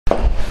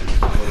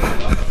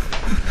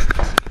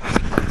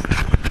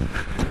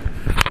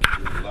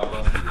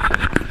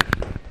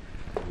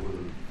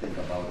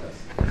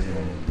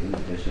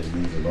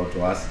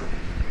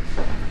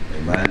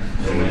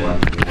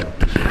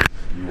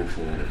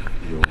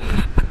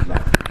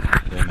now.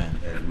 Amen.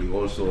 And we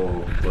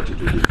also thought it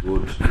would be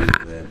good.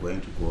 We were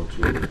going to go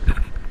to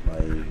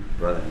my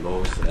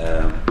brother-in-law's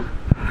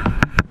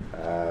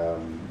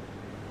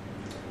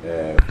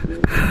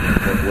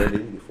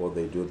wedding before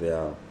they do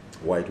their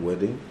white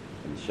wedding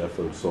in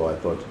Sheffield. So I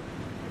thought,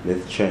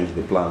 let's change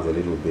the plans a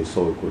little bit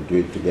so we could do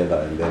it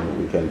together, and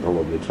then we can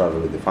probably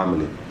travel with the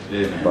family.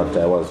 Amen. But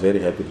I was very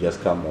happy to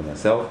just come by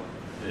myself.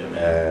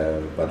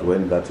 But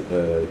when that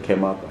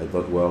came up, I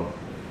thought, well,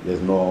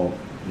 there's no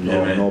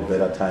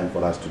better time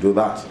for us to do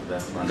that.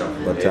 That's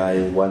wonderful. But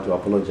I want to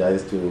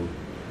apologize to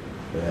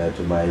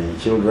my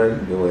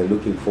children. They were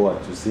looking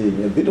forward to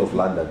seeing a bit of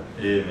London.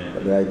 Amen.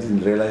 But I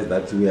didn't realize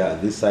that we are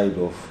this side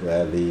of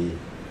the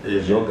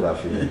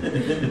geography.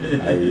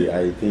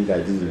 I think I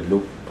didn't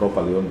look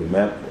properly on the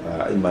map.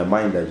 In my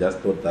mind, I just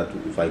thought that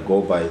if I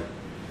go by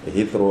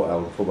Heathrow, I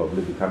will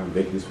probably be coming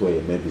back this way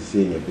and maybe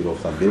seeing a bit of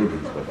some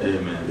buildings. But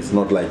it's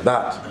not like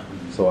that.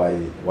 So I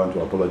want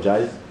to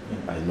apologize.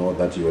 I know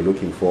that you are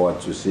looking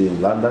forward to seeing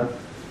London.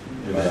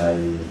 But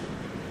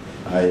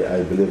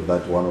I believe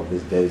that one of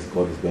these days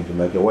God is going to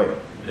make a way.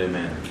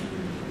 Amen.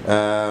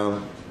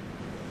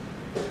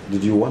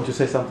 Did you want to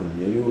say something?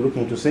 Are you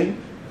looking to sing?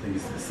 I think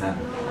it's the sun.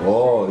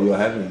 Oh, you're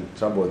having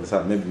trouble with the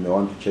sound. Maybe you may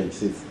want to change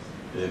seats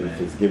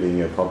if it's giving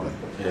you a problem.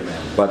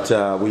 Amen. But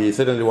we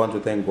certainly want to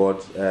thank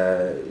God.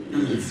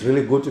 It's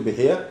really good to be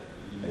here.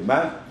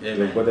 Amen.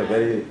 We've got a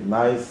very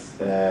nice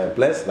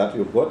place that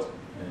we've got.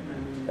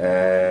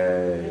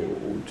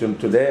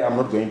 Today I'm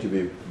not going to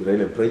be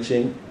really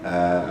preaching.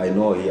 I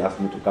know he asked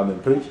me to come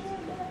and preach,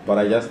 but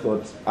I just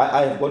thought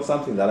I have got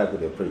something that I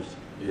could have preached.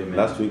 Amen.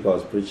 Last week I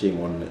was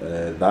preaching on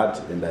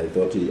that, and I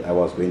thought I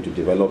was going to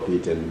develop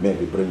it and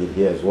maybe bring it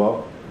here as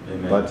well.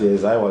 Amen. But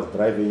as I was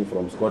driving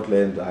from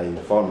Scotland, I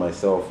found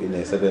myself in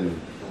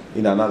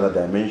another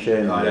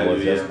dimension. Hallelujah. I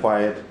was just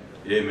quiet.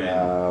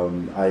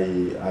 Amen.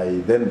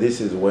 Then this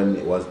is when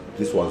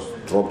this was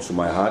dropped to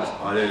my heart.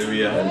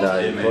 Hallelujah. And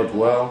I Amen. thought,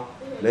 well,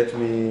 let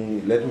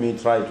me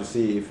try to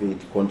see if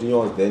it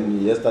continues.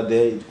 Then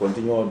yesterday it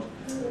continued,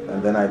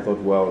 and then I thought,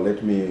 well,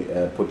 let me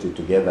put it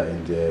together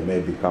and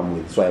maybe come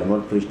with. So I have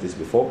not preached this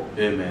before.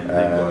 Amen.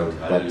 Thank God.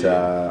 But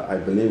I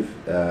believe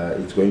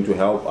it's going to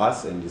help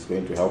us and it's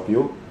going to help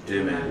you.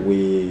 Amen.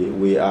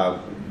 We are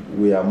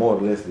more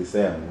or less the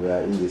same. We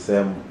are in the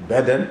same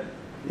burden,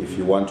 if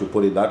you want to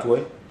put it that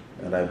way.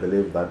 And I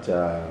believe that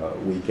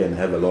we can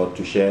have a lot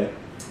to share.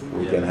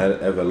 We can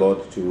have a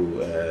lot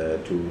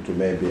to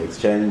maybe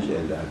exchange,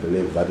 and I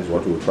believe that is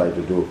what we'll try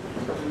to do.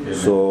 Amen.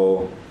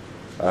 So,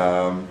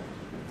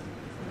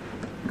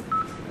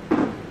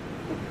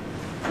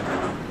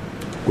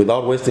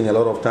 without wasting a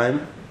lot of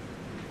time,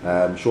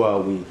 I'm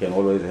sure we can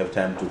always have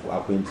time to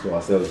acquaint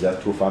ourselves,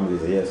 just two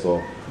families here,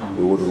 so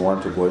we wouldn't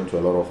want to go into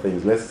a lot of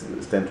things. Let's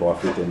stand to our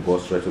feet and go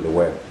straight to the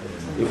word.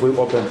 If we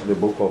open to the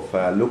book of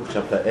Luke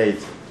chapter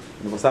 8,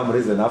 for some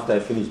reason, after I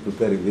finished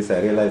preparing this, I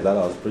realized that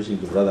I was preaching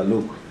to Brother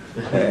Luke.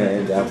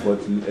 And I've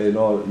got,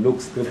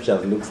 Luke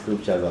scriptures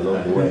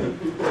along the way.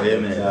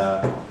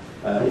 Amen.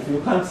 If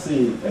you can't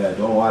see,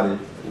 don't worry.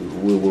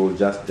 We will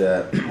just,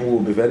 we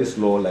will be very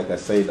slow. Like I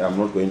said, I'm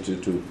not going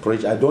to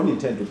preach. I don't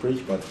intend to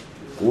preach, but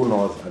who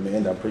knows, I may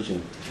end up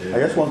preaching. Amen. I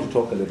just want to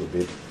talk a little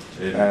bit.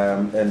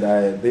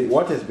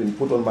 What has been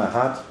put on my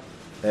heart,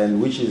 and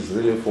which is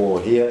really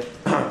for here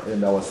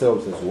and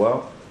ourselves as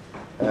well,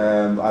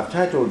 I've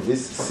titled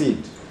this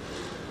Seed.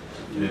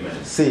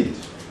 Amen. Seed.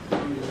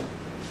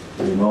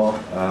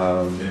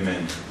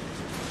 Amen.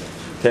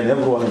 Can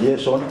everyone hear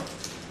Shona?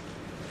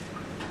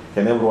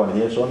 Can everyone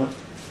hear Shona?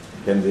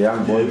 Can the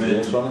young boys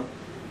hear Shona?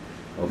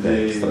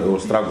 Okay, we'll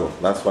struggle.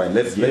 That's fine.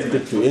 Let's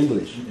stick to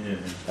English.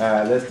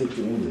 Let's stick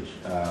to English.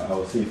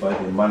 I'll see if I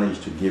can manage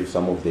to give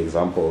some of the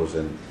examples.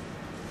 And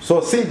so,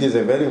 seed is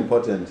a very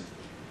important.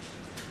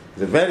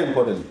 It's a very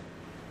important.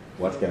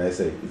 What can I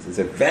say? It's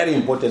a very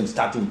important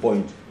starting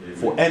point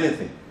for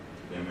anything.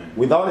 Amen.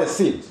 Without a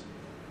seed,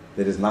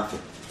 there is nothing.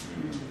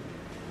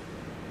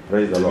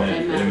 Praise the Lord.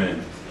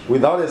 Amen.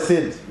 Without a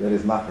seed, there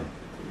is nothing.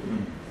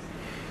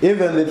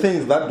 Even the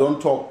things that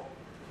don't talk,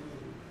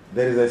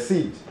 there is a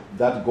seed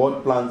that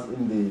God plants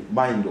in the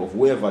mind of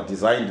whoever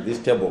designed this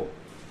table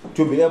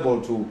to be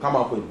able to come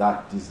up with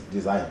that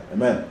design.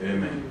 Amen.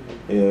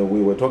 Amen.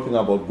 We were talking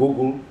about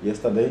Google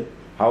yesterday,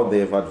 how they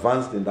have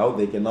advanced and how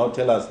they can now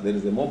tell us there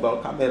is a mobile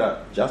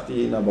camera just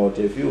in about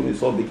a few minutes,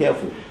 so be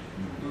careful.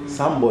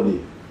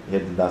 Somebody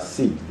had the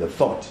seed, the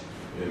thought.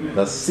 Amen.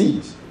 The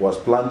seed was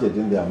planted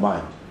in their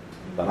mind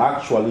that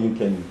actually you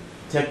can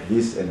take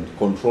this and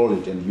control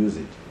it and use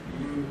it.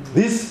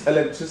 This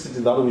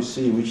electricity that we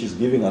see, which is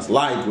giving us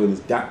light when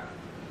it's dark,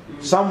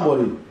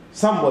 somebody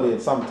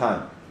at some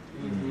time,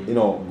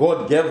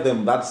 God gave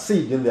them that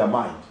seed in their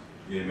mind.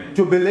 Amen.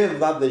 To believe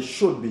that there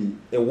should be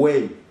a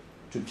way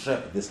to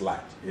trap this light.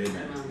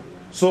 Amen.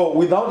 So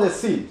without a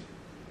seed,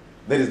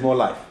 there is no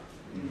life.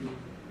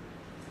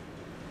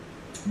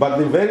 But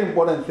the very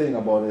important thing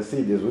about a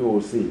seed, as we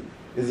will see,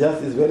 it's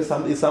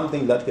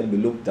something that can be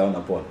looked down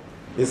upon.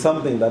 It's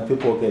something that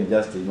people can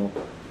just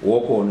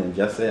walk on and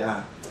just say,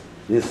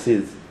 this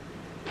is.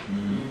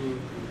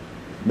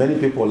 Many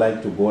people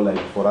like to go, like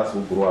for us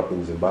who grew up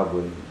in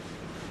Zimbabwe,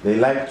 they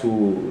like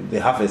to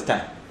the harvest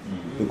time.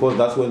 Because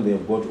that's when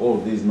they've got all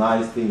these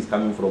nice things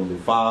coming from the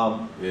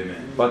farm.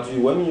 Amen. But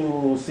when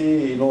you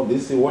see,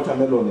 this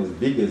watermelon as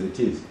big as it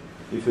is,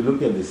 if you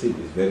look at the seed,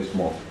 it's very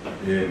small.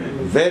 Amen.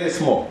 Very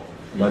small,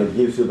 but it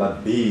gives you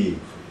that big.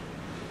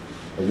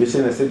 Have you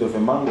seen a seed of a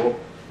mango?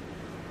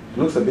 It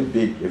looks a bit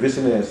big. Have you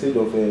seen a seed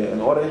of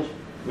an orange?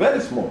 Very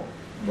small.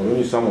 But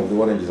only some of the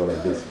oranges are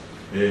like this.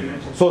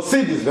 Amen. So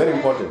seed is very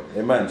important.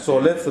 Amen. So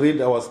let's read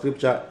our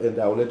scripture and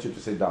I will let you to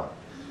sit down.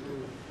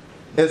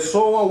 A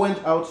sower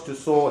went out to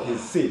sow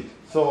his seed.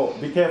 So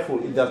be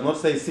careful, it does not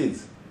say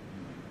seeds.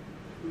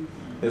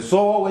 A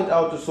sower went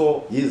out to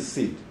sow his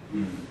seed.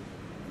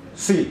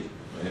 Seed.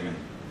 Amen.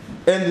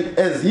 And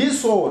as he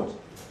sowed,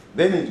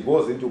 then it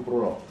goes into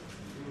plural.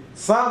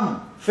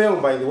 Some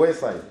fell by the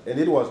wayside, and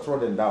it was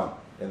trodden down,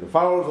 and the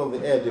fowls of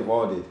the air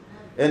devoured it.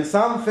 And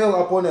some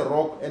fell upon a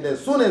rock, and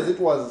as soon as it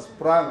was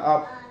sprung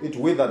up, it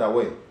withered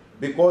away,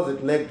 because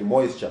it lacked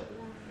moisture.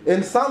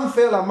 And some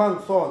fell among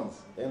thorns,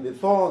 and the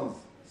thorns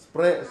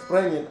sprang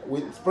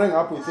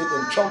up with it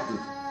and choked it.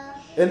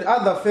 And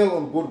other fell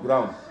on good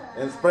ground,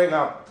 and sprang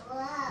up,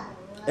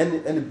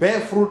 and bare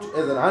fruit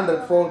as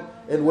 100-fold.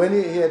 And when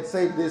he had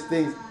said these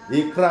things,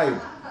 he cried,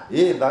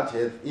 "He that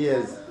hath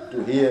ears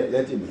to hear,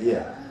 let him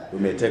hear." We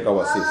may take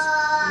our seats.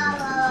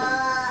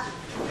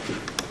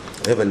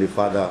 Heavenly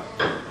Father,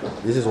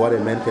 this is what a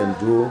man can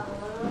do.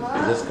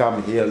 Just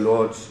come here,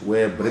 Lord,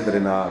 where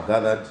brethren are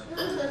gathered.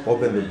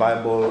 Open the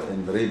Bible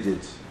and read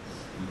it.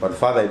 But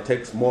Father, it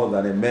takes more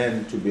than a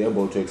man to be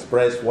able to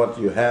express what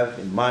you have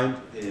in mind.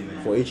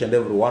 Amen. For each and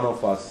every one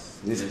of us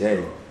this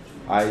day.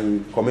 I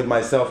commit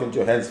myself into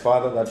your hands,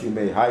 Father, that you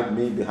may hide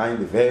me behind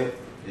the veil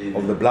Amen.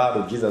 Of the blood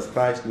of Jesus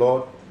Christ,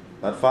 Lord.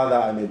 That, Father,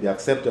 I may be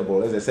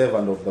acceptable as a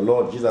servant of the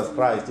Lord Jesus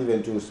Christ,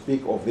 even to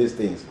speak of these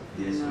things.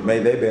 Yes, may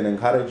they be an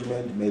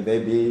encouragement. May they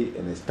be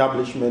an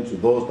establishment to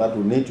those that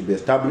will need to be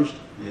established.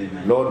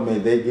 Amen. Lord, may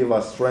they give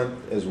us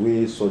strength as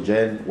we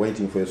sojourn,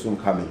 waiting for your soon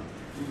coming.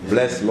 Amen.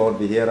 Bless, Lord,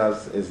 the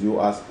hearers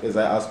as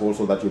I ask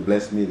also that you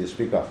bless me, the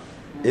speaker.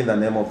 In the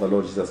name of the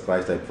Lord Jesus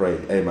Christ, I pray.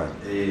 Amen.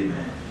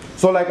 Amen.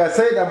 So, like I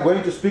said, I'm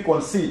going to speak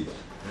on seed.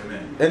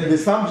 Amen. And the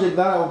subject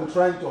that I will be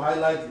trying to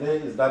highlight there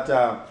is that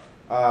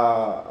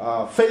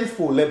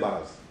faithful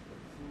laborers.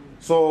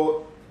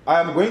 So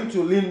I'm going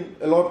to lean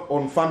a lot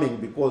on farming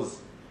because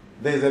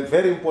there's a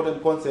very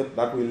important concept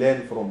that we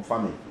learn from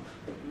farming.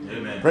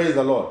 Amen. Praise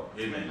the Lord.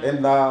 Amen.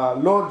 And the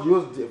Lord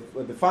used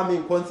the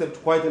farming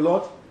concept quite a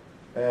lot.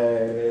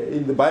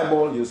 In the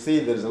Bible, you see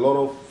there's a lot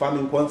of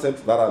farming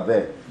concepts that are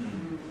there.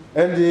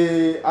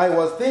 And I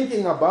was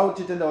thinking about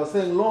it and I was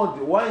saying, Lord,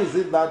 why is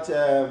it that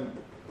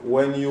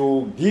when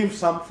you give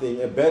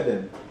something, a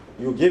burden,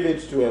 you give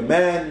it to a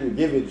man, you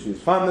give it to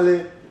his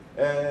family.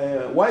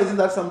 Why is it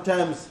that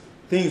sometimes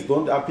things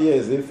don't appear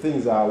as if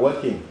things are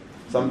working?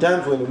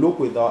 Sometimes when we look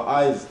with our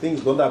eyes,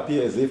 things don't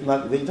appear as if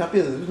nothing. It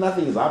appears as if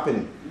nothing is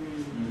happening.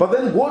 But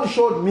then God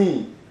showed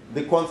me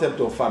the concept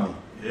of farming.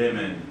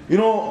 Amen.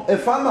 A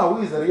farmer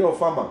who is a real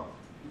farmer.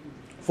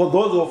 For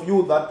those of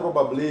you that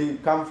probably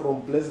come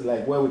from places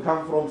like where we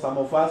come from, some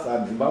of us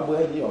are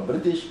Zimbabwean, you are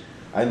British.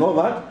 I know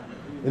that.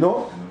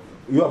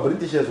 You are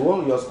British as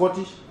well, you are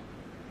Scottish.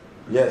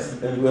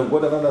 Yes, and we have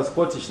got another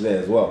Scottish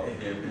there as well.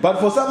 But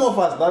for some of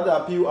us that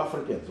are pure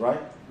Africans, right?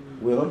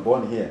 We're not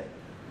born here.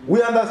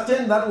 We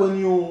understand that when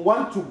you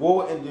want to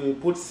go and you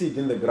put seed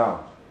in the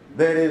ground,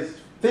 there is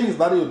things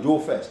that you do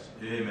first.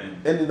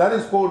 Amen. And that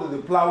is called the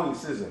plowing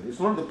season. It's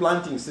not the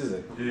planting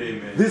season.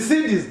 Amen. The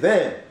seed is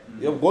there.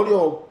 You've got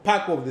your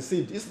pack of the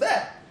seed. It's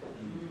there.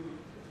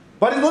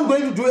 But it's not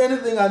going to do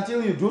anything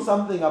until you do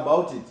something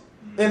about it.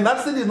 And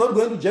that seed is not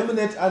going to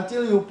germinate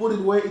until you put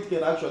it where it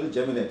can actually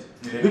germinate.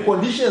 Amen. The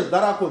conditions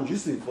that are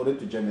conducive for it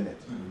to germinate.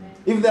 Amen.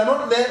 If they are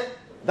not there,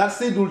 that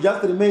seed will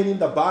just remain in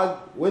the bag,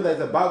 whether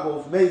it's a bag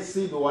of maize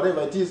seed or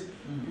whatever it is.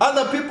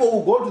 Other people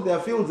will go to their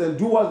fields and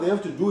do what they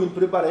have to do in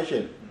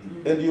preparation.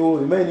 And you will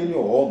remain in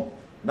your home.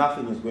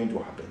 Nothing is going to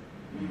happen.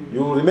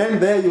 You will remain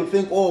there, you'll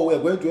think, oh, we're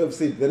going to have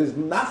seed. There is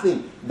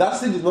nothing. That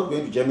seed is not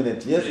going to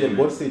germinate. Yes, you have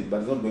got seed,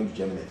 but it's not going to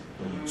germinate.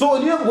 So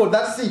when you have got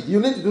that seed,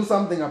 you need to do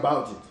something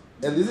about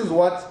it. And this is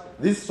what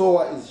this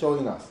sower is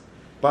showing us.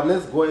 But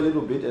let's go a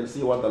little bit and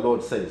see what the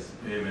Lord says.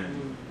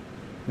 Amen.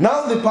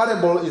 Now the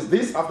parable is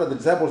this, after the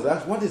disciples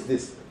asked, what is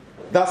this?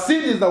 The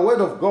seed is the word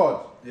of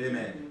God.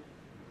 Amen.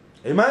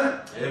 Amen?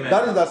 Amen.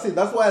 That is the seed.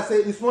 That's why I say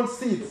it's not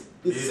seeds,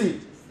 it's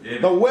seed.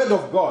 Amen. The word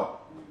of God.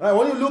 Right,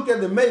 when you look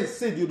at the maize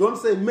seed, you don't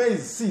say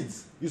maize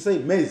seeds. You say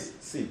maize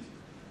seed.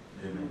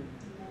 Amen.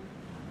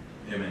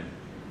 Amen.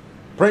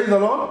 Praise the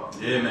Lord.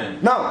 Amen.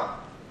 Now,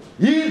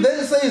 he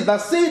then says the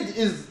seed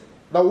is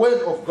the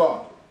word of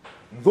God.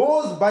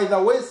 Those by the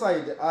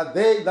wayside are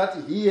they that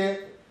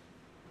hear.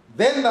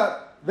 Then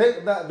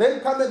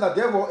cometh the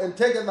devil and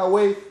taketh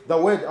away the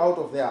word out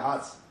of their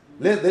hearts,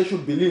 lest they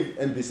should believe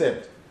and be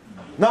saved.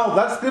 Now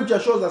that scripture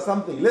shows us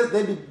something. Lest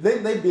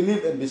they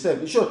believe and be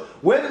saved. It shows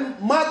when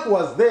Mark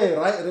was there,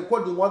 right,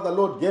 recording what the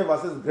Lord gave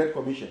us as Great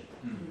Commission.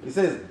 He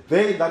says,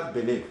 "They that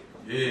believe,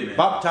 Amen.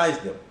 Baptize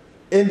them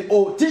and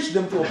or teach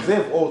them to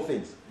observe all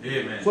things.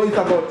 Amen. So it's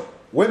about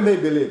when they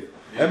believe.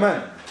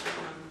 Amen.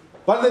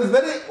 But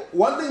there's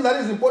one thing that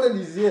is important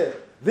is here.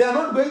 They are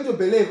not going to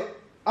believe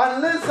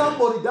unless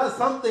somebody does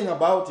something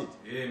about it.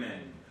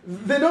 Amen.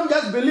 They don't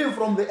just believe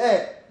from the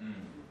air.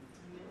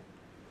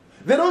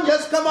 They don't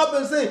just come up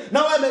and say,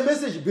 now I'm a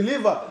message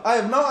believer. I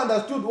have now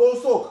understood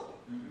also.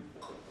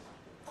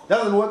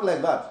 Doesn't work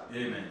like that.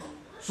 Amen.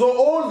 So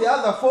all the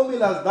other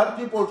formulas that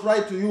people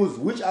try to use,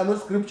 which are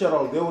not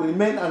scriptural, they will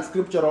remain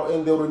unscriptural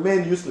and they will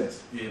remain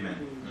useless. Amen.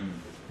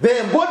 They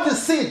have got the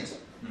seed.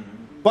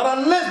 But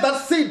unless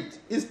that seed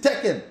is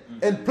taken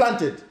and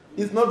planted,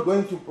 it's not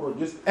going to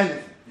produce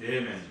anything.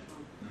 Amen.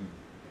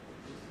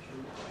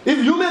 If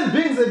human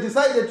beings had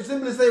decided to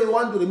simply say we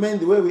want to remain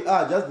the way we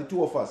are, just the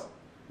two of us,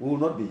 we will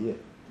not be here.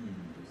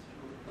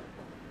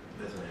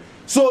 That's right.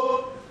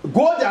 So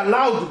God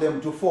allowed them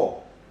to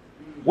fall.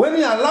 When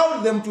He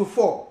allowed them to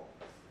fall,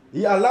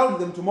 He allowed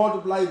them to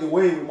multiply the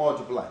way we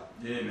multiply.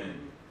 Amen.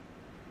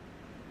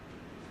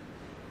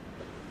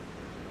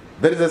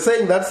 There is a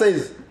saying that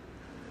says,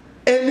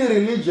 any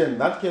religion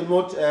that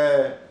cannot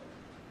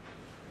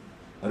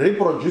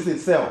reproduce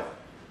itself,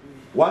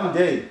 one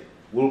day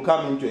will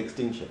come into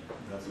extinction.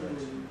 That's right.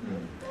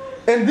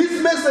 And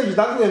this message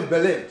that we have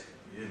believed,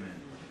 Amen.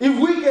 if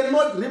we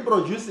cannot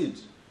reproduce it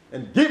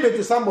and give it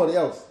to somebody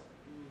else,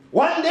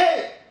 one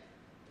day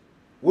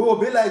we will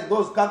be like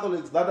those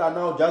Catholics that are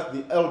now just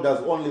the elders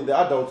only, the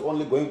adults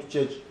only going to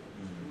church,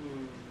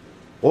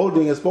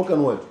 holding a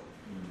spoken word.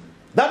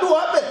 That will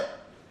happen.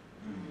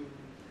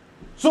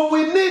 So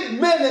we need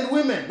men and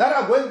women that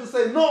are going to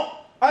say, no,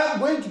 I am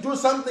going to do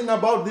something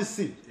about this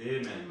seed.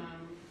 Amen.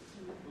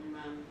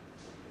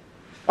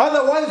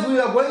 Otherwise, we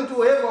are going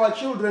to have our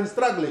children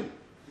struggling.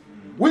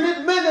 We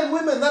need men and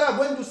women that are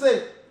going to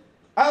say,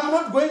 I'm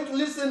not going to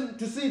listen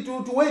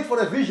to wait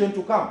for a vision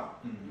to come.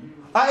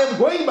 I am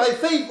going by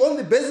faith on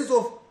the basis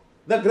of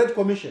the Great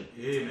Commission.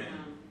 Amen.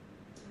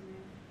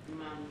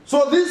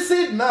 So this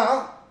seed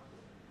now,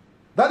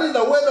 that is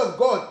the word of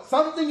God.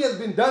 Something has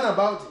been done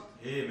about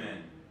it. Amen.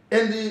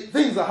 And the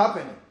things are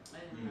happening.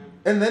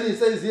 And then he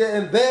says here,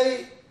 and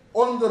they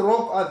on the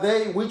rock are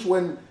they which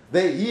when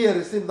they hear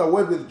receive the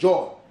word with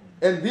joy.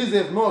 And these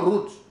have no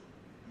root,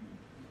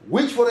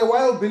 which for a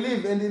while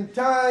believe and in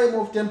time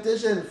of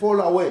temptation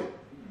fall away.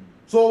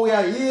 So we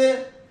are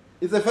here,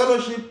 it's a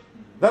fellowship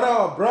that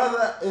our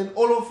brother and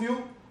all of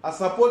you are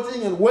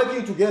supporting and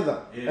working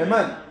together. Amen.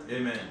 Amen.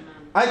 Amen.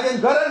 I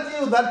can guarantee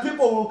you that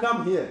people will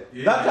come here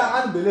that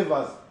are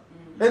unbelievers.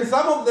 And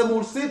some of them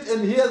will sit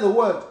and hear the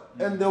word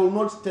and they will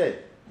not stay.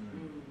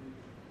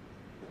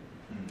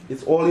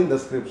 It's all in the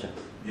scriptures.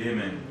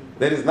 Amen.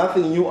 There is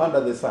nothing new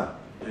under the sun.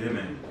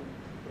 Amen.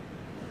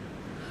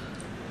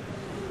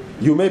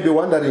 You may be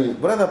wondering,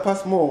 Brother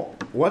Passmore,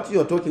 what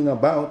you're talking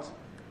about,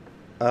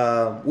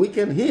 we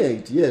can hear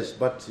it, yes,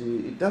 but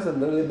it doesn't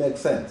really make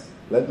sense.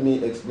 Let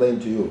me explain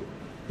to you.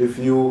 If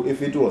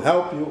it will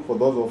help you, for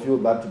those of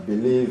you that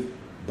believe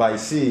by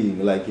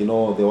seeing, like, there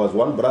was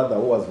one brother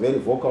who was very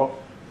vocal,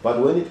 but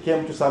when it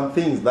came to some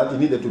things that he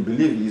needed to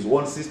believe his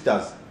own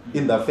sisters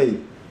in the faith,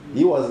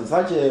 he was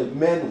such a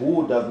man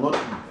who does not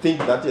think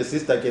that a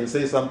sister can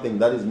say something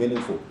that is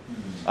meaningful.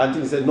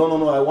 Until he said,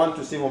 no, I want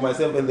to see for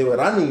myself. And they were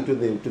running to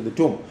the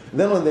tomb.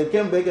 Then when they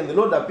came back and the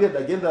Lord appeared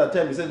again that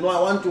time, he said, no,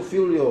 I want to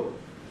feel your...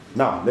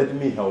 Now, let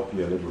me help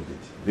you a little bit.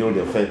 Build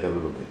your faith a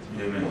little bit.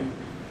 Amen.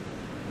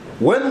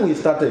 When we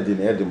started in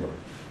Edinburgh,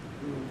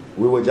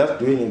 we were just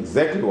doing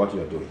exactly what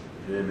you are doing.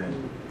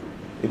 Amen.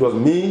 It was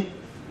me,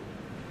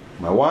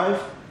 my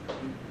wife,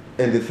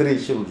 and the 3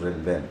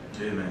 children then.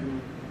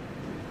 Amen.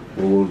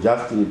 We will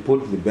just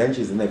put the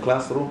benches in the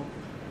classroom,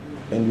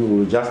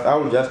 and I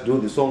will just do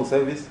the song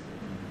service.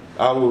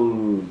 I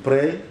will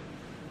pray.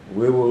 He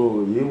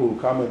will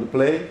come and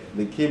play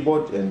the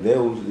keyboard, and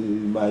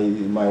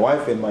my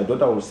wife and my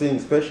daughter will sing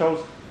specials,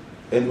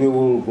 and we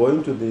will go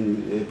into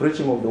the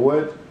preaching of the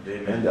word.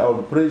 Amen. And I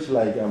will preach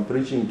like I'm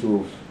preaching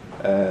to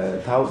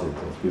thousands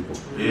of people.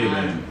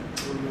 Amen.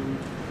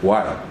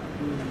 Why?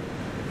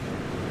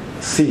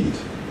 Seed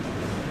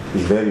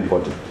is very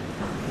important.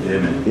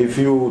 Amen. If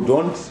you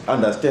don't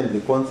understand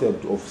the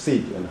concept of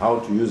seed and how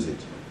to use it,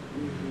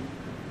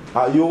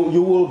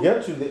 you will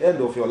get to the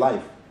end of your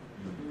life.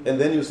 And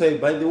then you say,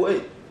 by the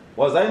way,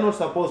 was I not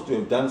supposed to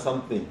have done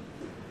something?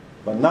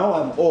 But now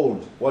I'm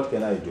old, what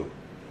can I do?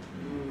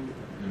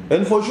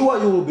 And for sure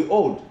you will be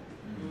old.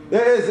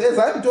 As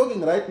I'm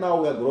talking right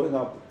now, we are growing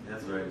up.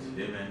 That's right.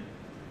 Amen.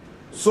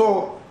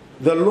 So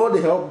the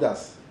Lord helped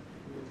us.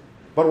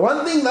 But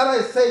one thing that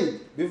I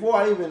said before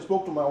I even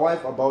spoke to my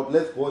wife about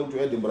let's go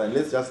into Edinburgh and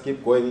let's just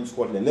keep going in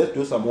Scotland, let's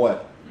do some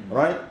work,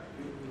 right?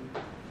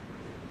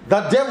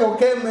 That devil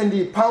came and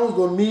he pounced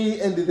on me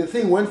and the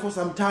thing went for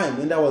some time.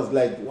 And I was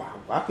like, wow,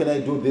 how can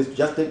I do this?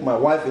 Just take my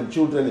wife and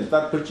children and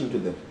start preaching to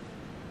them.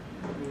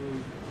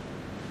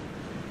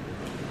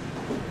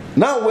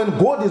 Now when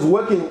God is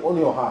working on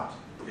your heart,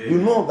 you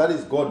know that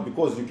is God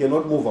because you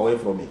cannot move away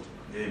from it.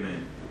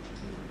 Amen.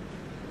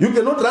 You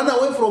cannot run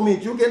away from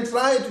it. You can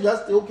try to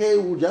just, okay,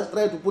 we'll just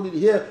try to put it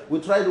here.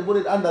 We'll try to put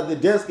it under the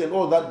desk and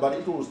all that, but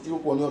it will still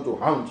continue to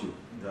haunt you.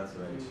 That's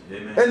right.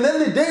 Amen. And then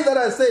the day that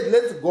I said,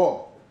 let's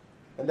go,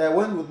 and I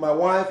went with my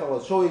wife, I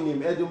was showing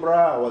him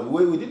Edinburgh.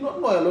 We did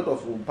not know a lot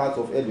of parts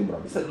of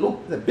Edinburgh. He said,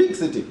 look, it's a big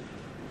city.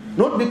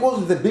 Not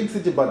because it's a big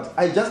city, but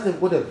I just have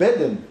got a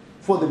burden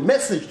for the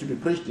message to be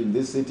preached in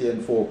this city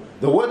and for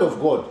the word of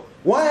God.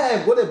 Why I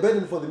have got a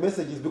burden for the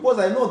message is because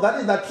I know that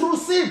is the true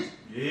seed.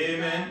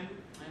 Amen.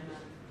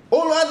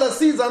 All other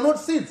seeds are not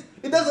seeds.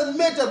 It doesn't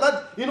matter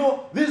that,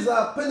 these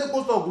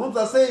Pentecostal groups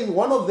are saying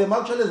one of them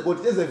actually has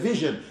got as a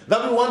vision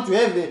that we want to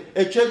have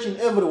a church in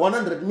every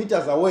 100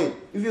 meters away.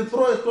 If you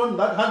throw a stone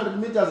that 100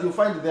 meters, you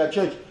find their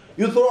church.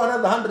 You throw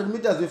another 100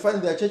 meters, you find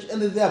their church,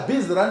 and they are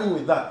busy running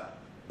with that.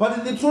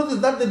 But the truth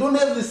is that they don't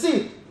have the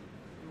seed.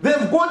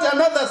 They've got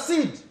another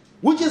seed,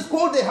 which is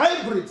called a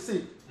hybrid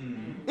seed.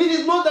 Mm-hmm. It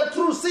is not the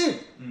true seed.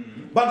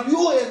 Mm-hmm. But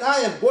you and I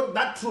have got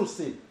that true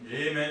seed.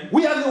 Amen.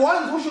 We are the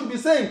ones who should be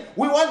saying,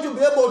 we want to be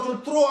able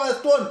to throw a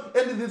stone,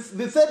 and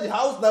the said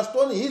house the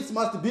stone hits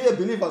must be a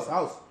believer's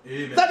house.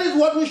 Amen. That is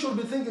what we should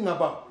be thinking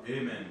about.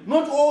 Amen.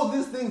 Not all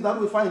these things that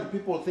we find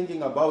people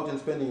thinking about and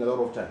spending a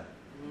lot of time.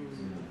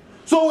 Mm-hmm.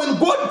 So when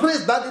God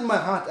placed that in my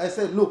heart, I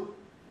said, look,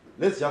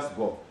 let's just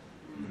go.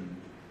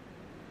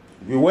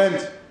 Mm-hmm. We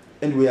went,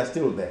 and we are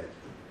still there.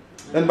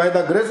 And by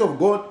the grace of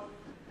God,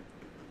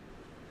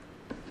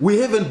 we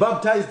haven't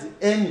baptized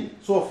any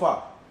so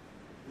far.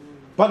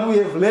 But we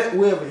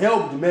have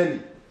helped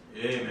many.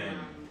 Amen.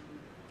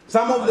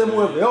 Some of them we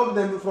have helped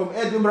them from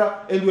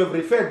Edinburgh, and we have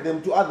referred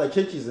them to other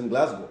churches in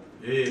Glasgow.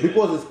 Amen.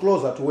 Because it's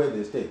closer to where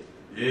they stay.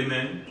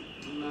 Amen.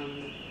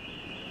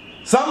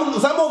 Some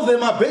of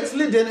them are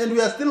backslidden, and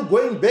we are still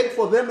going back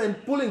for them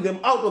and pulling them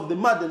out of the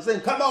mud and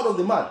saying, come out of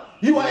the mud.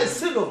 You are a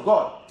seed of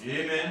God.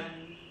 Amen.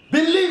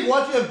 Believe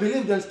what you have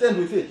believed and stand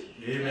with it.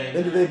 Amen.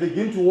 And they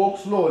begin to walk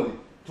slowly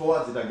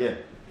towards it again.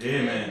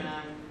 Amen.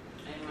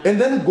 And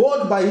then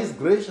God, by his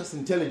gracious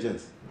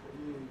intelligence,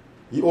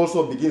 he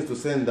also begins to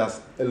send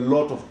us a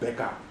lot of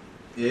backup.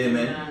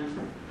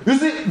 Amen. You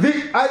see,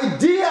 the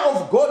idea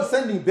of God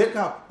sending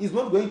backup is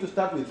not going to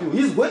start with you.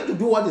 He's going to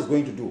do what he's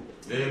going to do.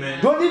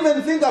 Amen. Don't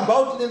even think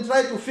about it and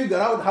try to figure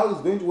out how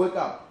it's going to work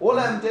out. All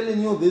I'm telling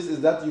you this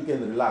is that you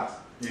can relax.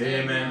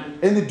 Amen.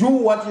 And do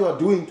what you are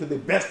doing to the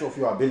best of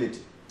your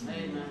ability.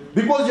 Amen.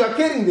 Because you are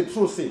carrying the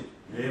true seed.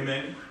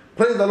 Amen.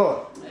 Praise the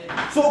Lord.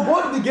 Amen. So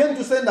God began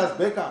to send us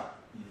backup.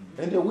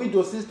 And a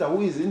widow sister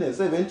who is in her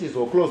 70s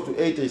or close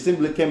to 80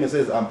 simply came and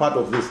says, I'm part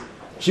of this.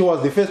 She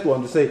was the first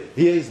one to say,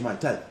 here is my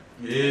tithe.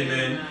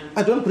 Amen.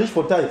 I don't preach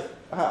for tithe.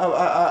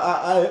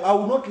 I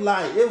will not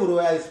lie.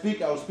 Everywhere I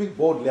speak, I will speak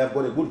boldly. I've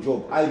got a good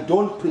job. I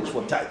don't preach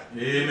for tithe.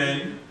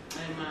 Amen.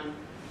 Amen.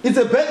 It's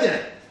a burden.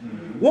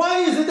 Mm-hmm. Why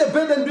is it a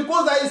burden?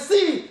 Because I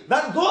see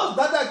that those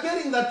that are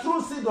carrying the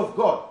true seed of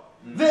God,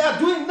 they are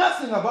doing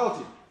nothing about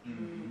it.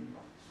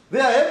 They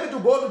are happy to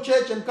go to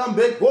church and come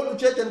back, go to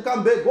church and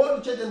come back, go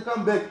to church and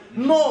come back.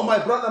 No, my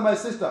brother, my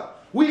sister.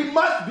 We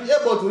must be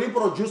able to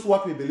reproduce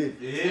what we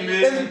believe.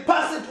 Amen. And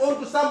pass it on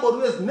to somebody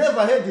who has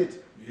never heard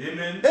it.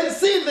 Amen. And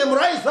see them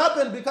rise up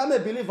and become a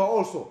believer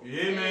also.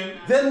 Amen.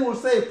 Then we'll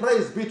say,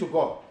 praise be to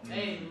God.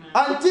 Amen.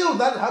 Until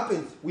that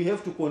happens, we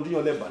have to continue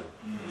laboring.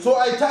 So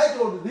I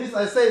titled this,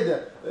 I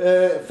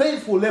said,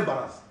 Faithful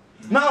Laborers.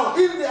 Now,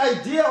 in the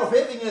idea of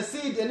having a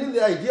seed and in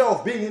the idea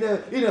of being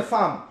in a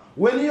farm,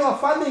 when you are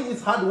farming,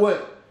 it's hard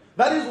work.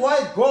 That is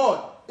why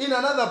God, in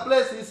another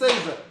place, he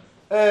says,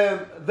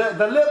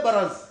 the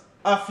laborers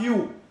are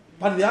few,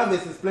 but the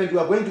harvest is plenty. We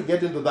are going to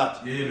get into that.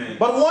 Amen.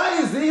 But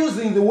why is he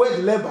using the word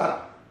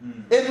laborer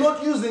and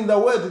not using the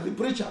word the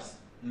preachers?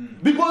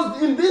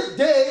 Because in this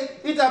day,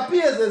 it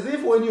appears as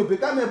if when you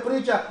become a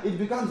preacher, it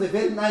becomes a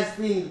very nice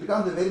thing. It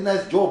becomes a very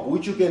nice job,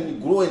 which you can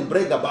grow and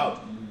brag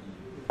about.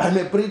 I'm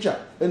a preacher.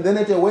 And then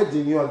at a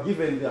wedding, you are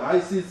given the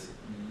high seats.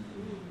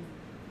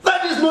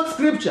 That is not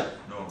scripture.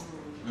 No.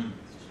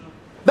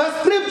 The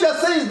scripture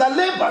says the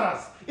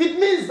laborers. It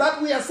means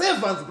that we are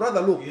servants,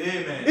 brother. Look.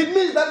 Amen. It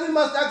means that we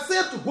must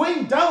accept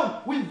going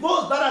down with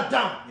those that are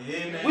down.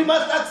 Amen. We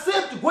must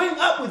accept going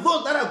up with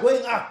those that are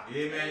going up.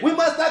 Amen. We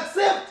must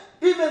accept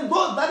even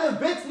those that have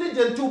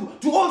backslidden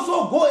to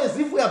also go as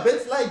if we are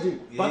backsliding.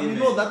 But we Amen.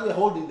 know that we are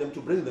holding them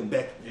to bring them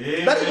back.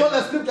 Amen. That is what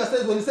the scripture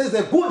says when it says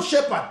a good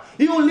shepherd.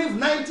 He will leave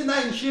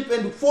 99 sheep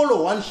and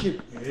follow one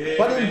sheep. Amen.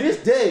 But in this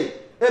day,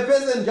 a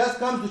person just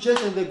comes to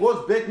church and they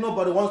goes back,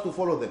 nobody wants to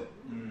follow them.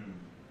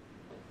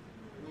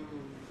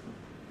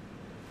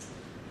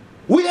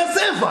 We are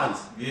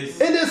servants.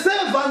 Yes. And a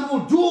servant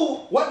will do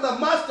what the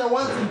master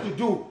wants him to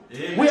do.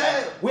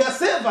 Amen. We are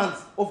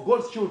servants of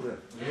God's children.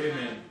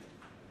 Amen.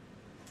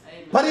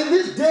 But in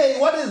this day,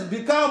 what has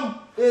become,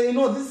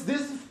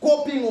 this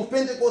coping of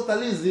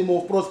Pentecostalism,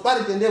 of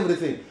prosperity and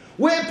everything,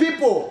 where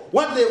people,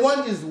 what they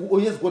want is, oh,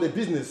 he has got a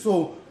business.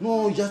 So,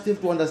 no, you just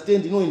have to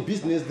understand, in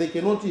business, they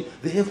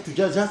have to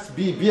just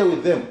be here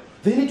with them.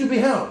 They need to be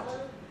helped.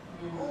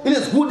 In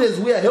as good as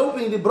we are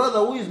helping the brother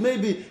who is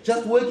maybe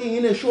just working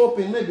in a shop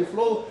and maybe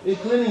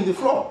cleaning the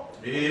floor.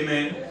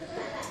 Amen.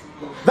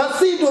 The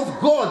seed of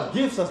God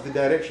gives us the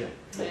direction.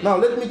 Now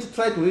let me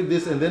try to read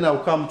this and then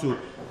I'll come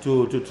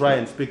to try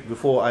and speak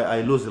before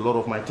I lose a lot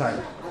of my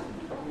time.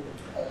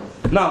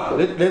 Now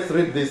let's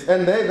read this.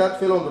 And they that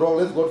fell on the rock,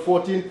 let's go to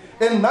 14.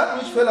 And that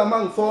which fell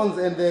among thorns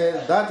and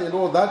that and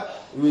all that,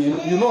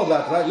 you know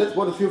that, right? Let's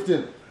go to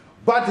 15.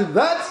 But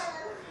that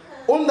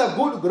on the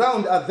good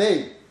ground are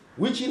they,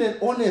 which in an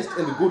honest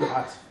and good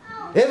heart,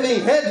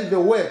 having heard the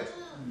word.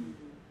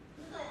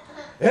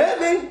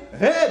 Having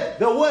heard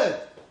the word.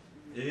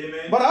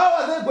 Amen. But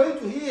how are they going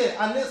to hear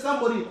unless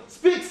somebody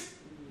speaks?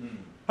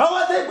 How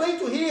are they going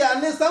to hear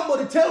unless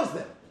somebody tells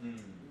them?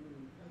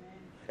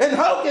 And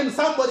how can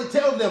somebody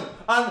tell them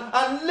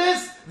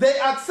unless they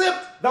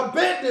accept the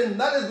burden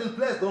that has been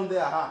placed on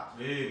their heart?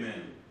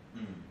 Amen.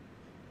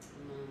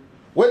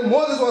 When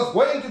Moses was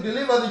going to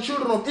deliver the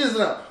children of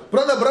Israel,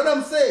 Brother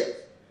Branham said,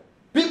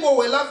 people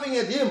were laughing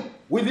at him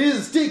with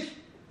his stick.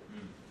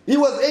 He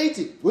was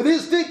 80 with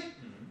his stick.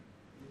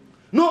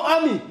 No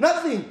army,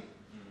 nothing.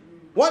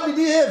 What did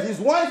he have? His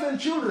wife and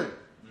children.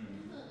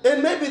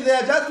 And maybe they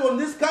are just on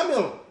this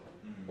camel.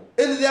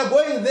 And they are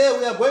going there,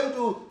 we are going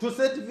to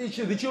set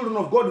the children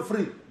of God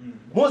free.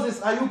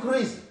 Moses, are you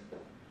crazy?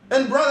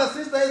 And brother,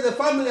 sister, as a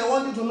family, I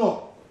want you to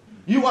know,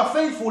 you are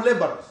faithful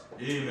laborers.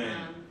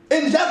 Amen.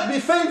 And just be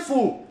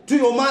faithful to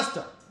your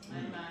master.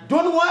 Amen.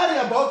 Don't worry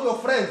about your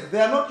friends. They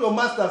are not your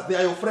masters, they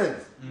are your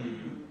friends.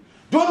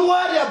 Don't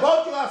worry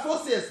about your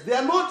associates. They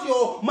are not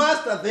your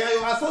masters, they are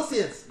your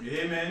associates.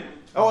 Amen.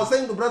 I was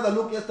saying to Brother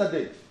Luke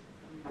yesterday,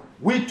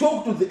 we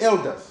talk to the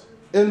elders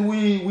and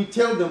we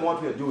tell them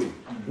what we are doing.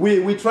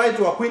 We try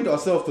to acquaint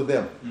ourselves to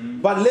them.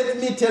 But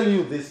let me tell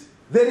you this,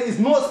 there is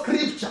no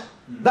scripture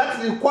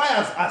that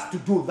requires us to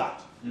do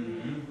that.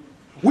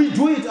 We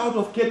do it out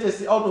of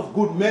courtesy, out of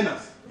good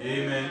manners.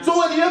 Amen. So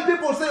when you hear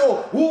people say,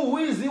 oh, who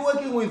is he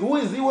working with? Who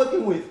is he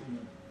working with?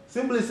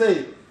 Simply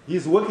say,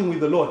 he's working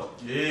with the Lord.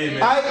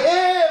 Amen. I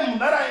am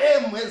that I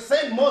am, as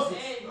said Moses.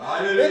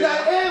 Hallelujah. And I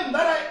am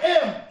that I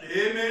am.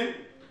 Amen.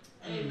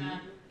 Amen.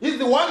 He's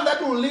the one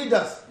that will lead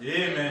us.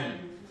 Amen.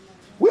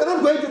 We are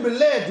not going to be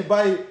led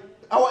by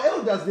our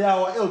elders. They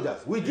are our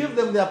elders. We give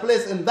them their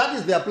place, and that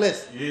is their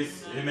place.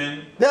 Yes.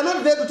 Amen. They are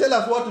not there to tell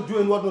us what to do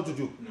and what not to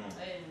do.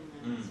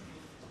 No.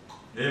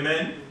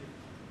 Amen.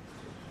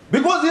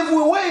 Because if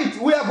we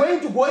wait, we are going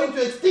to go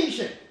into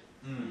extinction.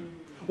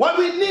 What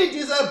we need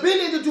is the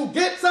ability to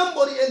get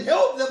somebody and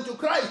help them to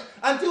Christ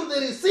until they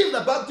receive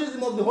the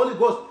baptism of the Holy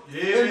Ghost.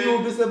 Amen. And you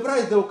will be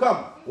surprised they will come.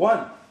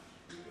 1,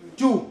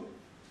 2,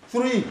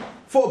 3,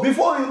 4.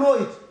 Before you know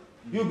it,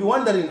 you'll be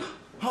wondering,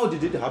 how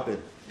did it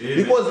happen?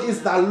 Amen. Because it's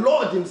the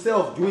Lord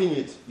himself doing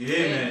it.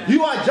 Amen.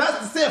 You are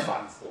just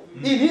servants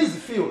in his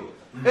field.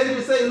 And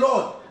you say,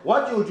 Lord,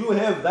 what would you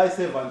have thy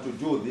servant to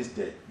do this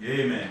day?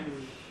 Amen.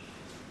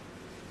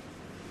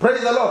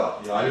 Praise the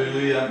Lord.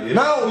 Hallelujah. Amen.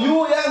 Now,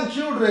 you young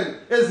children,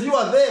 as you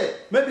are there,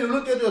 maybe you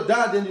look at your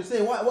dad and you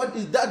say, what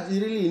is dad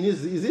really in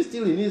his? Is he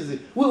still in his?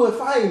 We were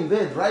fine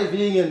there,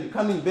 driving and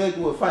coming back,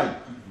 we were fine.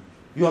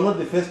 You are not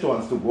the first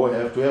ones to go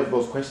have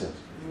those questions.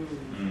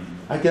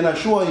 I can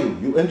assure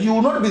you, and you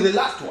will not be the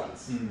last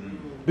ones.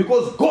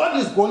 Because God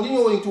is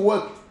continuing to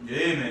work.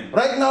 Amen.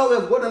 Right now, we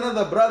have got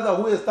another brother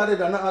who has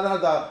started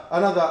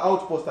another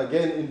outpost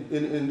again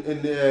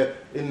in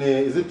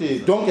is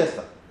it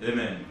Doncaster?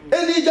 Amen.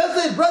 And he just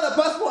said, Brother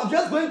Pastor, I'm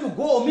just going to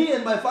go, me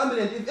and my family,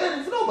 and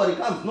if nobody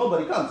comes,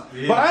 nobody comes.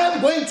 Amen. But I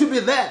am going to be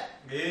there.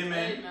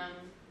 Amen. Amen.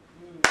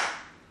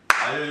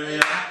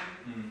 Hallelujah.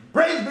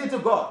 Praise be to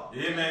God.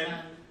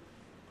 Amen.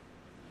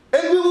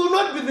 And we will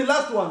not be the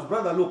last ones,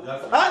 brother. Look,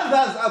 That's right.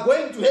 others are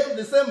going to have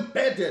the same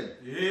pattern.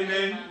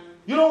 Amen.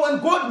 You know, when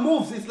God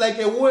moves, it's like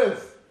a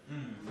wave.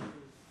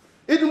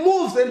 It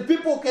moves and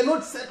people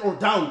cannot settle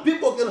down.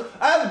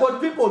 I have got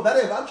people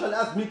that have actually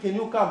asked me, can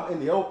you come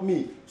and help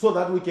me so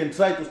that we can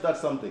try to start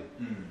something?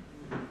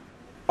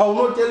 I will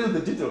not tell you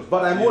the details,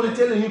 but I'm only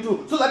telling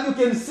you so that you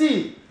can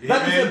see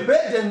that is a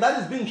burden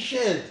that is being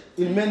shared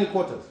in many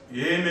quarters.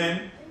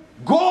 Amen.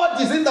 God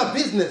is in the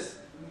business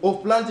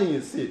of planting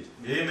his seed.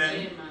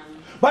 Amen.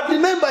 But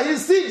remember,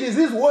 his seed is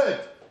his word.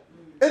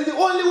 And the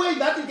only way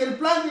that he can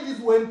plant it is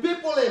when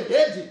people have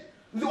heard it.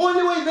 The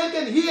only way they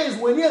can hear is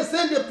when he has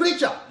sent a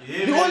preacher.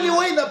 Amen. The only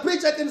way the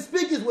preacher can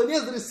speak is when he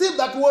has received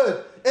that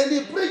word. And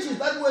he preaches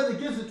that word, he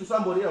gives it to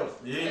somebody else.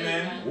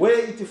 Amen. Where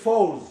it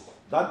falls,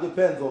 that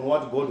depends on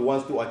what God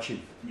wants to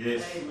achieve.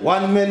 Yes.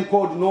 One man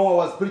called Noah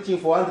was preaching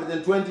for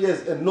 120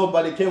 years and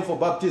nobody came for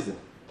baptism.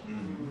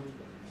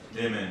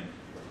 Amen.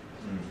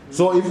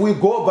 So if we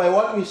go by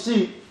what we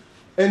see,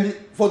 and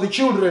for the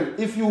children,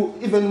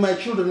 even my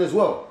children as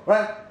well,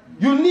 right?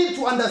 You need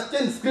to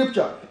understand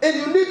scripture. And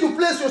you need to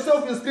place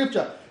yourself in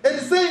scripture. And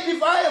say,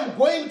 if I am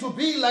going to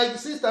be like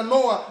Sister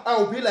Noah, I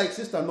will be like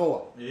Sister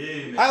Noah.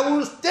 Amen. I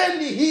will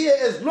stand here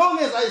as long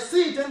as I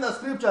see it in the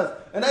scriptures.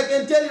 And I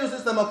can tell you,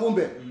 Sister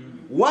Makumbe,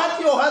 what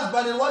your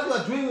husband and what you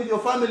are doing with your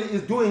family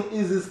is doing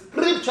is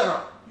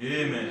scriptural.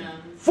 Amen.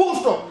 Full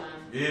stop.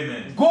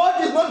 Amen.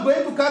 God is not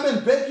going to come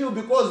and beg you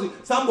because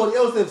somebody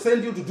else has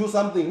sent you to do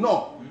something.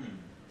 No.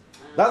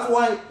 That's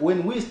why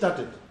when we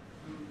started,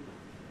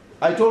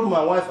 I told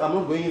my wife, I'm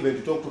not going even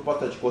to talk to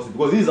Pastor Chikosi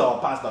because he's our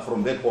pastor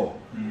from back home.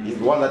 He's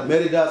the one that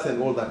married us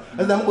and all that. I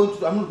said, I'm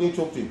not going to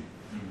talk to him.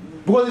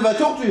 Because if I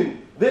talk to him,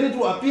 then it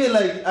will appear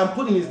like I'm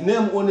putting his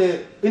name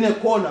in a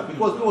corner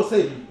because people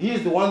say he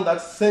is the one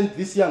that sent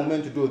this young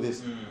man to do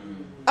this.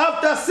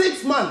 After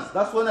 6 months,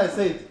 that's when I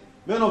said,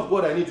 man of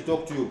God, I need to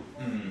talk to you.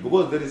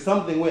 Because there is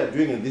something we are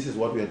doing and this is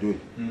what we are doing.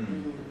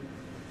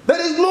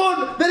 There is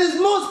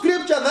no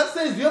scripture that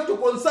says you have to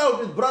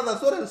consult with brother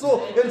so and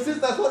so and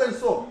sister so and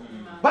so.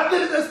 But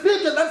there is a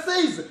scripture that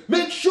says,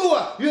 make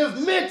sure you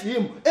have met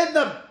him at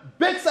the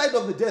backside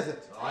of the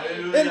desert.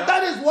 Hallelujah. And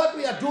that is what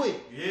we are doing.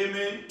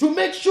 Amen. To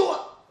make sure.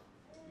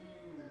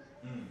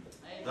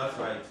 That's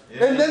right.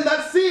 Amen. And then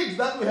that seed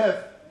that we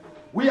have,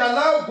 we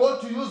allow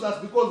God to use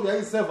us because we are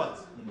his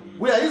servants.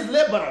 We are his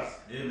laborers.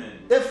 Amen.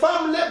 A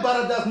farm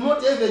laborer does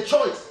not have a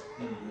choice.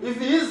 If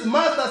his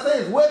master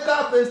says, wake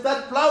up and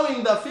start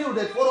plowing the field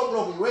at 4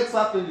 o'clock, he wakes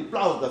up and he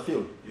plows the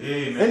field.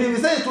 Amen. And if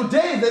he says,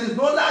 today there is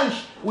no lunch,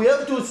 we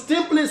have to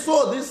simply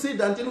sow this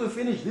seed until we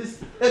finish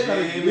this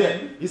acre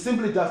here. He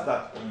simply does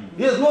that.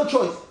 He has no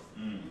choice.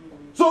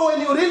 So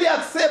when you really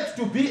accept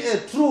to be a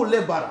true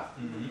laborer,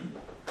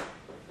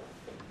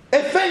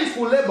 a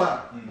faithful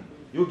laborer,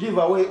 you give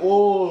away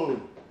all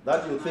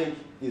that you think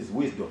is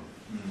wisdom.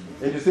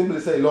 And you simply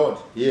say, Lord,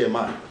 here am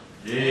I.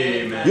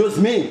 Amen. Use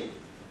me.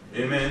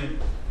 Amen.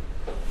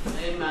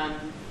 Amen.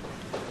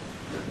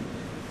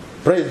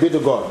 Praise be to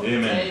God.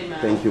 Amen. Amen.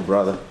 Thank you,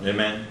 brother.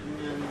 Amen.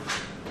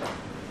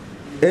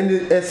 And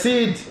a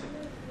seed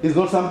is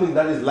not something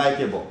that is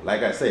likable,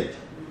 like I said.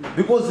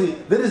 Because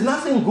there is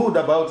nothing good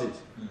about it.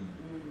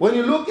 When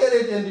you look at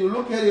it and you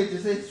look at it, you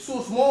say, it's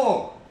so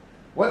small.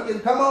 What can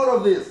come out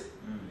of this?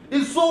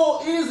 It's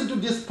so easy to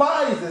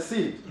despise a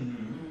seed.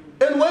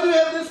 And when you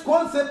have this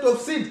concept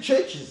of seed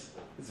churches,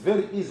 it's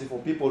very easy for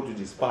people to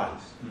despise.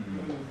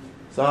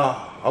 So,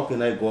 how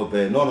can I go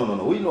there?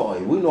 No. We know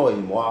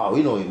him. Wow,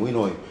 we know him. We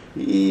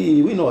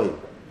know him.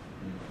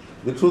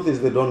 The truth is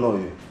they don't know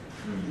you.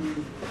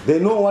 They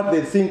know what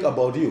they think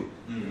about you.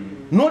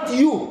 Not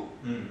you.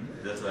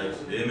 That's right.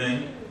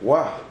 Amen.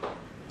 Wow.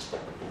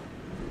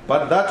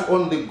 But that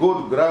on the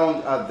good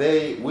ground are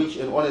they which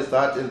an honest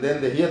heart, and then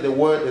they hear the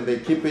word and they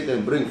keep it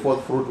and bring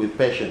forth fruit with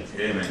patience.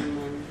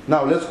 Amen.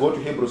 Now let's go to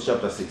Hebrews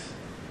chapter 6.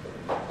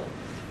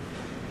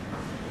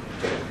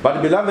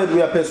 But beloved,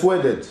 we are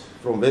persuaded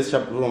from verse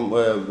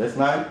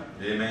 9.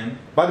 Amen.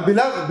 But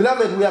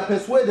beloved, we are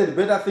persuaded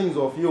better things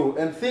of you,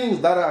 and things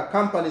that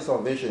accompany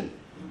salvation.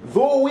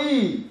 Though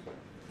we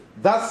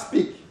thus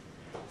speak,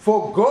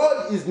 for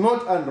God is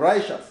not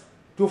unrighteous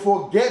to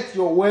forget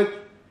your work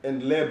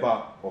and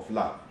labor of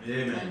love.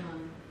 Amen.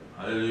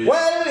 Hallelujah.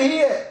 Why are you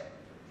here?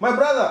 My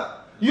brother,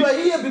 you are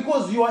here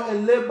because you are a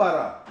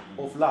laborer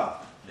of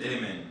love.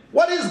 Amen.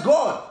 What is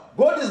God?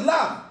 God is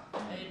love.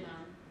 Amen.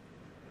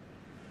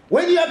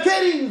 When you are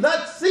carrying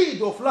that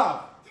seed of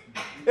love,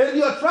 and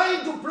you are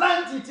trying to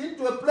plant it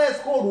into a place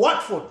called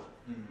Watford,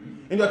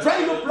 and you are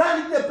trying to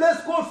plant it in a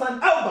place called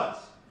St. Albans,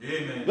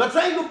 Amen. you are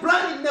trying to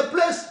plant it in a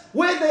place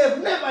where they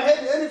have never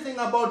heard anything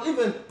about,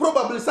 even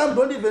probably some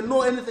don't even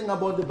know anything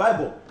about the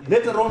Bible,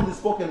 let alone the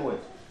spoken word.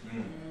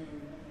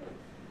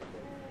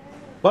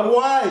 But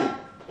why?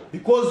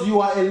 Because you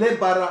are a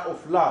laborer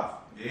of love.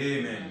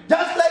 Amen.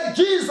 Just like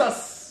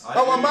Jesus, our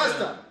Hallelujah.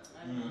 master.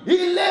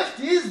 He left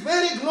his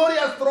very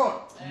glorious throne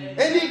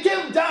and he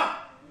came down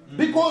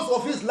because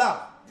of his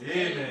love.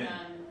 Amen.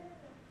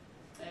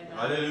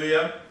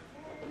 Hallelujah.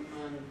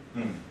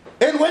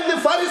 And when the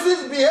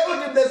Pharisees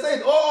beheld him, they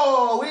said,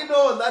 oh, we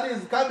know that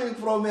is coming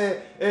from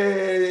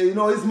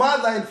his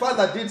mother and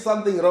father did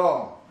something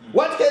wrong.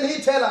 What can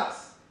he tell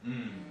us?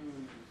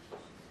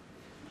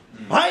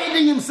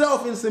 Hiding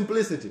himself in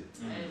simplicity.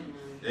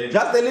 Amen.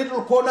 Just a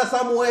little corner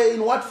somewhere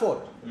in Watford.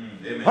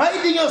 Amen.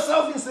 Hiding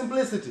yourself in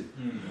simplicity.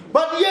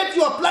 But yet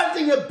you are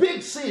planting a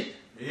big seed.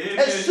 Amen.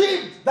 A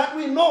seed that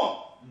we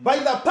know by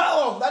the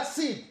power of that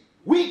seed,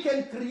 we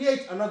can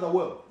create another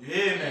world.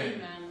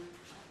 Amen.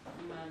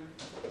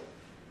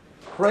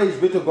 Praise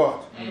be to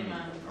God.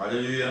 Amen.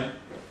 Hallelujah.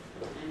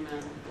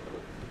 Amen.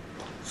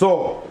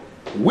 So,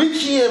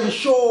 which ye have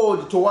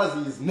showed towards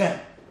his name,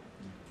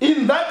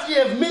 in that ye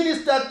have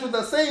ministered to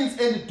the saints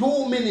and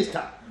do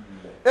minister.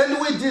 And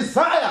we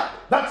desire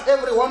that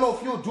every one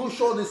of you do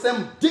show the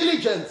same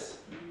diligence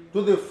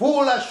to the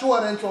full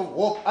assurance of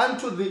hope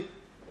unto the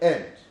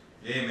end.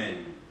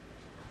 Amen.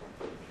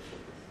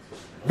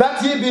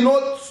 That ye be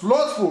not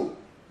slothful,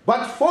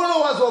 but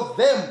followers of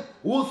them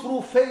who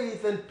through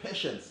faith and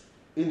patience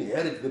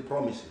inherit the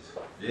promises.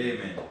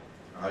 Amen.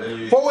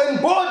 Hallelujah. For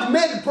when God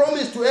made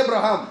promise to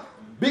Abraham,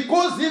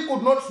 because he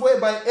could not swear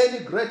by any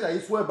greater, he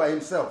swore by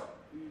himself.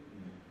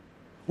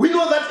 We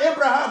know that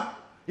Abraham,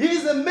 he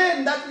is a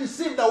man that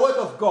received the word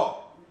of God.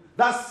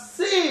 The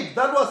seed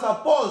that was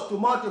supposed to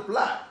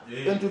multiply.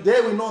 Yeah. And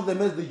today we know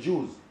them as the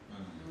Jews.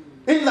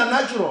 In the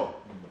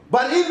natural.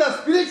 But in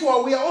the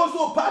spiritual, we are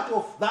also part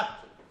of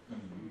that.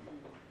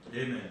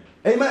 Amen.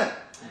 Amen.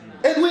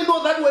 And we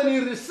know that when he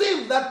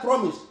received that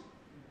promise,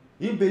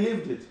 he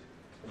believed it.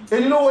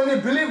 And you know, when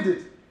he believed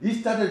it, he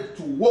started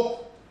to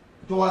walk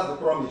towards the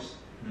promise.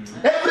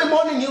 Every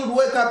morning he would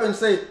wake up and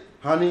say,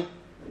 honey,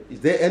 is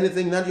there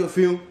anything that you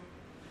feel?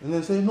 And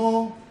then say,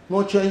 no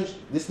change.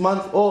 This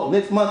month, oh,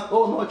 next month,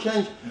 oh, no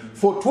change.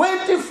 For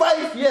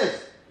 25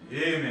 years.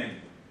 Amen.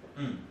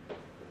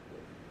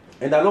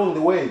 And along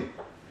the way,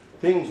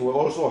 things were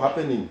also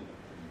happening.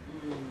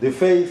 The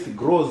faith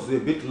grows a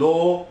bit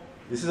low.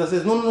 The sister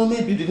says, no,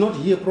 maybe you did not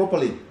hear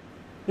properly.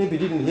 Maybe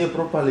you didn't hear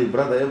properly,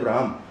 Brother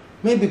Abraham.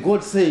 Maybe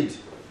God said,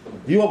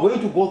 you are going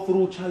to go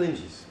through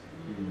challenges.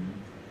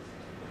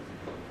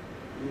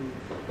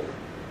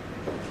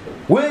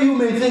 Where you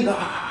may think,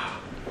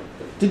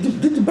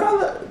 did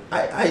brother,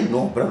 I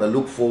know brother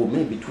look for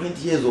maybe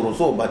 20 years or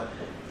so, but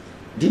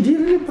did he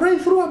really pray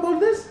through about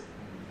this?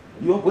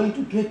 You are going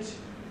to get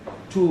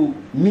to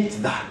meet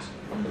that.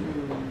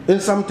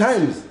 And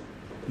sometimes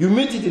you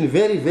meet it in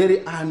very,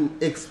 very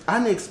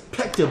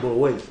unexpected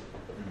ways.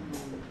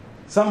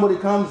 Somebody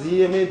comes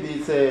here, maybe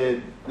it's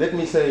let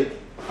me say,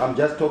 I'm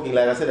just talking,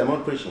 like I said, I'm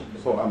not preaching.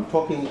 So I'm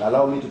talking,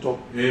 allow me to talk.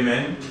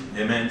 Amen.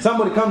 Amen.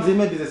 Somebody comes here,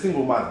 maybe it's a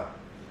single mother.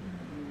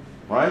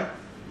 Right?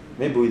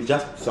 Maybe with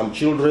just some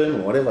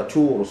children or whatever,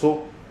 2 or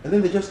so. And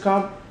then they just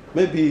come,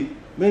 maybe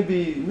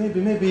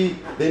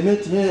they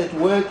met here at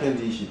work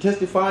and she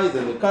testifies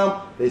and they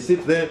come, they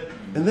sit there.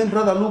 And then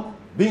Brother Luke,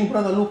 being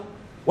Brother Luke,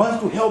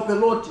 wants to help a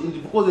lot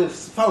because they've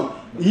found,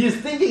 he is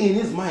thinking in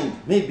his mind,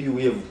 maybe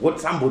we have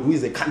got somebody who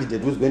is a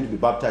candidate who is going to be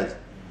baptized.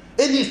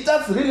 And he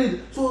starts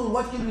really, so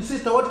what can we,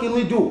 sister, what can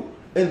we do?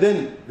 And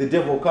then the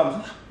devil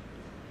comes,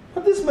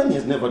 but this man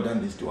has never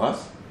done this to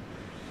us.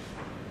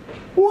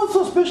 What's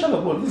so special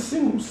about this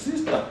single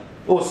sister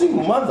or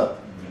single mother,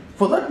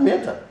 for that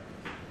matter?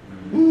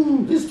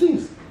 These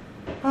things.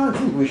 I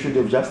think we should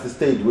have just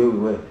stayed where we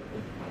were.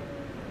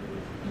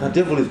 The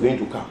devil is going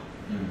to come.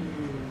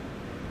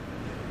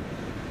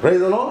 Praise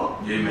the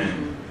Lord.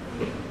 Amen.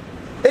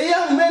 A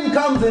young man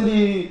comes and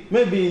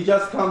he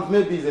just comes,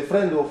 maybe he's a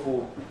friend of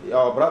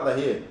our brother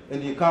here,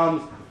 and he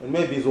comes and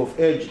maybe he's of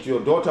age to your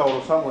daughter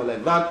or somewhere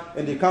like that,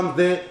 and he comes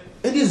there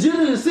and he's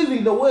really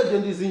receiving the word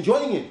and he's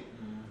enjoying it.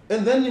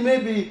 And then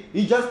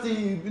he just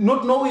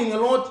not knowing a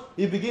lot,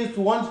 he begins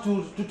to want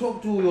to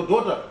talk to your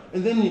daughter.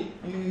 And then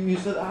you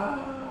said,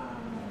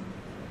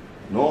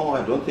 no,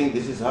 I don't think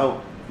this is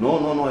how.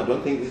 No, I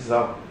don't think this is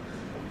how.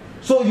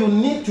 So you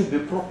need to be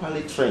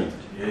properly trained.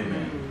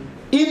 Amen.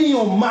 In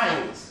your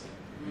minds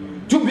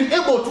to be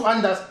able to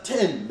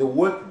understand the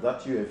work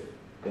that you have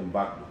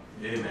embarked on.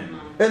 Amen.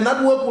 And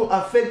that work will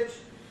affect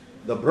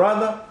the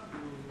brother,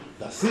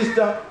 the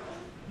sister,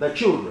 the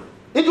children.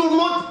 It will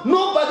not,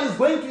 nobody is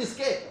going to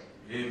escape.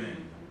 Amen.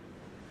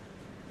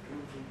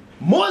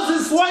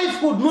 Moses' wife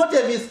could not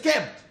have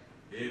escaped.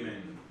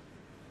 Amen.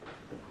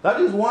 That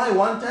is why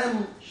one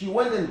time she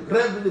went and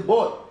grabbed the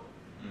boy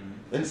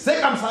and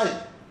circumcised.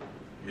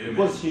 Amen.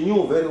 Because she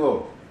knew very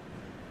well.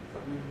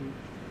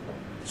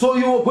 So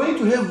you are going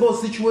to have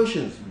those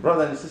situations,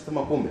 brother and sister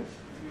Makumbe.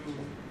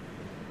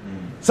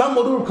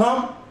 Somebody will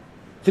come,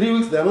 3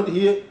 weeks they are not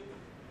here.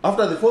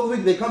 After the 4th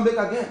week they come back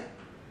again.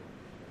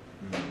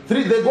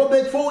 They go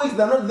back 4 weeks,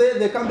 they're not there,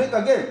 they come back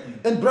again.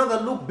 And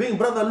Brother Luke, being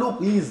Brother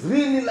Luke, he is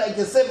really like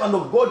a servant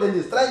of God and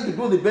he's trying to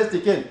do the best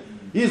he can.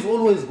 He's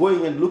always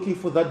going and looking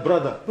for that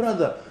brother.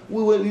 Brother,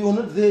 we were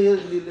not there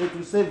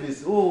to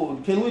service. Oh,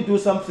 can we do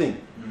something?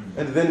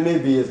 And then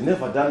maybe he has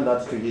never done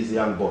that to his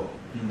young boy.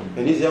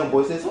 And his young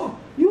boy says, oh,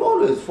 you're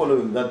always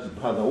following that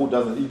brother who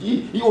doesn't.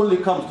 He only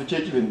comes to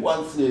church even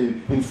once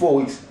in 4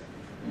 weeks.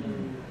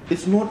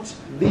 It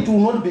will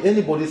not be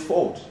anybody's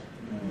fault.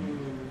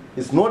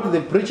 It's not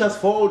the preacher's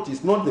fault.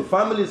 It's not the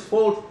family's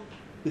fault.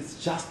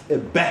 It's just a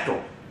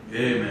battle.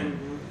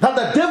 Amen. That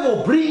the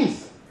devil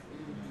brings.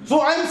 So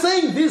I'm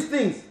saying these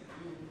things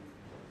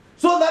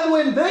so that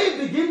when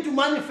they begin to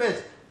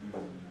manifest,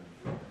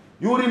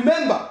 you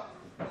remember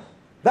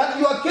that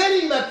you are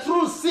carrying that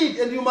true seed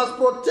and you must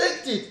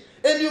protect it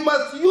and you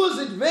must use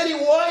it very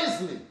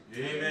wisely.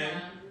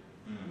 Amen.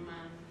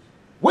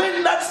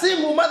 When that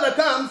single mother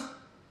comes,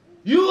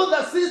 you,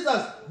 the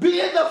sisters,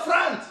 be at the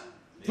front.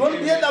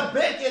 Don't be at the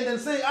back end and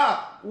say,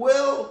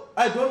 well,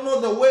 I don't know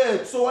the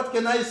word, so what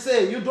can I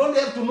say? You don't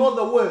have to know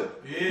the word.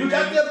 Amen. You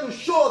just have to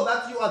show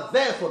that you are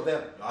there for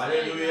them.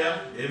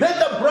 Hallelujah. Amen. Then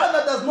the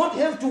brother does not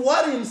have to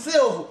worry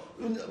himself.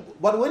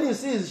 But when he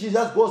sees she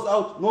just goes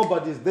out,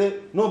 nobody's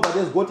there, nobody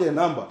has got a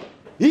number.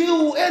 He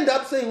will end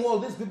up saying, well,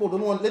 these people don't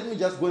want, let me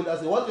just go and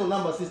ask, what's your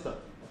number, sister?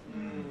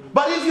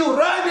 But if you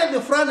run at the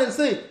front and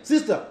say,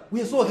 sister,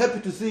 we are so happy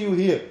to see you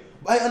here.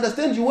 I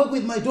understand you work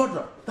with my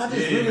daughter. That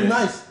is really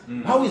nice.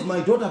 How is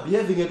my daughter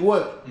behaving at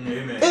work?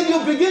 Amen. And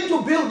you begin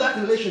to build that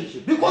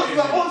relationship because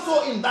you are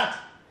also in that.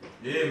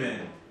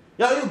 Amen.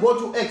 Yeah, you go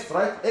to Acts,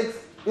 right? Acts,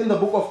 in the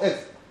book of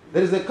Acts,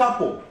 there is a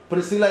couple,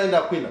 Priscilla and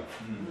Aquila.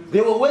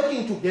 They were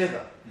working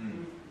together.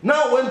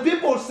 Now, when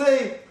people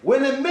say,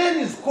 when a man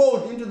is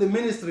called into the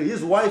ministry,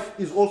 his wife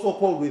is also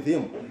called with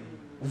him.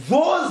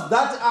 Those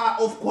that are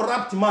of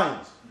corrupt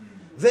minds,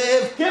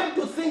 They have come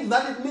to think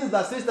that it means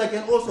that sister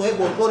can also have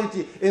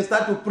authority and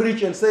start to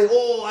preach and say,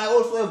 oh, I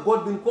also have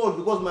God been called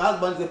because my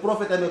husband is a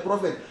prophet, I'm a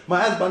prophet.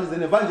 My husband is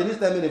an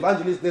evangelist, I'm an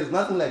evangelist. There's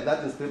nothing like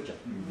that in Scripture.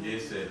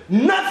 Yes, sir.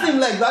 Nothing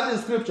like that in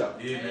Scripture.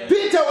 Amen.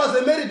 Peter was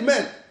a married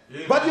man.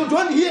 Amen. But you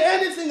don't hear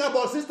anything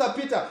about Sister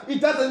Peter.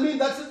 It doesn't mean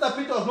that Sister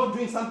Peter was not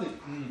doing something.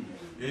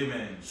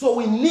 Amen. So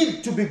we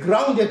need to be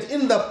grounded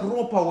in the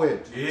proper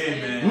word.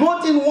 Amen.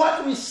 Not in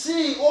what we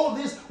see, all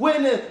this,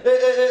 when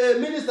a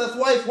minister's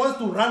wife wants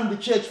to run the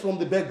church from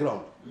the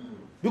background.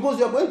 Because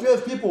you're going to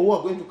have people who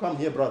are going to come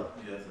here, brother.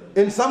 Yes,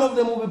 sir. And some of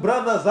them will be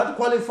brothers that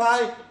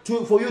qualify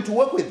for you to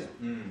work with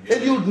them.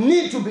 And you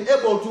need to be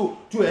able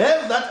to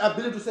have that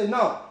ability to say,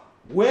 now,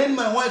 when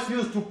my wife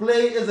used to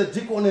play as a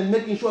deacon and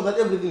making sure that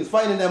everything is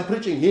fine and I'm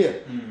preaching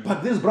here,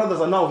 but these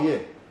brothers are now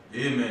here.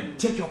 Amen.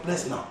 Take your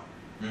place now.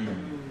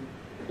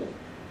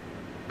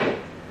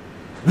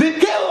 The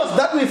chaos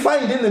that we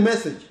find in the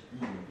message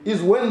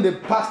is when the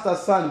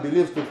pastor's son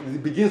begins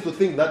to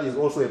think that he's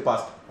also a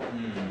pastor.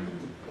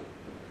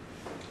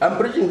 I'm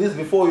preaching this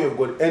before you have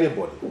got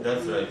anybody.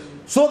 That's right.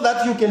 So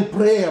that you can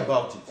pray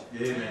about it.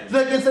 Amen. So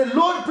you can say,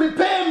 Lord,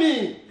 prepare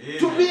me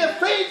to Amen. be a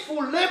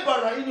faithful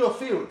laborer in your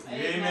field.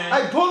 Amen.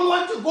 I don't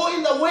want to go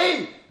in the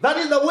way that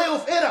is the way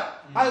of error.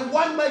 I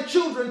want my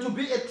children to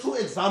be a true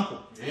example.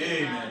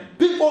 Amen.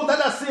 People that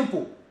are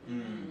simple.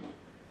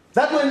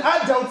 That when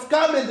adults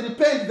come and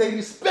repent, they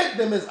respect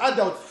them as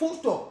adults. Full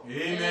stop.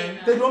 Amen.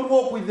 They don't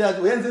walk with their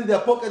hands in their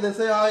pocket and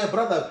say, oh, yeah,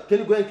 brother, can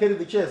you go and carry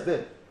the chairs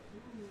there?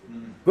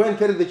 Go and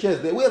carry the chairs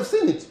there. We have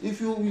seen it.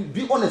 If you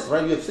be honest,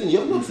 right? You have seen it. You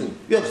have not seen it.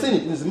 You have seen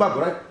it in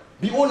Zimbabwe, right?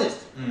 Be honest.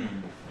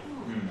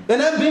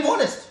 And I'm being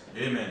honest.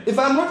 Amen. If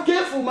I'm not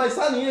careful, my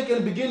son here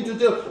can begin to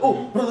tell,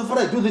 oh, Brother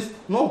Farai, do this.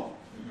 No.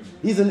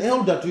 He's an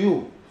elder to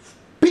you.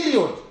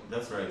 Period.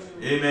 That's right.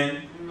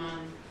 Amen.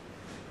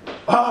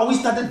 We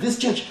started this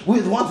church.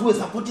 We're the ones who are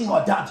supporting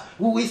our dad.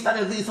 We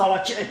started this,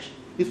 our church.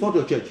 It's not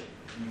your church.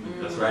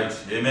 That's right.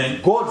 Amen.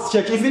 God's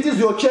church. If it is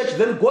your church,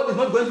 then God is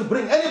not going to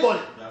bring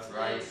anybody. That's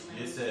right.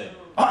 Yes, sir.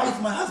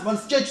 It's my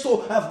husband's church,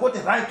 so I've got a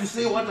right to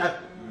say what I...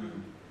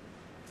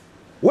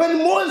 When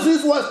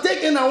Moses was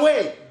taken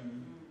away,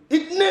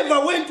 it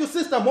never went to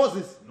Sister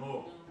Moses.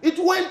 No. It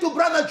went to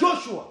Brother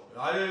Joshua.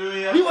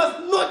 Hallelujah. He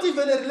was not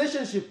even a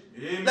relationship.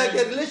 Amen. Like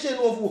a relation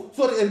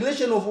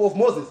of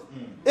Moses.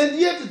 And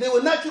yet there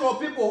were natural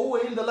people who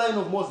were in the line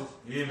of Moses.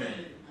 Amen.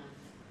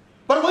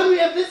 But when we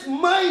have this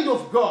mind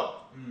of God,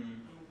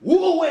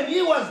 who when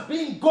he was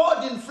being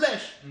God in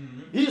flesh,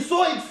 he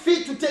saw it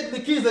fit to take the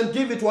keys and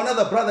give it to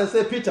another brother and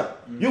say, Peter,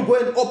 you go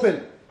and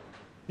open.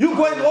 You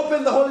go and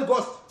open the Holy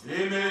Ghost.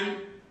 Amen.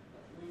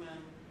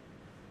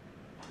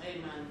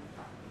 Amen.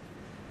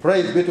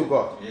 Praise be to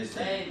God. Yes,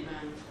 sir. Amen.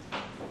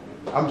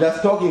 I'm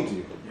just talking to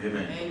you.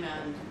 Amen.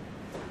 Amen.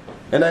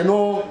 And I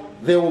know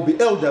there will be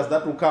elders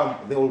that will come.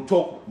 They will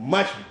talk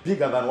much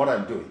bigger than what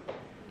I'm doing.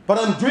 But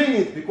I'm doing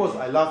it because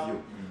I love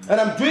you. And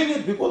I'm doing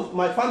it because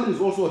my family is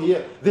also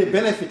here. They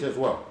benefit as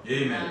well.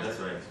 Amen. That's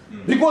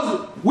right.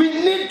 Because we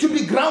need to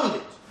be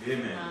grounded.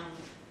 Amen.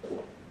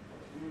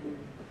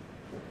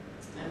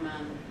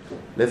 Amen.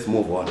 Let's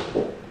move on.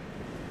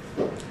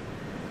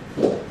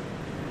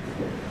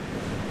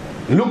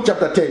 Luke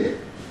chapter 10.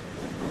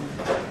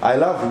 I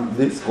love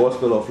this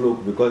Gospel of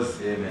Luke because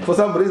Amen. for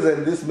some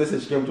reason this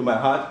message came to my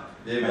heart.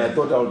 Amen. And I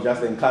thought I would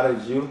just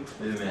encourage you.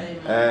 Amen.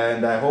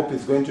 And I hope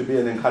it's going to be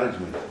an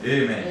encouragement.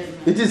 Amen.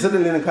 It is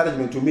certainly an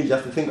encouragement to me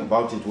just to think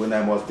about it. When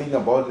I was thinking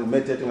about it,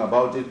 meditating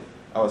about it,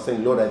 I was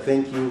saying, Lord, I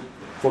thank you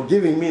for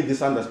giving me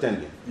this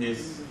understanding.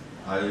 Yes.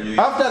 Hallelujah.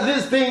 After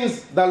these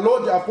things, the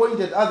Lord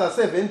appointed other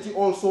 70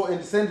 also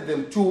and sent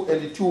them 2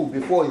 and 2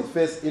 before his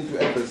face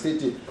into every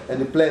city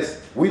and the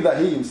place whither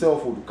he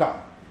himself would come.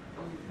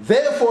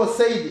 Therefore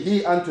said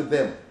he unto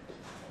them,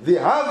 the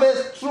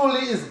harvest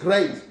truly is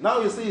great.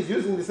 Now you see he's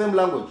using the same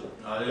language.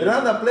 Hallelujah. In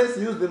another place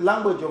he used the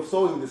language of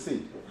sowing the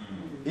seed.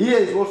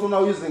 Here he's also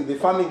now using the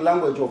farming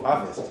language of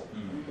harvest.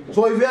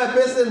 So if you're a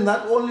person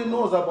that only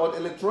knows about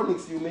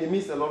electronics, you may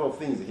miss a lot of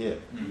things here.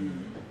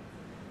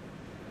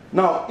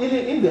 Now,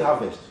 in the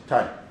harvest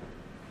time,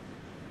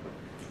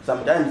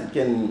 sometimes it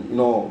can,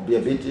 be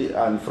a bit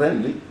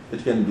unfriendly.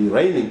 It can be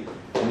raining,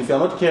 and if you're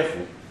not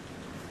careful,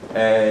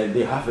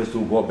 the harvest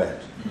will go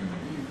bad.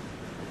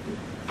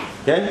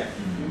 Okay?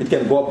 It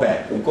can go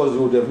bad because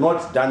you would have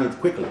not done it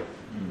quickly.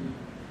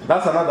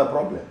 That's another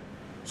problem.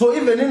 So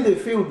even in the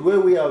field where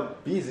we are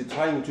busy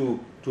trying to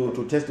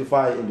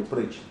testify and to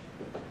preach,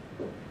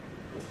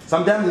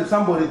 sometimes if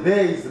somebody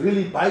there is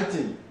really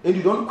biting and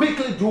you don't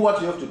quickly do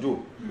what you have to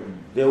do,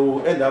 they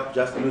will end up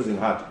just losing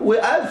heart.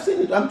 I've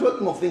seen it. I'm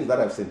talking of things that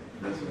I've seen.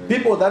 Right.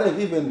 People that have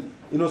even,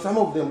 some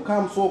of them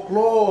come so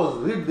close,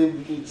 read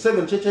the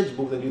 7 church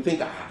books, and you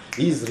think,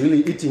 he's really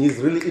eating.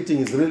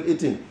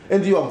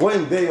 And you are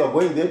going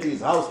there to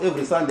his house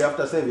every Sunday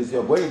after service.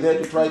 You are going there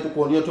to try to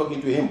continue talking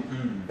to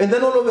him. And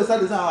then all of a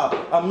sudden,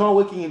 I'm now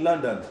working in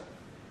London.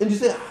 And you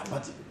say,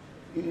 but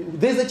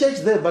there's a church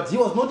there, but he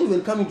was not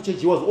even coming to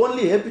church. He was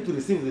only happy to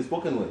receive the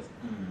spoken words.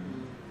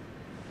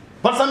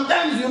 But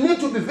sometimes you need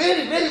to be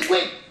very, very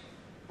quick.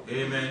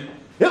 Amen.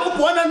 Help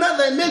one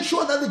another and make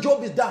sure that the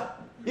job is done.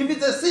 If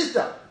it's a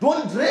sister,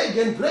 don't drag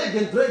and drag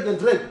and drag and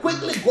drag.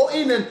 Quickly go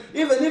in, and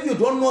even if you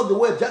don't know the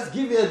word, just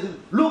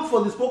look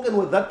for the spoken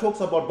word that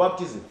talks about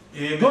baptism.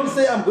 Amen. Don't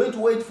say, I'm going to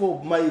wait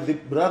for the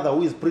brother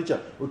who is preacher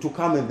to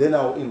come and then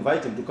I'll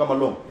invite him to come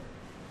along.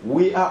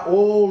 We are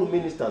all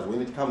ministers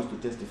when it comes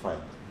to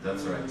testifying.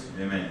 That's right.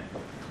 Amen.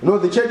 You know,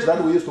 the church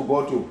that we used to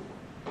go to,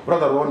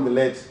 Brother Ron the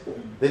late,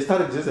 they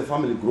started just a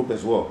family group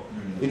as well.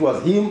 It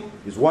was him,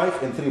 his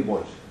wife, and 3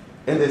 boys.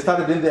 And they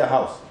started in their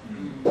house.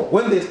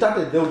 When they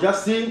started, they would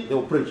just sing, they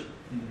would preach.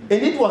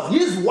 And it was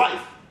his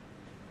wife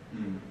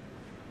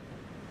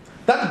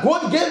that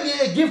God gave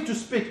her a gift to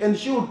speak, and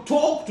she would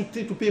talk to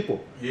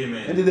people.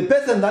 Amen. And the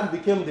person that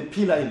became the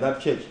pillar in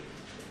that church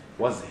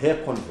was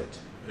her convert.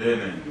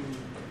 Amen.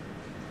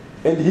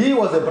 And he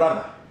was a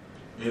brother.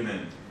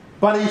 Amen.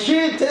 But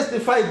she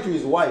testified to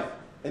his wife,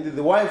 and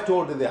the wife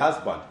told the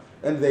husband,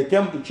 and they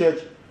came to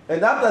church.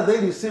 And after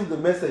they received the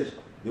message,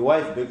 the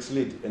wife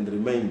backslid and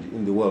remained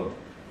in the world.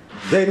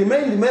 They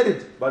remained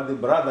married, but the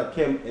brother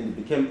came and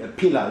became a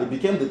pillar. He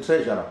became the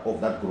treasurer of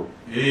that group.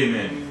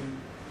 Amen.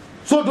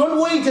 So don't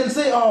wait and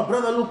say, oh,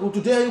 brother, look,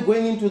 today you're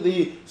going into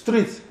the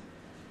streets.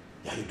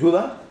 Yeah, you do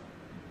that.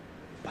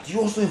 But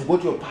you also have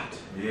got your part.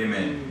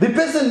 Amen. The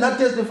person that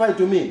testified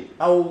to me,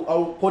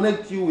 I'll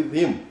connect you with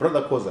him,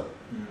 Brother Koza.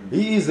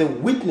 He is a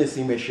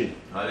witnessing machine.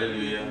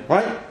 Hallelujah.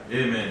 Right?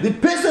 Amen. The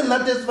person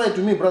that testified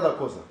to me, Brother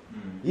Koza,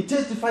 he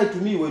testified to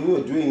me when we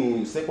were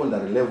doing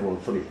secondary level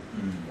 3.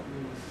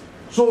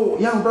 So,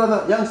 young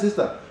brother, young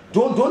sister,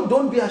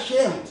 don't be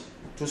ashamed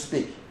to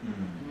speak.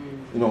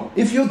 You know,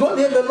 if you don't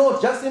have a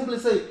note, just simply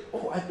say,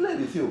 oh, I play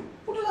with you.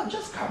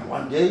 Just come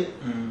one day.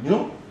 You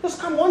know, just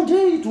come one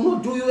day. It will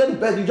not do you any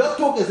bad. You just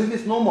talk as if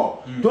it's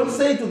normal. Don't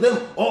say to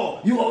them, oh,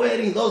 you are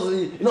wearing those,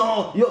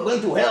 you're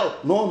going to hell.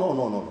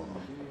 No.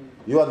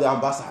 You are the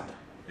ambassador.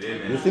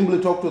 Amen. You simply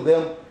talk to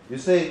them. You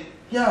say,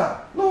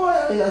 yeah, no,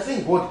 I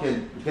think God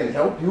can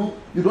help you.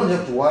 You don't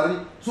have to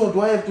worry. So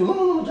do I have to?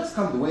 No, just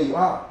come the way you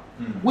are.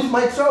 With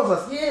my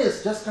trousers,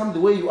 yes, just come the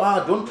way you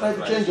are. Don't try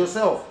to change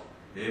yourself.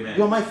 Amen.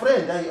 You're my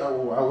friend. I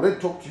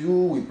already talked to you.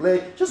 We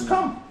play. Just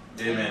come.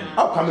 Amen.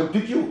 I'll come and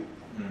pick you.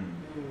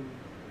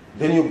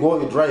 Then you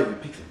go, you drive, you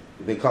pick them.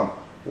 They come.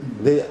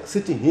 They're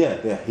sitting here.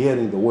 They're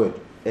hearing the word.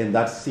 And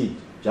that seed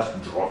just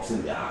drops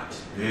in their heart.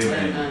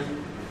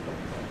 Amen.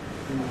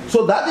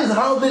 So that is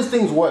how these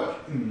things work.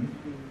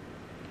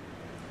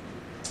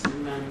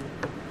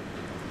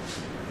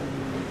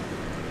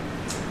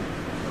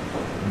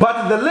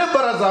 But the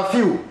laborers are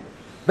few.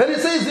 Then it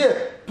says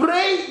here,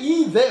 pray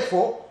ye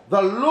therefore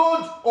the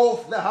Lord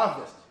of the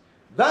harvest,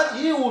 that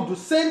he would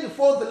send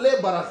forth the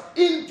laborers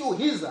into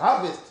his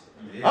harvest.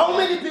 Yeah. How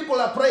many people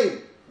are praying?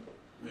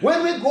 Yeah.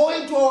 When we go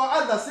into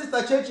our other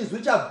sister churches,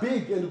 which are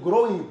big and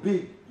growing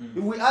big,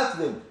 if we ask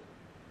them,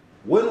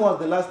 when was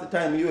the last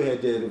time you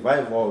had a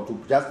revival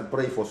to just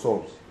pray for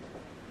souls?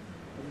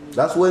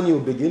 That's when you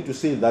begin to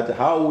see that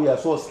how we are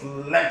so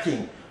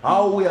slacking,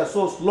 how we are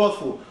so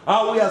slothful,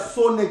 how we are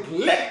so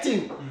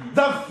neglecting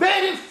the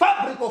very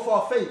fabric of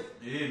our faith.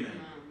 Amen.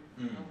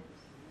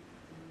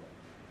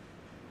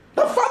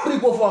 The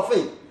fabric of our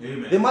faith.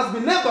 Amen. There must be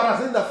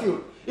laborers in the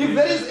field. If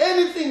there is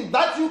anything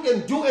that you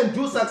can do and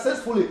do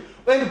successfully,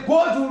 and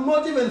God will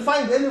not even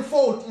find any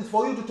fault, it's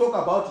for you to talk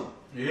about him.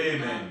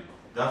 Amen.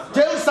 That's right.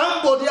 Tell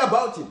somebody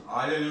about him.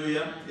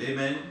 Hallelujah.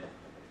 Amen.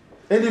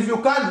 And if you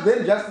can't,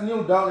 then just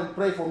kneel down and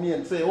pray for me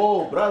and say,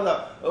 oh,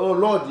 brother, oh,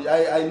 Lord,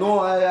 I know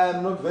I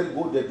am not very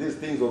good at these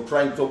things of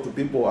trying to talk to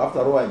people. After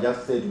all, I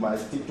just say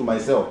stick to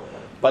myself.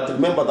 But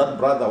remember that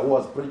brother who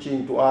was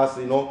preaching to us,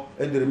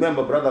 and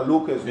remember Brother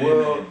Luke as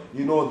well.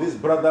 Amen. These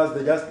brothers,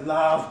 they just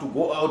love to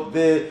go out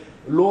there.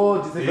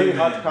 Lord, it's a very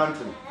hard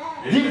country.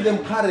 Amen. Give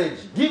them courage.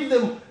 Give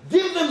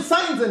them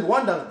signs and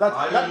wonders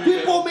that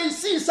people may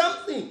see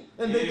something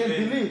and they can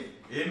believe.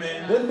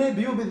 Amen. Then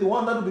maybe you'll be the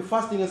one that will be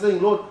fasting and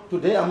saying, Lord,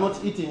 today I'm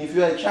not eating. If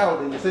you are a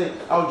child and you say,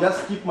 I'll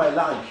just skip my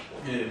lunch.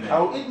 Amen.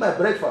 I'll eat my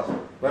breakfast,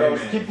 but I'll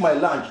skip my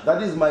lunch.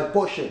 That is my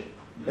portion.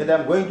 And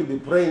I'm going to be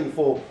praying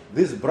for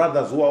these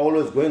brothers who are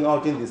always going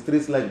out in the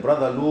streets, like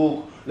Brother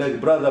Luke, like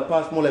Brother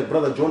Passmore, like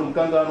Brother John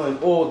Mkangano, and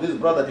all this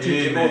brother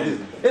teaching all this.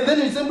 And then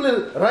you simply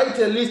write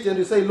a list and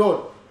you say,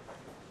 Lord,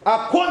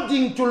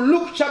 according to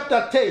Luke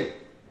chapter 10,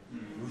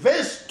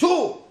 verse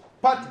 2,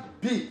 part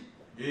B,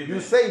 you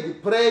say,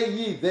 pray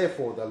ye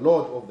therefore the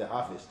Lord of the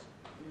harvest.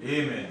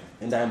 Amen.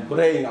 And I'm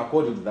praying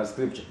according to that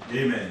scripture.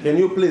 Amen. Can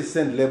you please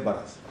send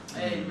laborers?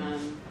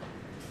 Amen.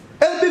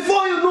 And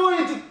before you know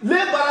it,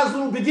 laborers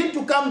will begin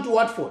to come to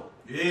Watford.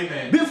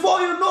 Amen.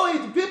 Before you know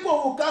it, people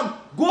will come.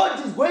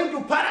 God is going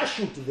to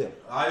parachute them.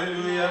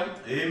 Hallelujah.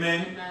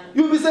 Amen.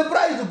 You'll be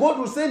surprised. God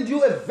will send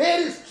you a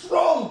very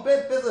strong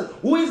person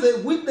who is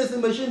a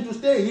witnessing machine to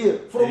stay here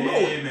from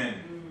nowhere. Amen.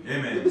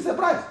 Amen. You'll be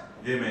surprised.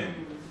 Amen.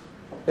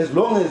 As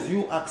long as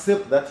you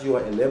accept that you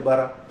are a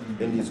laborer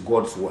and it's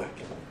God's work.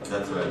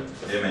 That's right.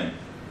 Amen.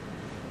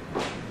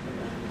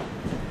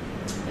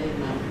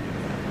 Amen.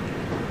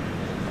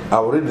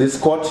 I'll read this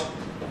quote.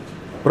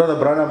 Brother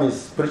Branham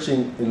is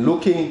preaching in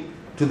looking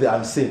to the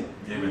unseen.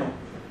 Amen.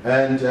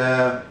 And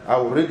I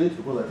will read it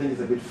because I think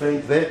it's a bit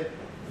faint there.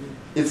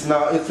 It's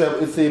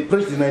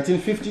preached in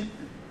 1950,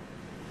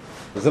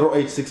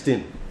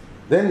 0816.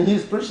 Then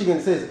he's preaching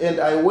and says, and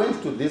I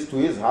went to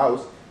his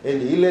house,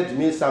 and he led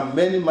me some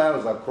many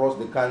miles across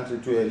the country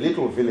to a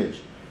little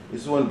village.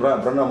 This is when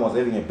Branham was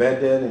having a bad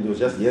day, and he was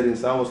just hearing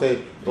someone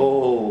say,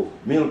 oh,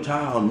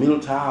 Milltown,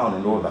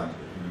 and all that.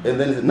 And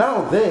then he said,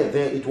 now there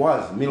it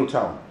was,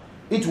 Milltown.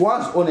 It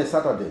was on a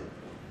Saturday.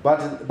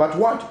 But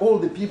what all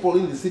the people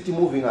in the city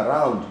moving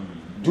around,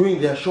 doing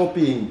their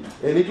shopping,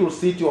 a little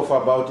city of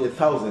about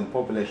 1,000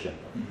 population.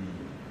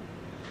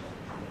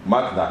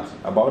 Mark that,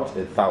 about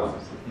 1,000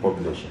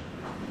 population.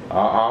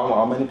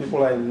 How many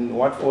people are in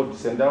Watford,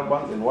 St.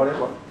 Albans, and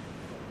whatever?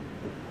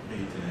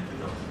 80,000.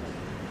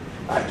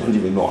 I don't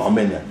even know how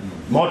many.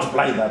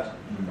 Multiply that.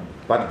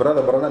 But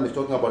Brother Branham is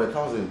talking about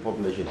 1,000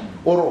 population,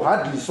 or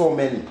hardly so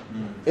many.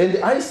 And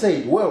I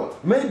said, well,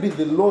 maybe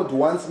the Lord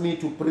wants me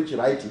to preach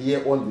right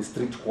here on the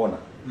street corner.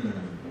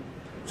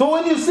 So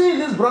when you see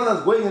these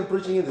brothers going and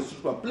preaching in the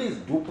street corner, please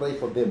do pray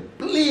for them.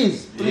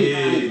 Please.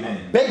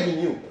 I'm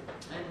begging you.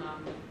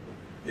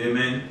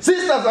 Amen.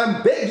 Sisters,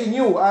 I'm begging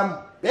you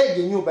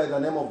by the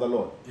name of the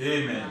Lord.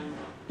 Amen.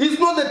 It's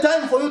not the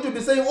time for you to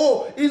be saying,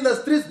 oh, in the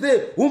streets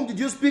there, whom did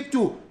you speak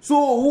to? So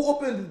who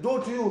opened the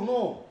door to you?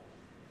 No.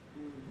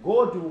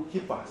 God will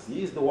keep us.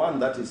 He is the one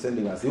that is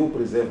sending us. He will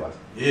preserve us.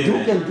 Amen.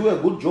 You can do a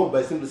good job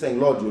by simply saying,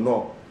 Lord,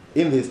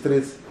 in the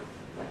streets,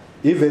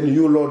 even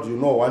you, Lord,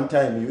 one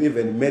time you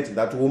even met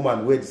that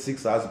woman who had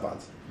 6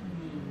 husbands.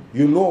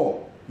 You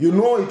know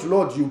it,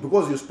 Lord,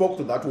 because you spoke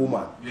to that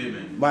woman.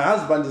 Amen. My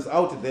husband is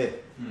out there.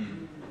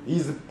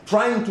 He's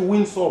trying to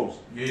win souls.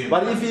 Amen.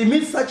 But if he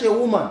meets such a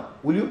woman,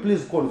 will you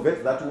please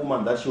convert that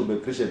woman that she'll be a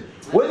Christian?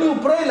 When you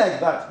pray like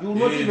that, you will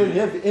not even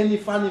have any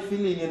funny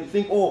feeling and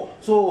think, oh,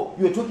 so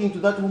you're talking to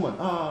that woman.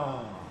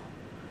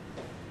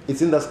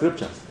 It's in the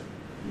scriptures.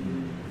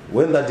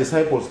 When the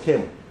disciples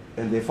came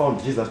and they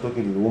found Jesus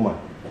talking to the woman,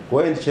 go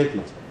and check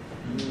it.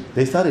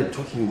 They started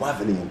talking,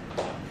 marveling him.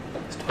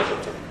 He's talking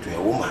to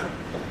a woman.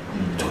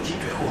 Talking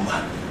to a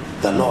woman.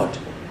 The Lord.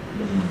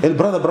 And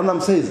Brother Branham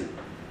says,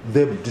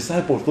 the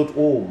disciples thought,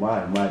 oh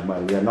my,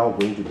 we are now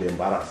going to be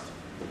embarrassed.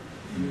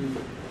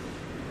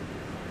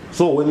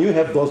 So when you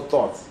have those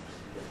thoughts,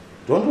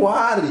 don't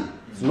worry,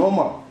 it's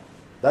normal.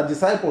 The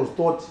disciples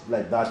thought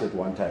like that at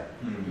one time.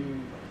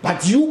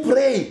 But you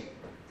pray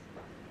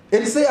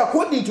and say,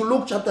 according to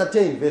Luke chapter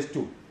 10, verse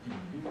 2,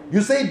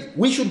 you said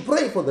we should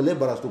pray for the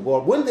laborers to go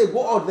out. When they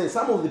go out there,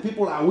 some of the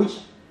people are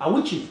witches.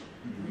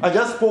 I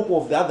just spoke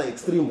of the other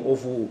extreme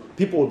of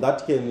people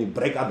that can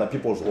break other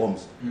people's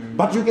homes.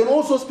 But you can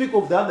also speak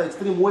of the other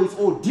extreme where it's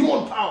all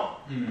demon power.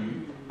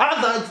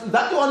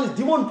 That one is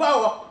demon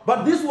power,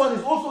 but this one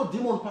is also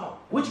demon power,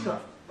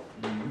 witchcraft.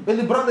 And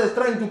the brother is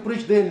trying to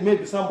preach there, and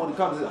maybe somebody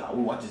comes and says,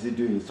 what is he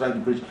doing? He's trying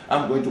to preach.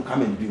 I'm going to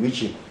come and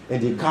bewitch him.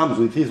 And he comes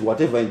with his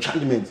whatever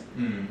enchantment.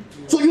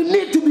 So you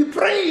need to be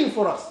praying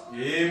for us.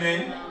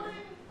 Amen.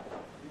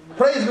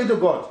 Praise be to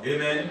God.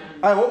 Amen.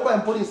 I hope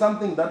I'm putting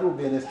something that will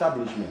be an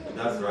establishment.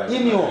 That's right.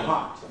 In your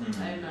heart.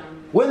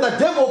 When the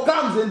devil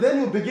comes and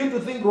then you begin to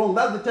think wrong,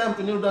 that's the time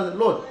to kneel down and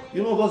Lord,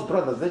 those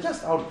brothers, they're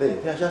just out there.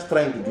 They're just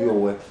trying to do your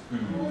work.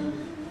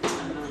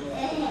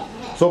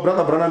 So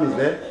Brother Branham is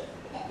there.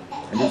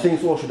 And he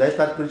thinks, oh, should I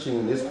start preaching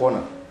in this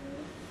corner?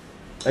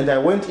 And I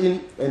went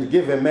in and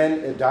gave a man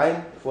a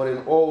dime for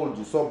an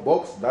old soap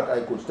box that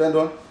I could stand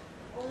on.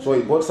 So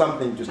he bought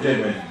something to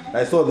stand on.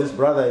 I saw this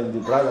brother in the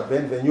Brother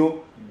Benvenue.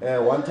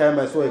 One time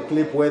I saw a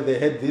clip where they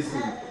had this,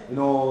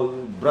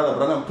 Brother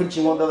Branham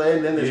preaching on the other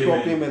end, and they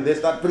stop him and they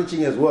start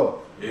preaching as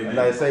well. Amen. And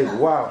I said,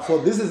 wow, so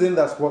this is in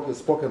the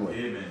spoken word.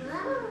 Amen.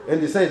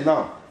 And he said,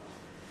 now,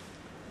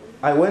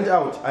 I went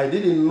out. I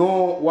didn't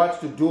know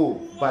what to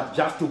do, but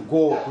just to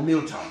go to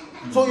Milltown.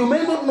 So you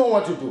may not know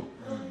what to do.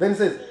 Then he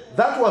says,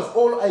 that was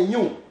all I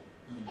knew.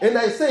 And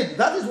I said,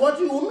 that is what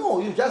you know.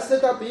 You just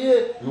set up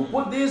here, you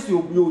put this,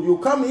 you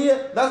come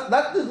here.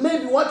 That is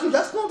maybe what you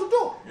just know to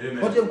do.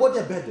 Amen. But you've got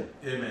a better.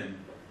 Amen.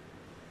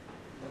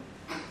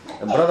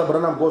 And Brother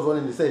Branham goes on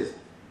and he says,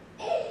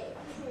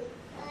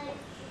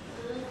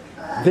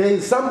 there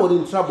is somebody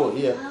in trouble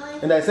here.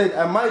 And I said,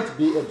 I might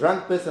be a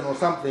drunk person or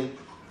something.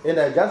 And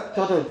I just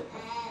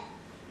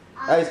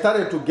I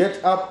started to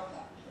get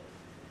up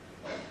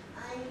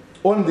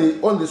on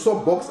the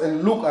soapbox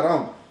and look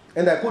around.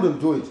 And I couldn't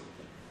do it.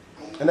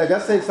 And I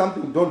just said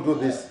something, don't do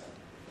this.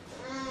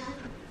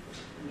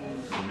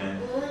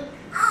 Amen.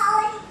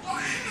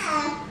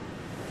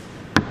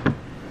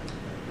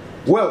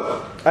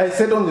 Well, I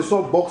sat on the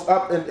soapbox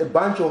up and a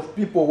bunch of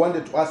people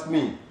wanted to ask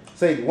me,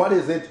 said, what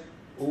is it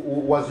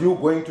was you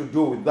going to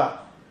do with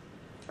that?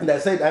 And I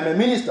said, I'm a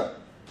minister.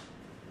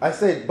 I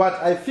said, but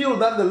I feel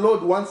that the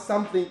Lord wants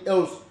something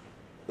else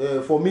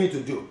for me to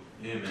do.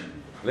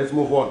 Amen. Let's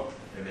move on.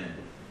 Amen.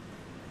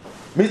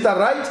 Mr.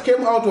 Wright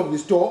came out of the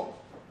store.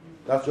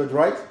 That's George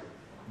Wright.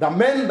 The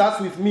man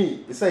that's with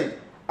me, he said,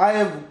 I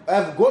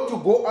have got to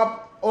go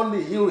up on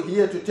the hill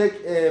here to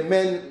take a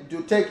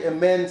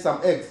man some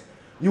eggs.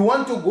 You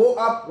want to go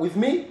up with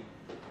me?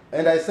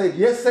 And I said,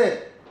 yes,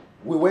 sir.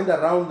 we went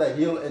around the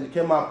hill and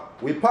came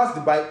up. We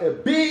passed by a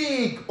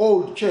big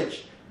old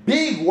church,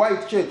 big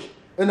white church.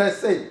 And I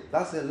said,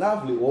 that's a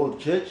lovely old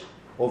church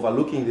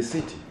overlooking the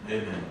city.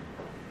 Amen.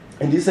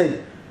 And he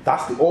said,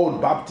 that's the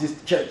old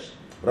Baptist church,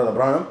 Brother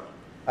Branham.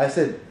 I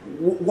said,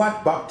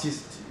 what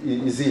Baptist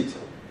is it? He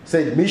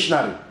said,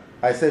 missionary.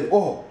 I said,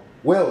 oh,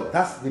 well,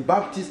 that's the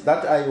Baptist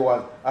that I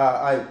was.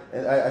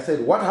 I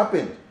said, what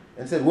happened?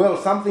 And said, well,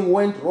 something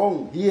went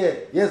wrong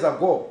here years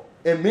ago.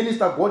 A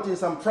minister got in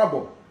some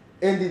trouble.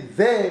 And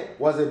there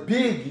was a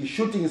big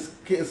shooting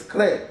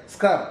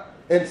scrap.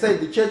 And said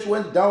the church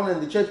went down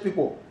and the church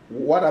people,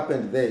 what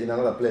happened there in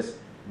another place?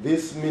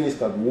 This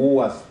minister who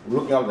was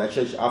looking after the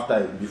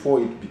church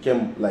before it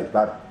became like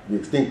that, the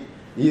extinct,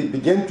 he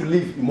began to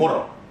live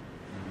immoral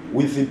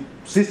with the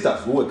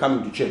sisters who were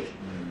coming to church.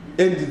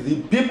 And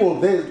the people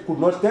there could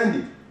not stand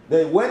it.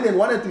 They went and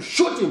wanted to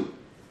shoot him.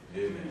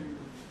 Amen.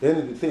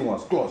 Then the thing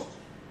was closed.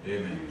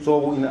 Amen.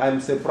 So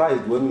I'm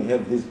surprised when we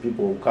have these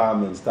people who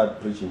come and start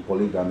preaching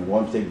polygamy,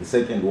 want to take the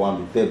second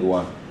one, the third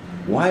one.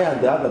 Why are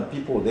the other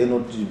people,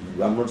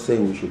 I'm not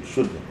saying we should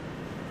shoot them.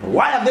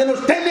 Why are they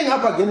not standing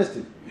up against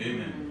it?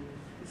 Amen.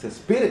 It's a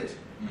spirit.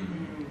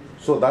 Mm-hmm.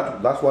 So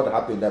that's what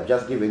happened. I've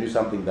just given you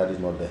something that is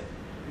not there.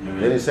 Amen.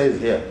 Then it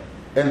says here,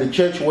 and the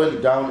church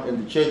went down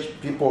and the church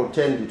people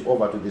turned it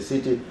over to the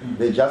city. Mm-hmm.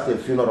 They just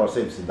have funeral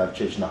service in that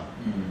church now.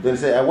 Mm-hmm. Then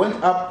say, I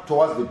went up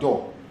towards the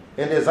door.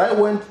 And as I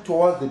went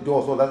towards the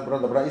door, so that's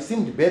Brother Brown, it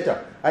seemed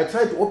better. I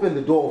tried to open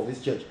the door of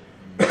this church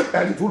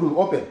and it wouldn't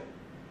open.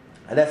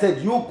 And I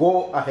said, you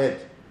go ahead.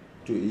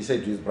 He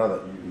said to his brother,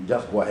 you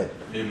just go ahead.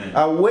 Amen.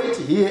 I'll wait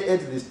here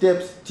at the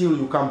steps till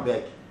you come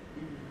back.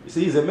 You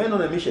see, he's a man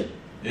on a mission.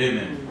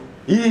 Amen.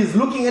 He is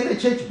looking at the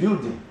church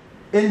building.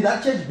 And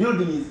that church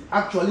building is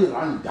actually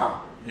run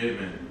down.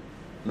 Amen.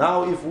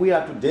 Now, if we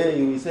are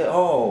today, we say,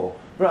 oh,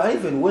 I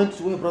even went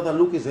to where Brother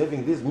Luke is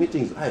having these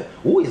meetings.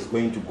 Who is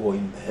going to go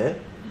in there?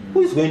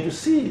 Who is going to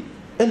see?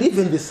 And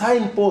even the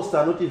signposts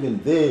are not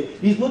even there.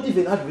 He's not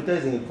even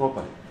advertising it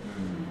properly.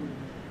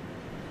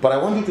 But I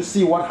want you to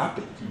see what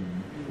happened.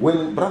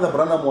 When Brother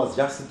Branham was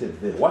just seated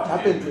there, what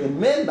happened to a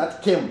man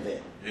that came there?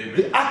 Amen.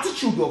 The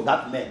attitude of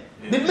that man.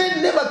 The Amen.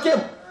 man never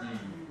came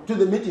to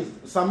the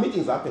meetings. Some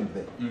meetings happened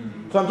there.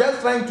 So I'm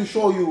just trying to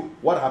show you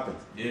what happened.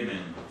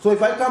 Amen. So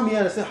if I come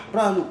here and say,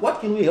 Brother, look,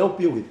 what can we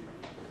help you with?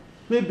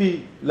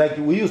 Maybe like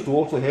we used to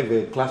also have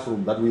a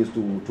classroom that we used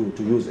to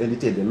use, and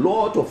it had a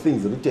lot of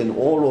things written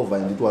all over,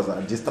 and it was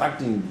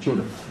distracting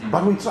children.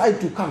 But we tried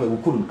to cover,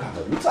 we couldn't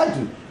cover. We tried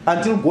to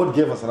until God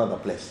gave us another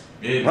place.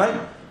 Amen.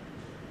 Right?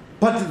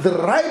 But the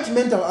right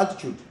mental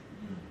attitude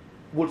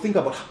will think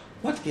about,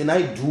 what can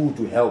I do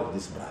to help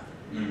this brother?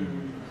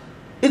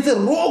 It's a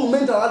wrong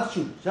mental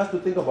attitude just to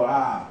think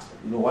about,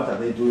 what are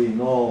they doing?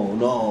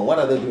 No, what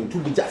are they doing? To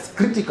be just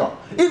critical.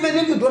 Even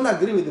if you don't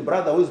agree with the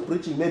brother who is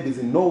preaching, maybe it's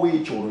in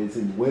Norwich or it's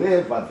in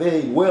wherever,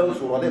 there in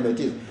Wales or whatever it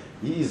is,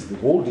 he is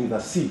holding the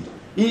seed.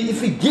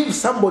 If he gives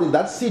somebody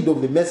that seed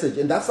of the message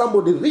and that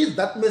somebody reads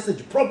that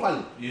message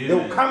properly, Amen. they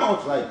will come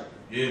out right.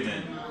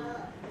 Amen.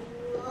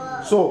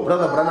 So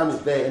Brother Branham is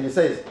there and he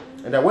says,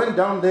 and I went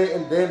down there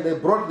and then they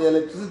brought the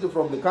electricity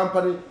from the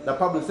company, the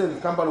public service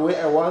company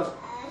where I was.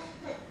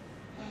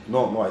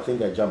 No, I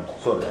think I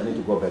jumped. Sorry, I need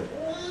to go back.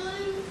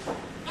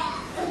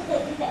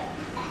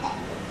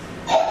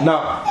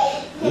 Now,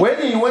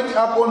 when he went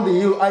up on the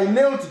hill, I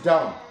knelt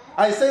down.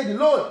 I said,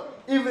 Lord,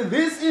 if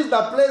this is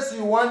the place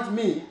you want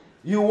me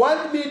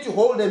to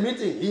hold a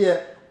meeting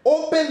here,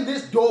 open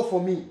this door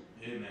for me.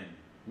 Amen.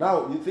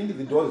 Now, you think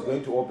the door is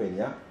going to open,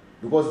 yeah?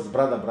 Because it's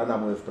Brother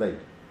Branham who has prayed.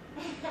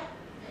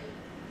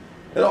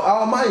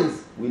 Our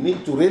minds, we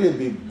need to really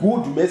be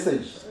good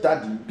message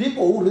studying.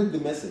 People who read the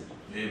message.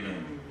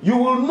 Amen. You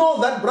will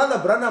know that Brother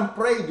Branham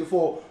prayed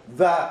for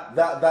the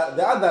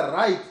other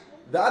right.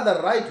 The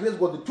other right who has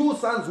got the two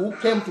sons who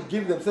came to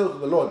give themselves to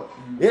the Lord.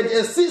 He had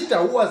a sister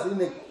who was in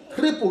a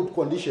crippled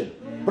condition.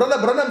 Brother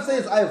Branham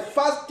says, I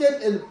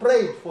fasted and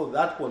prayed for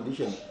that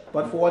condition.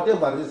 But for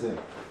whatever reason,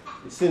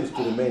 it seems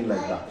to remain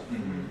like that.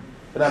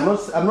 And I'm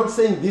not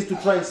saying this to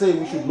try and say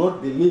we should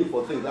not believe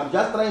for things. I'm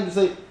just trying to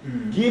say,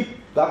 keep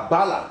that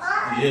balance.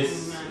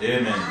 Yes.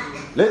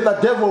 Amen. Let the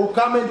devil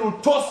come and will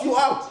toss you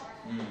out.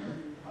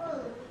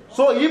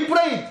 So he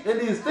prayed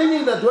and he's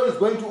thinking the door is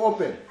going to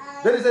open.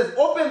 Then he says,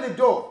 open the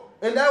door.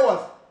 And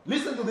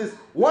listen to this.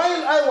 While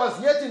I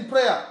was yet in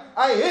prayer,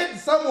 I heard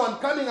someone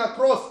coming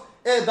across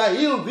the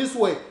hill this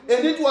way.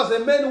 And it was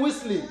a man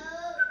whistling.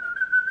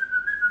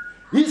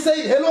 He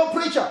said, hello,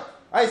 preacher.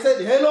 I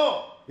said,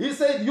 hello. He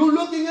said, you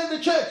looking at the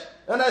church?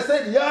 And I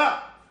said,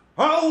 yeah.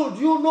 How would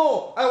you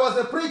know I was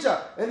a preacher?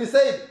 And he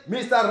said,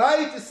 Mr.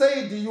 Wright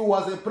said you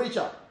was a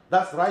preacher.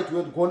 That's right, you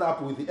had gone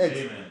up with the eggs.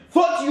 Amen.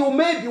 Thought you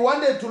maybe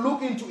wanted to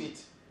look into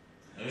it.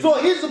 Amen. So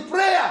his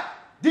prayer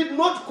did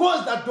not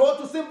cause that door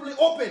to simply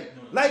open,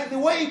 like the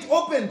way it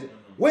opened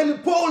when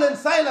Paul and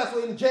Silas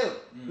were in jail,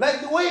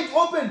 like the way it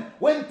opened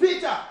when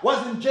Peter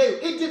was in jail.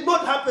 It did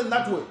not happen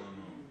that way.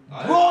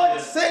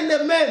 God sent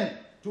a man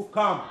to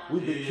come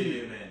with the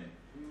key. Amen.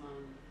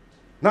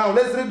 Now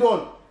let's read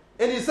on.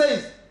 And he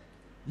says,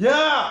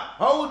 Yeah,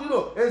 how would you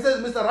know? And he says,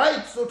 Mr.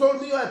 Wright so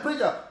told me you're a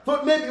preacher.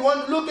 Thought maybe you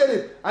want to look at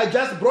it. I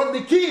just brought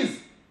the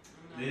keys.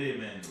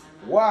 Amen.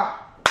 Wow.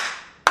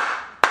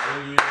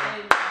 Hallelujah.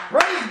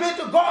 Praise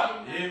be to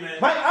God. Amen.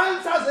 My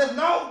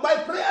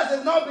prayers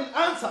have now been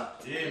answered.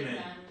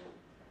 Amen.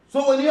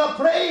 So when you are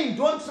praying,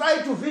 don't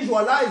try to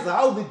visualize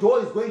how the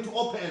door is going to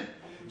open.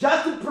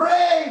 Just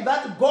pray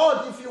that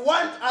God, if you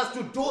want us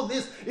to do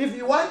this, if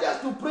you want us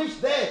to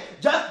preach there,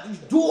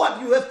 just do what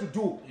you have to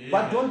do. Amen.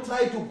 But don't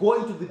try to go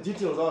into the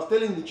details. I was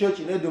telling the church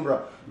in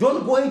Edinburgh,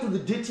 don't go into the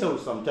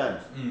details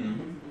sometimes.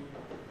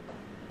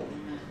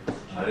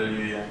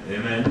 Hallelujah.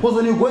 Amen. Because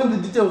when you go into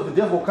the details, the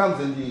devil comes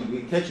and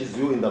he catches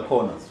you in the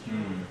corners.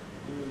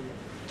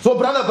 So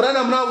Brother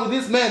Branham now with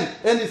this man,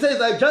 and he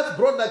says, I just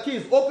brought the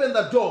keys, open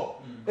the door.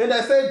 And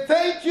I said,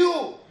 thank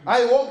you.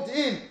 I walked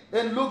in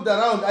and looked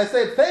around. I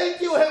said,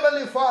 thank you,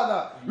 Heavenly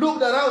Father.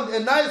 Looked around, a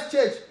nice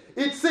church.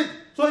 It's it.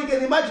 So you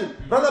can imagine,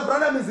 Brother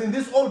Branham is in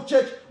this old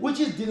church, which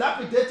is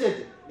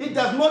dilapidated. It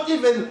does not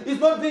even, it's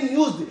not being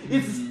used.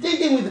 It's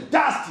stinking with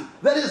dust.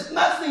 There is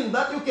nothing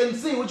that you can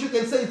see which you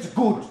can say it's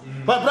good.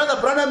 But Brother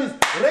Branham is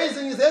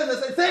raising his hands and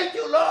saying, thank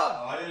you, Lord.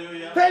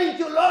 Hallelujah. Thank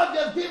you, Lord. You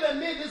have given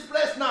me this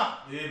place now.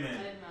 Amen.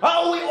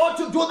 How we ought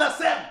to do the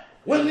same.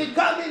 When we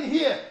come in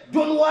here,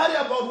 don't worry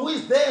about who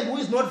is there and who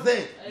is not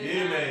there.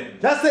 Amen.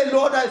 Just say,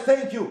 Lord, I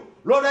thank you.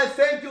 Lord, I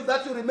thank you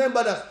that you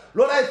remembered us.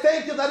 Lord, I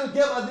thank you that you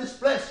gave us this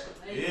place.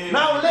 Amen.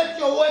 Now let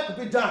your work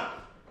be done.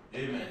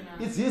 Amen.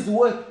 It's his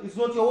work. It's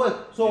not your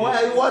work. So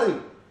why are you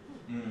worrying?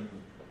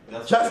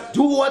 That's Just right.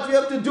 do what you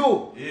have to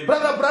do. Amen.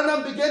 Brother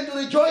Branham began to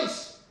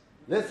rejoice.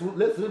 Let's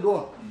read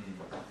on.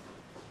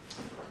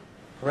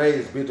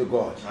 Praise be to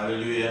God.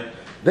 Hallelujah.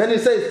 Then he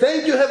says,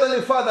 thank you,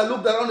 Heavenly Father.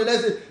 Looked around and I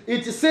said,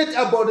 it said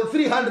about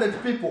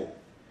 300 people.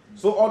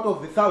 So out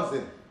of the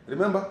 1,000,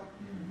 remember,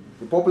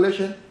 the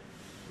population,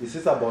 it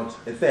says about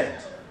a third.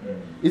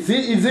 It's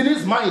in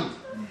his mind.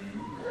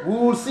 We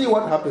will see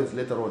what happens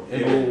later on,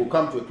 and we will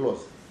come to a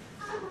close.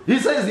 He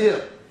says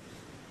here,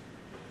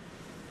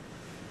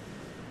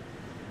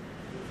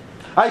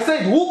 I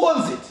said, who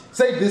owns it?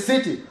 Said the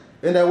city.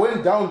 And I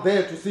went down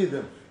there to see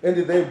them. And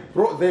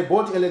they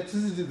bought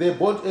electricity. They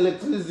bought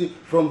electricity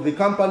from the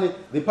company,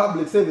 the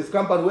public service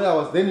company where I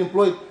was then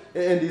employed.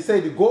 And he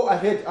said, go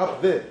ahead up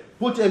there.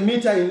 Put a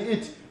meter in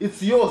it.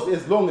 It's yours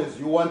as long as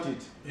you want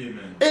it.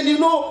 Amen. And you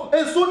know,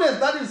 as soon as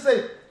that is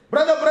said,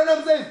 Brother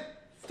Branham says,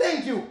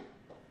 thank you.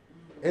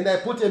 And I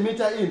put a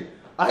meter in.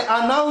 I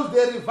announced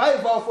the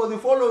revival for the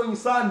following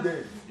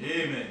Sunday.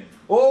 Amen.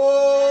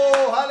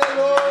 Oh,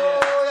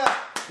 hallelujah.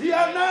 He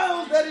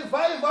announced the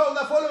revival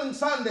the following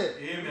Sunday.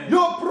 Amen.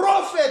 Your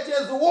prophet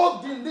has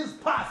walked in this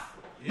path.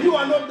 Amen. You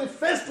are not the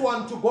first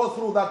one to go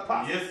through that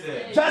path. Yes,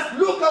 sir. Just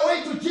look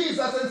away to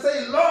Jesus and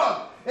say,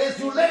 Lord, as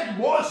you led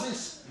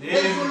Moses,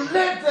 as you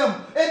led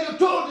them, and you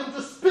told him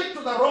to speak to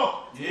the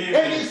rock, Amen.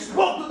 and he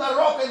spoke to the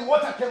rock and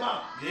water came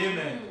out.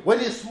 Amen. When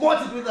he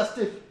smote it with a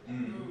stick,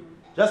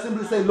 just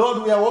simply say,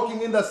 Lord, we are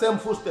walking in the same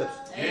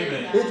footsteps.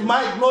 Amen. It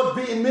might not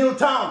be in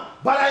Milltown,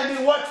 but I'm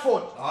in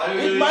Watford.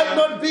 Hallelujah. It might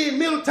not be in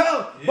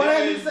Milltown, but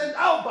I'm in St.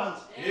 Albans.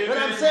 And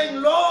I'm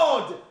saying,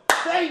 Lord,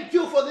 thank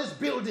you for this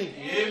building.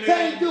 Amen.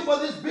 Thank you for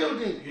this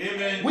building.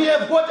 Amen. We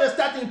have got a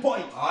starting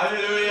point.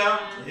 Hallelujah.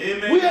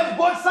 Amen. We have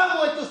got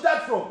somewhere to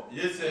start from.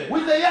 Yes, sir.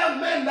 With a young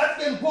man that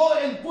can go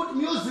and put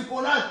music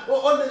on us,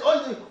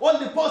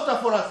 on the poster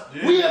for us.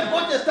 Amen. We have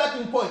got a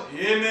starting point.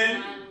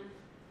 Amen.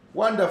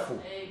 Wonderful.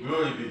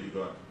 Glory be to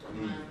God.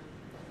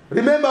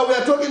 Remember, we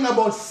are talking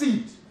about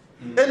seed.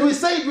 And we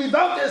say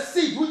without a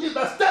seed, which is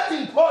the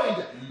starting point,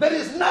 there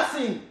is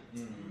nothing.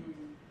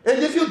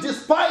 And if you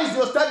despise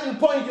your starting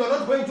point, you're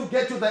not going to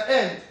get to the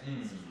end.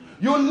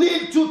 You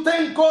need to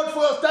thank God for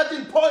your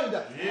starting point.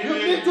 You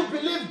need to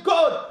believe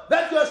God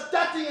that you're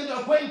starting and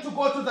you're going to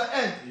go to the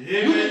end.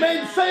 You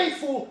remain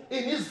faithful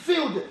in his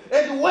field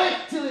and wait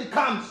till he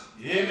comes.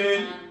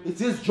 Amen. It's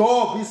his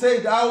job. He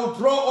said, I will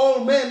draw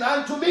all men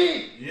unto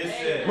me. Yes,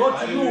 sir. Not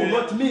Hallelujah. you,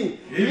 not me.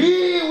 Amen.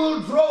 He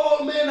will draw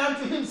all men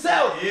unto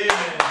himself. Amen.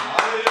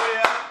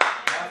 Hallelujah.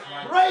 That's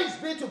right. Praise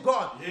be to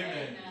God.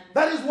 Amen.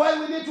 That is why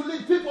we need to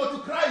lead people to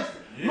Christ.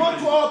 Amen. Not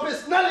to our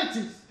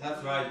personalities,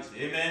 That's right.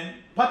 Amen.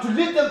 but to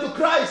lead them to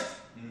Christ.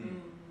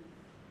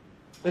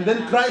 And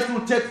then Christ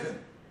will take them.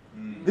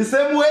 The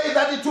same way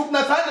that he took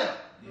Nathanael.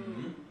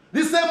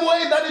 The same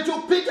way that he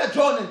took Peter,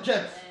 John, and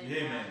James.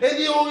 Amen. And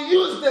he will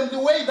use them the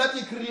way that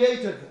he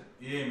created them.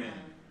 Amen.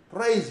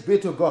 Praise be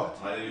to God.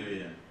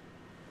 Hallelujah.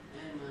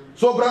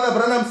 So Brother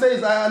Branham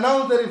says, I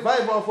announced the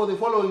revival for the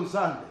following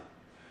Sunday.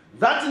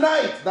 That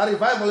night, the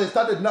revival has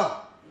started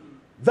now.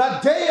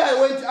 That day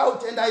I went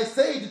out and I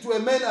said to a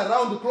man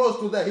around close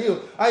to the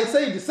hill, I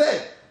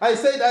said, I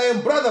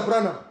am Brother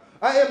Branham.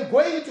 I am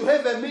going to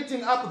have a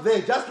meeting up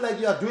there, just like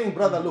you are doing,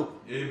 Brother Luke.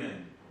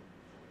 Amen.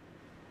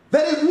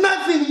 There is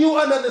nothing new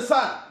under the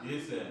sun.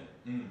 Yes, sir.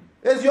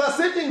 As you are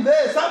sitting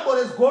there,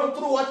 somebody has gone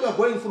through what you are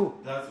going through.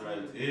 That's right.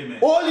 Amen.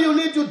 All you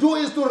need to do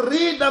is to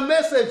read the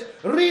message,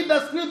 read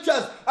the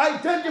scriptures,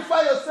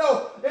 identify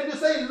yourself, and you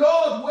say,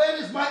 Lord, where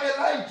is my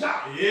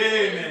Elijah?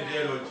 Amen,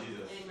 dear Lord Jesus.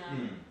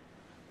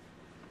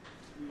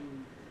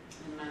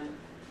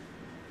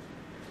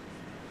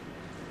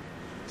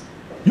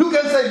 You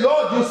can say,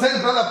 Lord, you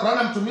sent Brother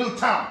Branham to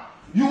Milltown.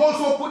 You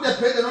also put a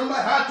burden on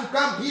my heart to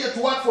come here to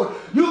Watford.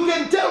 You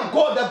can tell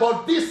God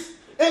about this,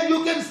 and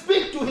you can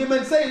speak to him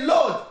and say,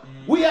 Lord,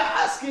 we are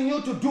asking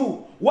you to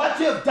do what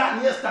you have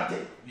done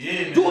yesterday.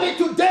 Amen. Do it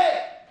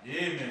today.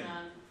 Amen.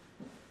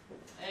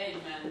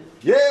 Amen.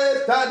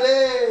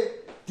 Yesterday,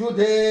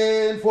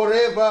 today, and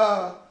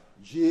forever.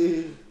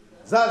 Jesus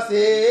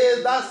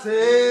is the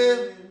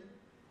same.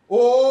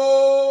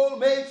 All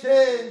may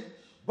change,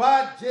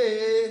 but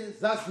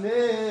Jesus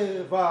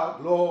never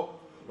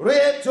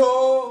glory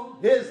to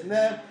his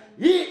name.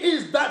 He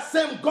is that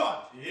same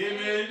God.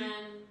 Amen.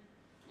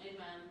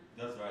 Amen.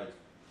 That's right.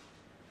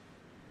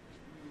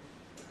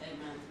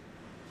 Amen.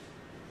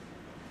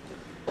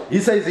 He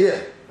says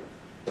here.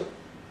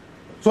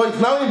 So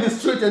he's now in the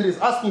street and he's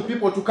asking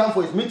people to come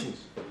for his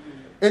meetings.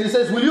 And he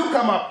says, will you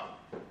come up?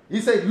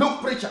 He said,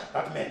 look, preacher,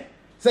 that man.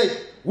 Say,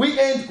 we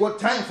ain't got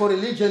time for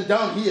religion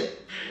down here.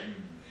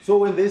 So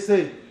when they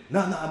say, no,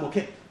 I'm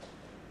okay.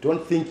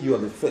 Don't think you are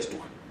the first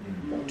one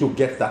to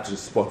get that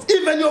response.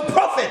 Even your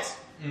prophet.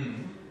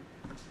 Amen.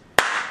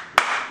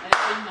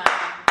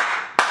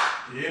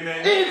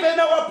 Even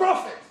our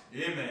prophet.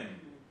 Amen.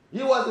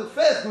 He was the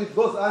first with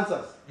those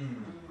answers.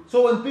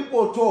 So when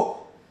people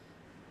talk,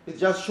 it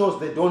just shows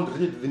they don't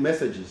read the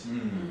messages.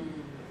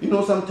 You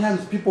know,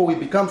 sometimes people will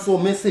become so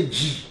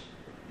messagey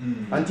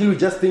until you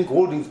just think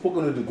holding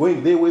spoken word,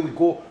 going there where we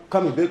go,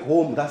 coming back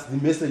home, that's the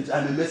message.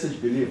 I'm a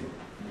message believer.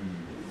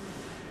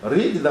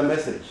 Read the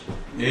message.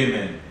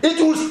 Amen. It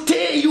will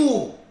stay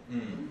you.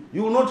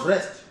 You will not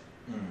rest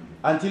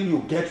until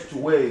you get to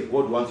where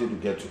God wants you to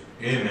get to.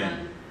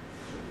 Amen.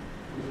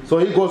 So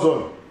he goes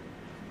on.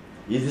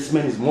 This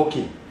man is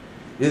mocking.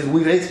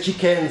 We raised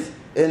chickens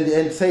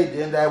and said,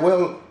 and I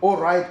well, all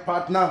right,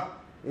 partner,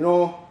 you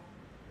know,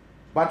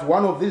 but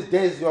one of these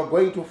days you are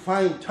going to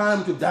find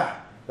time to die.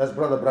 That's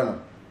Brother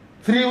Branham.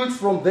 3 weeks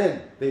from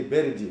then, they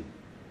buried him.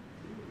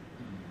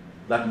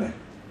 That man.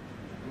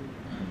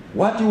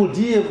 What would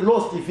he have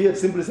lost if he had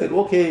simply said,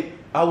 okay,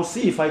 I will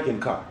see if I can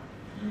come?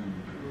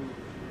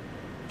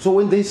 So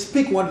when they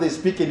speak what they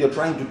speak and you're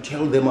trying to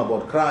tell them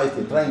about Christ,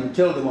 they're trying to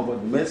tell them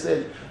about the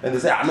message, and they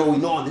say, I know, we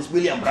know this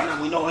William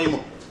Branham, we know him.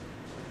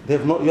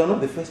 You're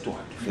not the first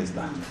one to face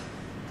that.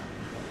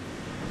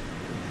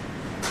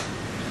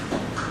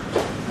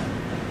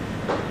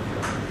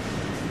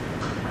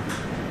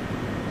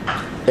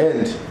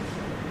 And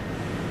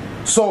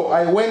so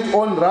I went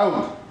on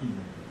round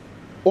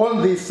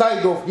on the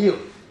side of hill.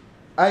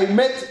 I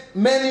met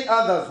many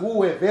others who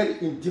were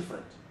very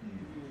indifferent.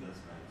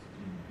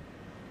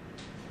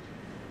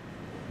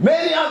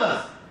 Many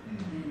others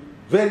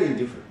very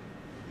indifferent.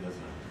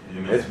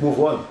 Let's move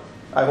on.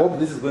 I hope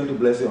this is going to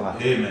bless your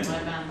heart. Amen.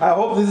 I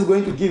hope this is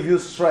going to give you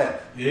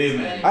strength.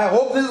 Amen. I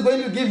hope this is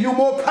going to give you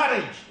more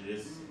courage.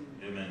 Yes.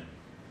 Amen.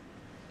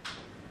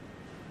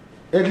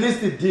 At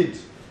least it did.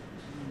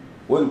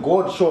 When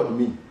God showed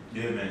me,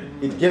 Amen.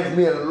 it gave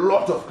me a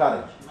lot of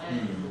courage.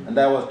 And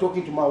I was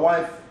talking to my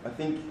wife, I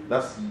think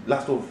that's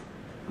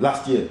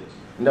last year,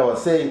 and I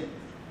was saying,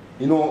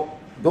 you know,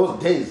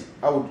 those days,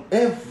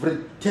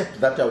 every tape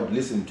that I would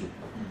listen to,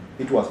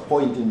 it was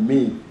pointing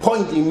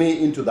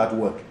me into that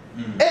work.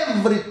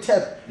 Every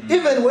tape,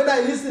 even when I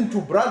listen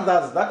to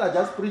brothers that are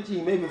just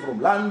preaching maybe from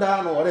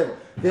London or whatever,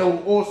 they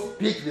will all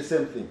speak the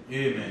same thing.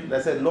 Amen. And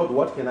I said, Lord,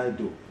 what can I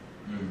do?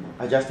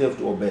 I just have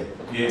to obey.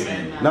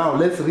 Amen. Now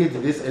let's read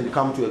this and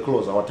come to a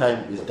close. Our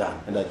time is done.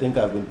 And I think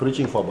I've been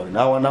preaching for about an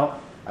hour now.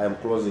 I am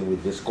closing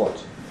with this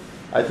quote.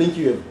 I think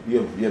you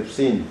have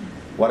seen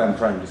what I'm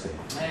trying to say.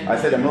 I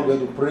said I'm not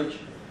going to preach.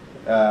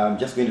 I'm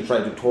just going to try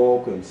to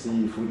talk and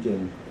see if we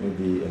can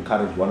maybe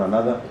encourage one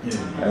another.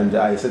 Amen. And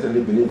I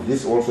certainly believe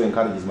this also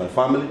encourages my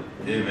family.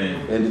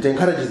 Amen. And it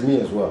encourages me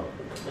as well.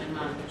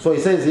 Amen. So he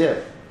says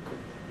here,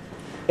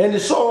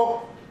 and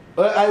so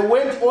I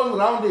went on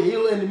round the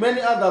hill and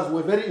many others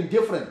were very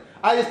indifferent.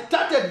 I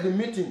started the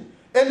meeting,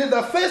 and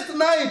the first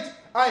night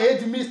I had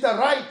Mr.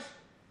 Wright,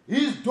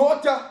 his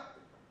daughter,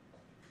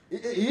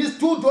 his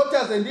 2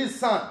 daughters and his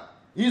son,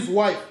 his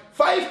wife,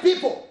 5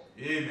 people.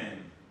 Amen.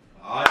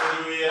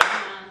 Hallelujah.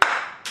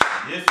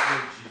 Yes,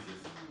 Lord Jesus.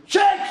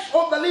 Church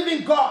of the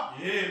living God.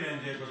 Amen.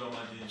 Dear God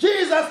Almighty.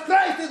 Jesus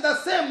Christ is the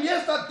same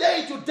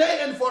yesterday,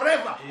 today, and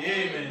forever.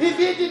 Amen. If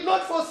he did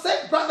not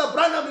forsake Brother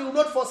Branham, he will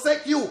not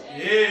forsake you.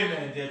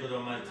 Amen. Dear God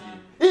Almighty.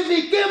 If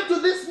he came to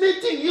this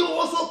meeting, you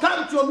also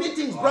come to your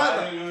meetings,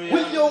 brother. Hallelujah.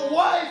 With your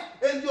wife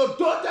and your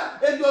daughter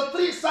and your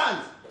 3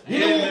 sons. He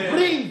will Amen.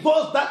 bring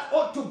those that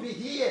ought to be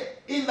here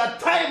in the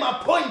time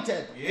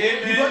appointed.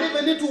 Amen. You don't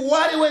even need to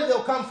worry where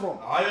they'll come from.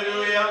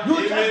 Hallelujah.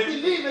 You just Amen.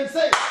 believe and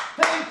say,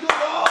 thank you,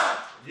 Lord.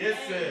 Yes,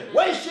 sir.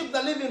 Worship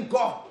the living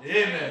God.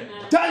 Amen.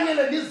 Daniel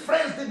and his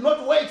friends did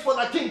not wait for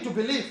the king to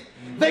believe.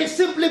 They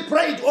simply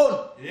prayed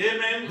on.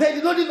 Amen. They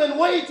did not even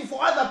wait for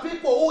other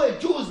people who were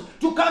Jews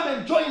to come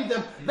and join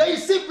them. They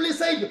simply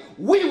said,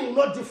 we will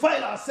not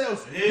defile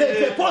ourselves.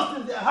 They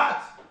purposed in their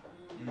hearts.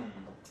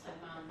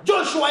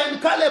 Joshua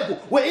and Caleb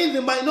were in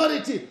the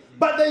minority.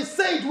 But they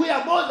said we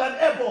are more than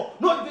able,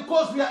 not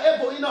because we are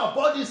able in our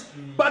bodies,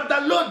 but the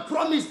Lord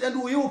promised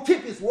and we will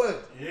keep his word.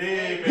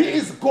 Amen. He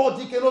is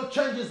God, he cannot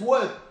change his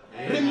word.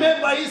 Amen.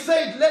 Remember, he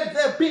said, let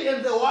there be,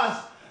 and there was.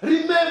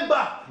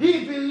 Remember,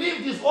 he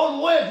believed his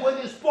own word when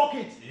he spoke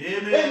it.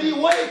 Amen. And he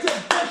waited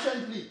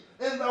patiently,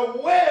 and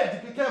the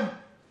word became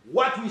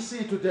what we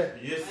see today.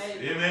 Yes.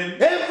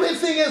 Amen.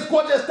 Everything has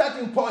got a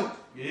starting point.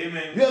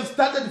 Amen. You have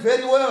started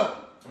very well.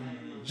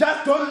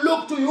 Just don't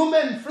look to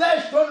human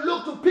flesh. Don't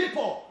look to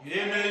people.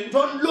 Amen.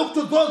 Don't look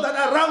to those that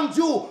are around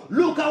you.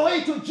 Look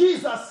away to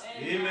Jesus.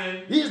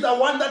 Amen. He's the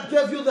one that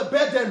gave you the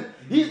burden.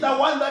 He's the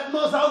one that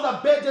knows how the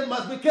burden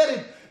must be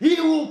carried.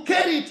 He will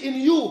carry it in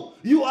you.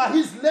 You are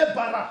his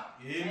laborer,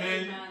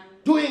 Amen.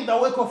 doing the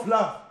work of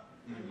love.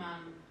 Amen.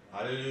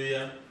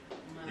 Hallelujah.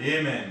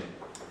 Amen.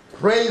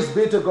 Praise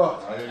be to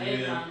God.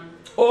 Hallelujah. Amen.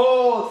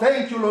 Oh,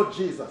 thank you, Lord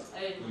Jesus.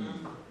 Amen.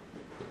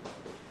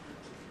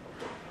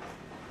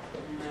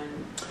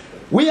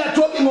 We are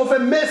talking of a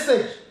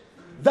message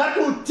that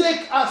will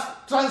take us,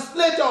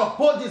 translate our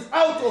bodies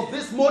out of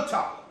this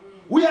mortal.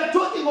 We are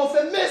talking of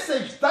a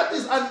message that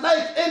is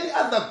unlike any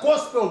other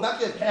gospel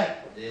that you've had.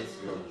 Yes,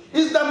 Lord.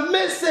 It's the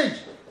message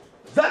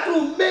that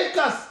will make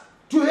us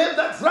to have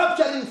that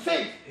rapturing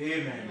faith.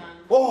 Amen.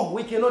 Oh,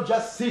 we cannot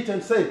just sit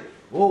and say,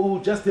 oh,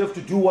 we'll just have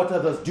to do what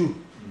others do.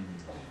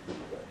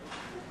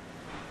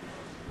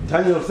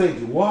 Daniel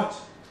said, what?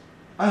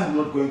 I am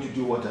not going to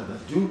do what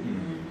others do.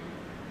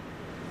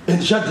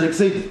 And Shadrach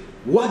said,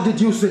 what did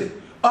you say?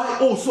 I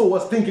also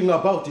was thinking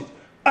about it.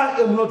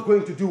 I am not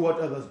going to do what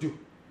others do.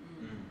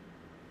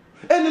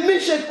 And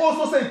Meshach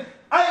also said,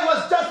 I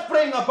was just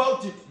praying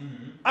about it.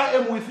 I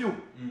am with you.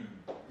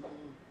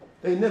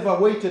 They never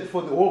waited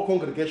for the whole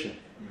congregation.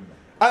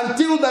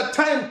 Until the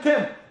time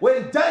came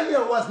when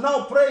Daniel was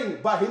now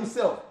praying by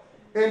himself.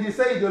 And he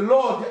said,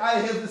 Lord, I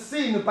have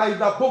seen by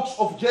the books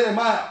of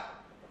Jeremiah,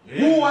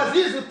 who was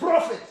his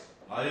prophet.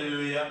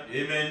 Hallelujah.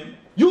 Amen.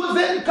 You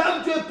then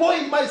come to a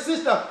point, my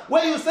sister,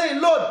 where you say,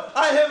 Lord,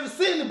 I have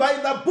seen by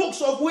the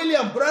books of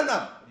William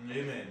Branham.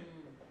 Amen.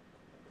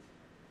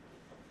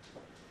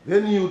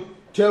 Then you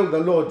tell the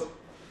Lord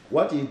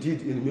what he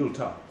did in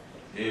Milltown.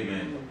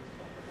 Amen.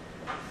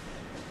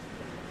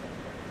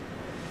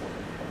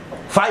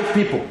 5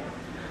 people.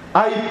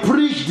 I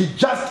preached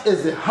just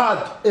as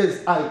hard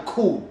as I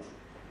could.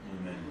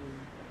 Amen.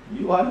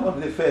 You are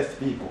not the first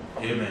people.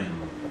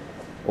 Amen.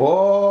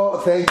 Oh,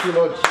 thank you,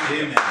 Lord Jesus.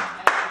 Amen.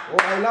 Oh,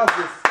 I love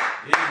this.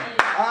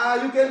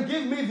 Amen. You can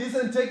give me this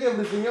and take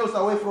everything else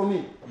away from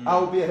me. I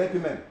will be a happy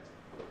man.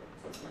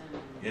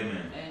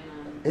 Amen.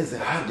 As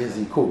hard as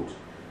he could.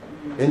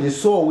 And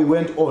so we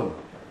went on.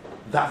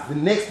 That's the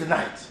next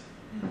night.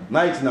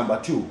 Night number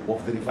 2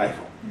 of the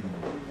revival.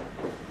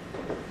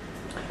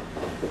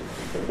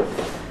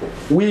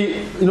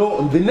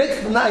 The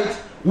next night,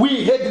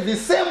 we had the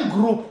same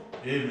group.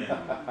 Amen.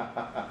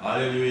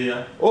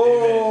 Hallelujah.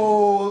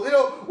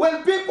 Oh,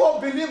 when people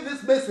believe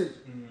this message,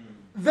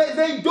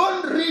 they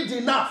don't read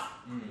enough.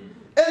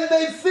 And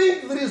they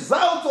think the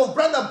results of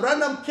Brother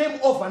Branham came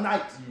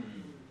overnight.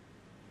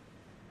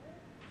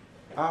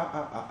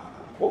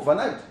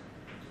 Overnight.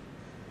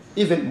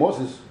 Even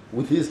Moses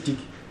with his stick.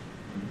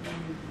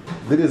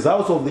 The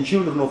results of the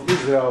children of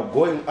Israel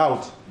going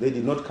out, they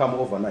did not come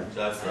overnight.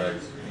 That's right.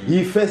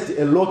 He faced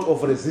a lot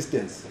of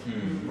resistance.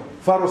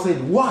 Pharaoh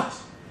said, what?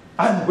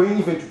 I'm going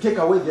even to take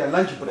away their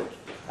lunch break.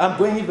 I'm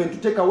going even to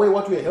take away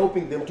what we're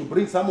helping them to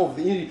bring some of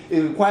the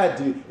required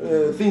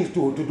things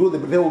to do.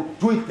 They will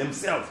do it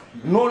themselves.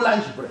 No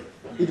lunch break.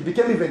 It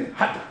became even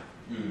harder.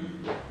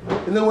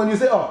 And then when you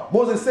say, oh,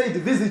 Moses said,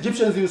 these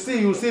Egyptians you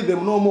see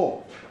them no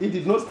more. It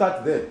did not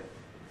start there.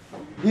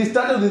 He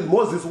started with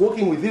Moses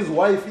walking with his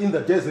wife in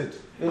the desert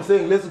and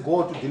saying, let's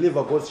go to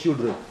deliver God's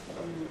children.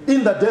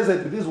 In the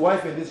desert with his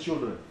wife and his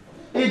children.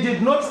 It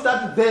did not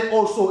start there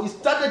also. It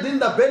started in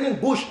the burning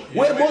bush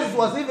where Moses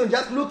was even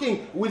just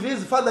looking with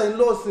his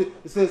father-in-law's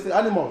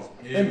animals.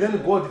 And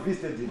then God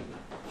visited him.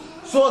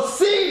 So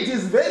seed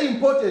is very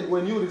important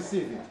when you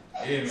receive it.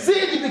 Amen.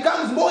 Seed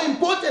becomes more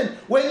important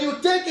when you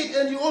take it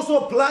and you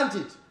also plant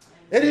it.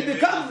 And it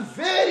becomes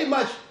very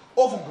much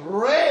of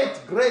great,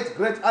 great,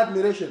 great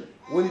admiration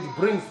when it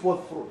brings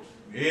forth fruit.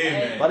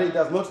 Amen. But it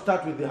does not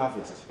start with the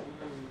harvest.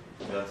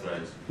 That's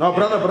right. Now,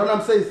 Brother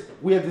Branham says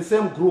we have the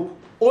same group.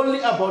 Only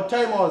about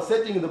time I was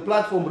sitting in the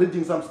platform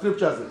reading some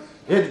scriptures.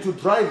 He had to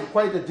drive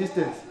quite a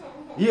distance.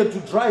 He had to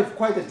drive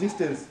quite a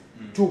distance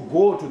to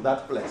go to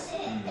that place.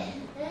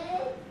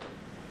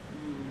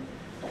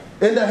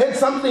 And I heard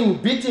something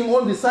beating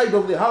on the side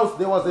of the house.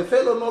 There was a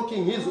fellow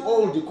knocking his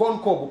old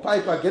corncob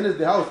pipe against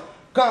the house.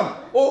 Come,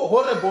 oh,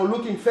 horrible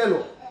looking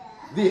fellow.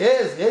 The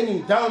hairs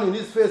hanging down in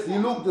his face. He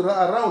looked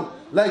around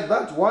like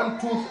that, one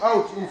tooth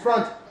out in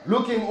front,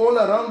 looking all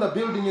around the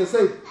building and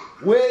said,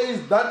 where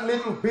is that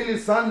little Billy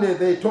Sunday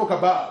they talk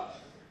about?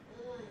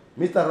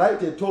 Mr. Wright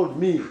had told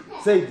me,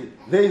 said,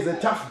 there is a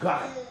tough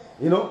guy,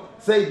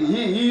 said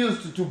he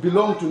used to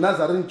belong to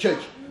Nazarene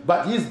Church,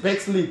 but he's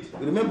backslid.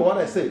 Remember what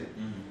I said?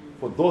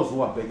 For those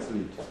who are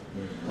backslid.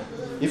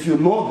 If you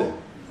know them,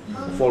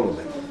 follow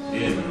them.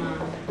 Amen.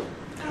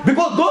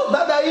 Because those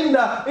that are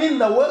in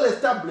the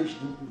well-established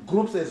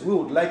groups, as we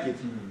would like it,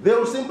 they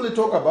will simply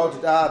talk about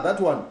it. That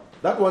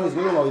one is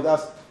no longer with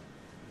us.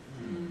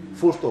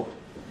 Full stop.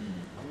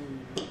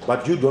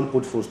 But you don't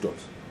put full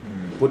stops.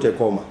 Put a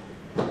comma.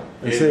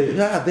 And say,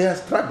 yeah, they are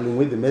struggling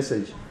with the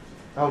message.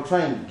 I'll try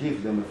and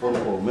give them a phone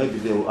call. Maybe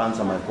they will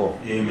answer my call.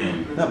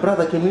 Amen. Now,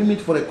 brother, can we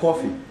meet for a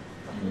coffee?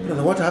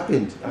 Brother, what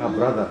happened?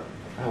 Brother,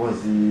 I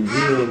was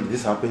here,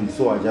 this happened,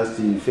 so I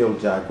just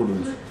felt I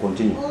couldn't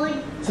continue.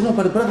 I said, no,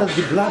 but brother,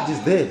 the blood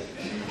is there.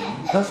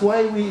 That's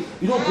why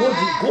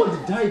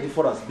God died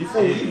for us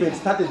before we even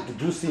started to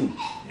do sin.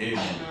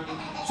 Amen.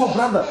 So,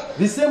 brother,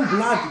 the same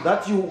blood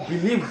that you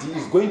believed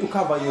is going to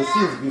cover your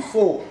sins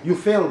before you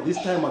fell this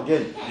time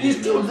again is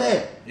still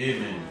there.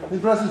 Amen. The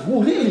brother says,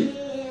 oh, really?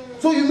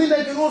 So you mean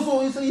I can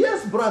also? He said,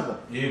 yes, brother.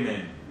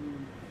 Amen.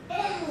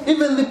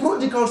 Even the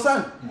prodigal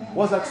son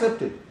was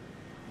accepted.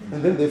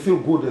 And then they feel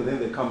good and then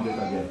they come back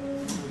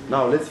again.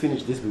 Now let's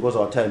finish this because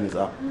our time is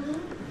up.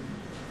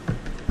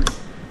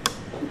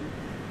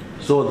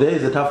 So there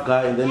is a tough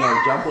guy and then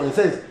I'll jump on. He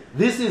says,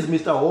 this is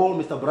Mr. Hall,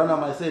 Mr.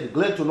 Branham. I said,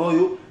 glad to know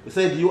you. He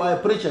said, you are a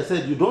preacher. I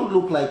said, you don't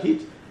look like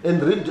it.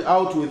 And read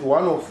out with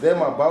one of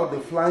them about the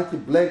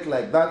flanky blank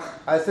like that.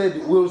 I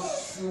said, will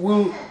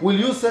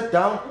you sit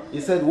down?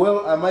 He said,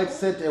 well, I might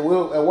sit a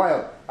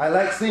while. I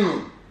like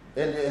singing.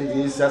 And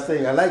he's just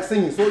saying, I like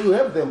singing. So you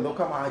have them. They'll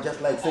come, I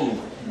just like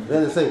singing.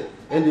 Then they say,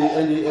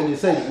 and he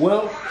said,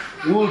 well,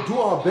 we will do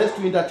our best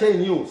to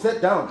entertain you.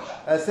 Sit down.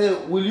 I say,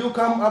 will you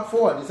come up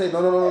forward? He said,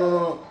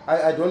 no.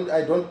 I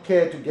don't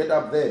care to get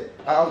up there.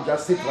 I'll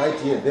just sit right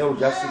here. They'll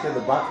just sit at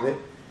the back there.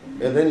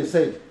 And then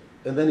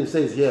he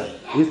says, yeah.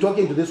 He's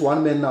talking to this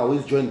one man now.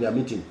 He's joined their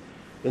meeting.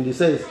 And he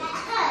says,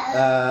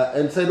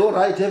 and said, all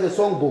right, have a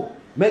songbook.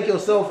 Make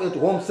yourself at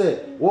home,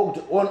 sir. Walked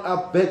on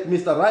up back.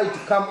 Mr. Wright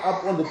come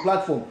up on the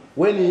platform.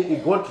 When he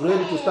got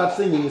ready to start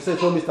singing, he said,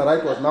 so Mr.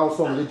 Wright was now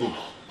song leading.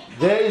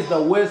 There is the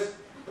worst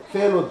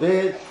fellow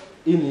there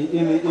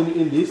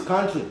in this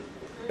country.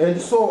 And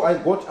so I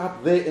got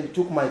up there and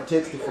took my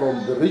text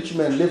from the rich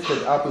man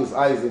lifted up his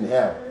eyes in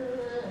hell.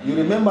 You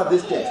remember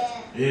this text?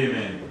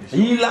 Amen.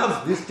 He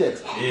loves this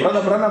text. Amen.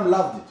 Brother Branham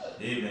loved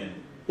it. Amen.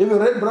 If you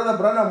read Brother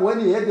Branham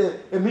when he had a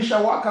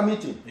Mishawaka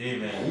meeting,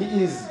 Amen.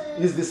 he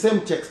is the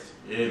same text.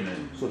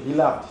 Amen. So he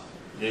loved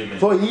it. Amen.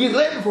 So he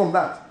read from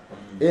that.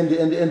 And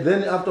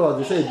then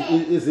afterwards he said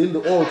he is in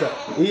the altar.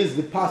 He is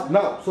the pastor.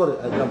 Now, sorry,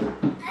 I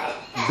jumped.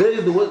 There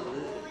is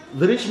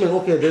the rich man,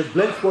 okay, there's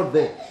blank spot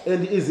there.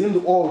 And he is in the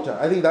altar.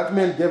 I think that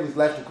man gave his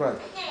life to Christ.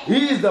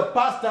 He is the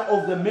pastor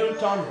of the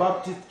Milltown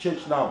Baptist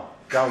Church now,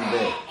 down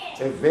there.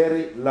 A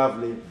very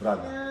lovely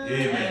brother.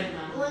 Amen.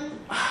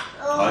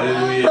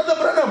 Hallelujah. Brother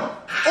Branham,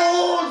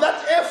 all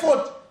that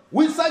effort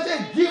with such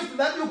a gift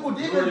that you could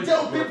even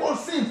tell people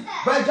sins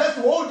by just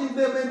holding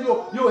them, and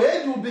your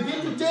head will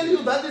begin to tell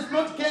you that it's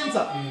not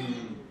cancer.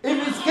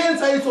 If it's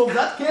cancer, it's of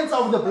that cancer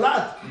of the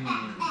blood.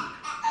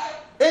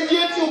 And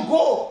yet you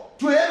go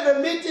to have a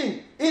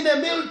meeting in a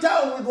mill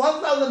town with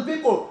 1,000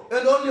 people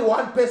and only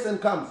one person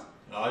comes.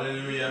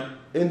 Hallelujah.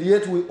 And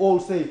yet we all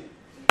say,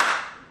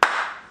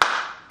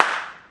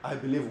 I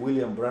believe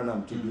William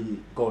Branham to be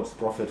God's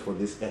prophet for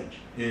this age.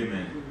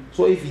 Amen.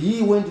 So if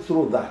he went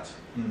through that,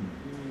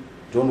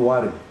 don't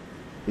worry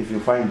if you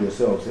find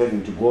yourselves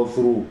having to go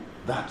through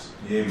that.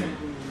 Amen.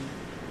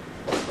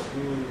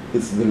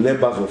 It's the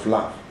labors of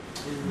love.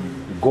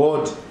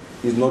 God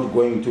is not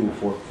going to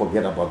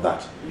forget about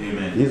that.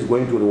 Amen. He's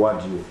going to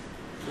reward you.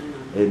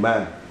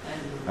 Amen.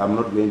 I'm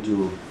not going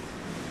to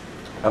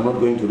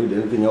read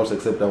anything else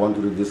except I want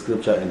to read this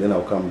scripture and then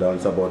I'll come down.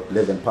 It's about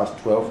 11 past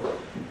 12.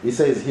 It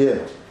says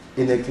here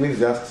in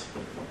Ecclesiastes,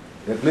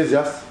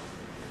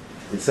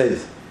 it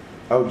says,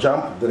 I'll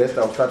jump, the rest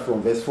I'll start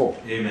from verse 4.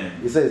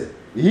 Amen. It says,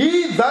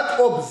 he that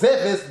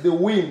observeth the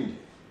wind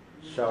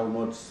shall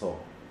not sow.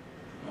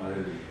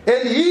 Hallelujah.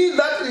 And he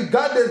that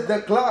regardeth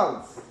the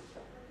clouds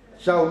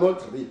shall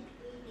not reap.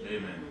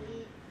 Amen.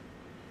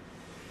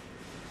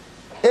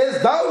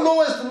 As thou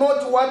knowest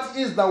not what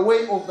is the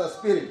way of the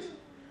Spirit,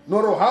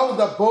 nor how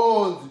the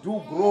bones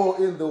do grow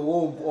in the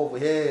womb of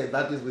her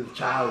that is with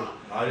child.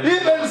 Hallelujah.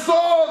 Even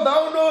so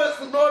thou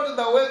knowest not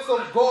the works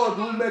of God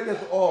who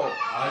maketh all.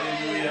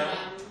 Hallelujah.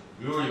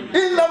 Glory be.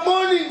 In the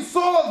morning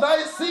sow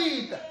thy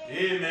seed,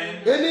 Amen.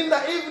 and in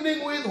the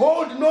evening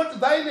withhold not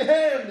thine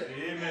hand.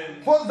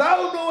 Amen. For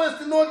thou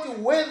knowest not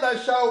whether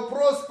shall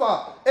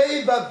prosper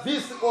either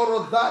this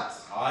or that,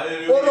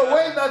 Hallelujah. or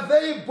whether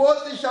they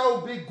both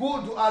shall be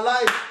good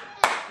alike.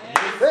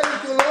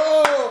 Thank you,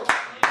 Lord.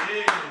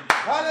 Amen.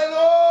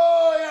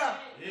 Hallelujah.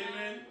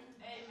 Amen.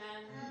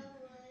 Amen.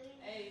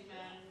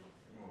 Amen.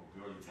 Oh,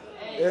 glory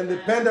be. And the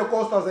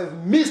Pentecostals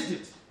have missed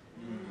it.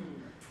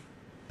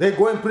 They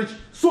go and preach.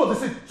 So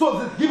they say,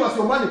 give us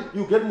your money,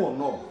 you get more.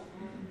 No.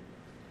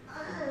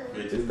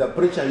 It's the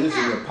preacher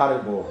using a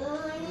parable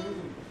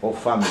of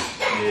family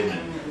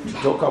Amen. to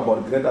talk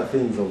about greater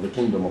things of the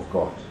kingdom of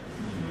God.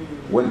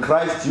 When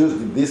Christ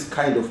used this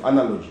kind of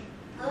analogy,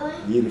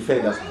 he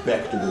referred us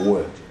back to the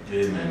word.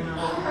 Amen.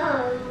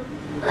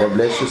 God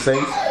bless you,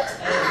 saints.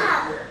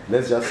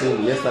 Let's just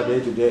sing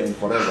yesterday, today, and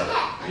forever.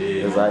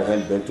 As I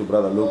hand back to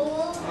Brother Luke.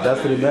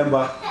 Just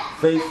remember,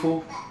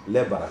 faithful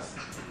laborers.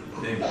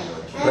 Thank you,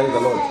 Lord. Praise the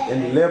Lord.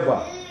 And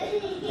labor,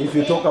 if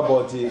you talk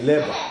about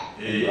labor,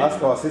 you ask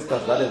our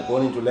sisters that have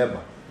gone into labor,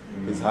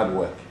 it's hard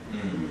work.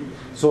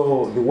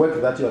 So the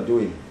work that you are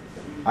doing,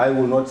 I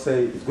will not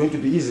say it's going to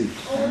be easy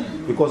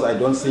because I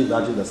don't see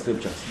that in the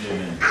scriptures.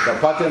 The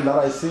pattern that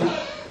I see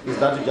is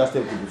that you just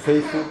have to be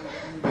faithful.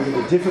 It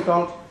will be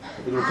difficult.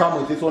 It will come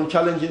with its own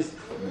challenges.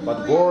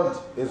 But God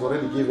has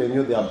already given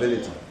you the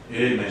ability.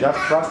 Amen. Just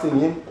trust in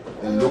Him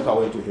and look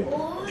away to Him.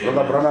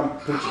 Brother Branham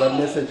preached that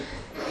message.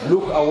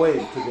 Look away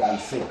to the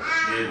unseen.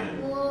 Amen.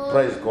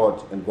 Praise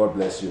God and God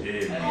bless you.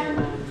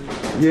 Amen.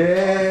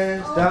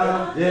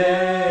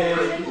 Yesterday,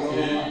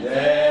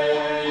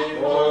 today,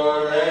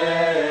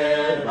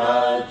 forever,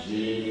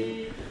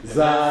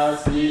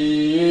 Jesus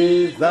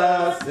is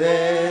the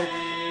same.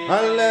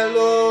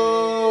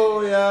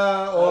 Hallelujah.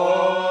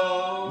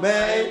 All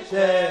may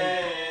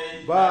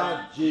change,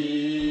 but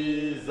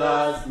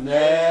Jesus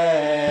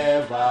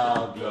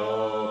never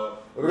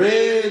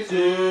glory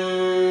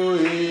to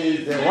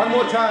His name. One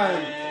more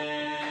time.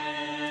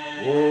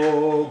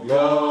 Oh,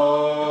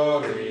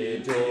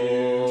 glory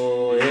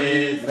to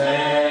His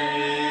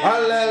name.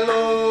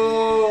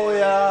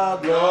 Hallelujah.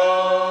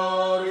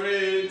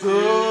 Glory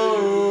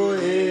to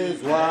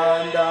His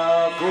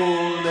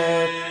wonderful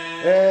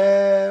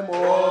name.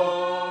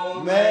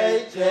 Oh,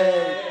 may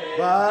change,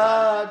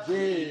 but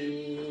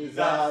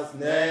Jesus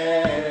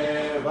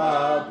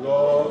never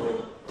glory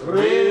to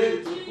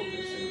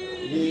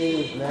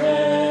His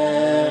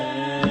name.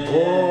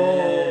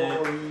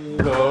 Oh,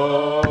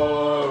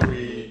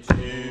 glory to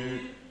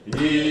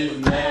His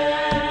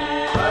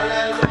name.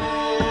 Hallelujah.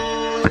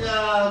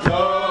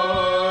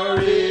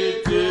 Glory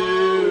to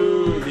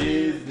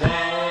His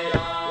name.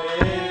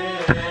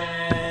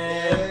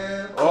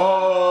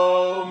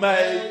 Oh,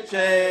 may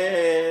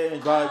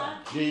change, but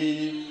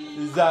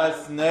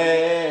Jesus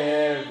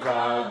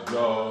never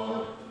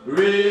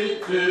glory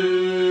to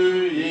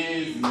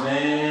His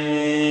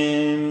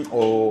name.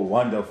 Oh,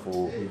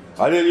 wonderful.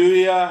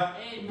 Hallelujah.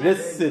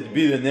 Blessed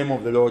be the name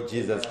of the Lord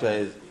Jesus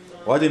Christ.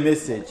 What a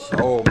message.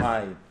 Oh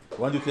my. I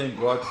want to thank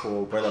God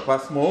for Brother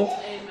Passmore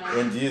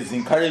and his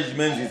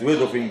encouragement, his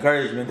word of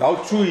encouragement. How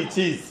true it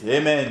is.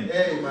 Amen.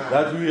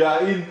 That we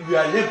are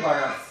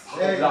laborers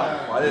of love.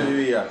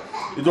 Hallelujah.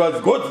 It was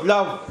God's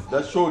love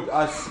that showed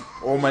us,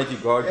 Almighty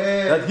God,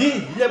 that He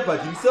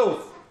labored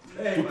Himself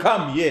to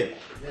come here.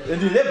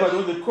 And He labored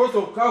on the cross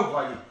of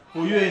Calvary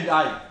for you and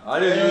I.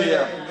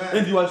 Hallelujah.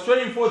 And He was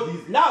showing forth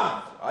His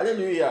love.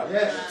 Hallelujah.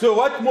 So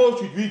what more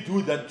should we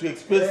do than to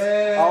express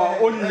our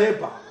own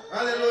labor?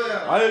 Hallelujah.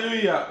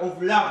 Hallelujah.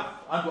 Of love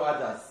unto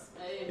others.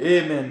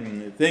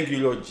 Amen. Thank you,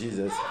 Lord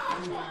Jesus.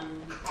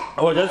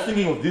 I was just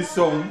thinking of this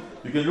song.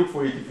 You can look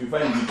for it if you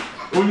find it.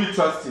 Only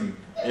trust Him.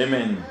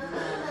 Amen.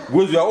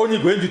 Because we are only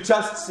going to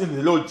trust in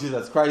the Lord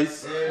Jesus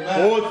Christ.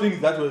 All things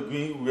that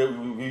He's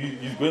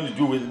going to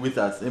do with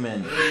us.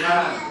 Amen.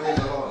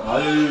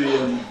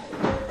 Hallelujah.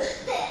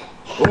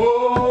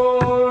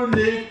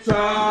 Only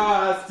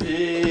trust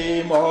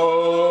Him.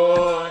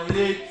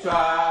 Only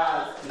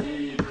trust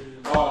Him.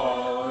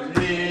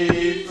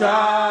 Only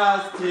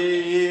trust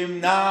Him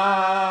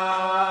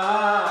now.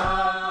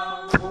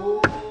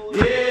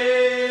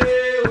 He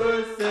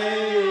will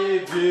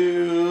save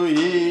you.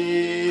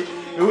 He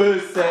will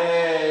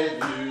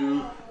save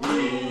you.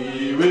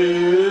 He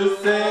will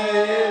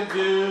save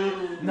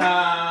you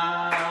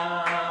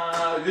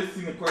now. Let's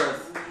sing the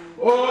chorus.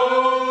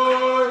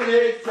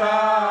 Only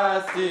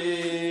trust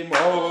Him.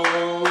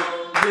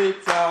 Only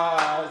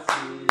trust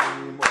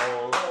Him.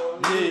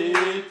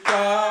 Only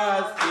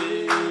trust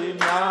Him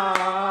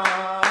now.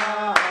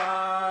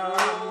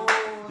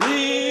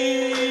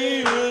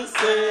 He will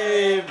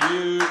save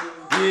you.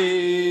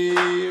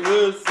 He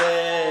will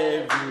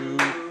save you.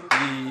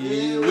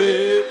 He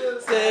will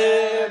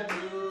save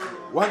you.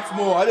 Once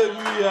more,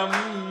 hallelujah.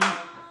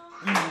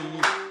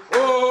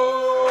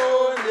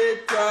 Only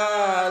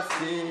trust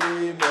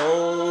Him.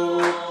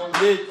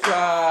 Only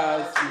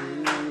trust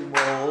Him.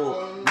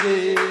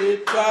 Only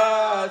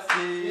trust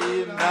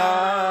Him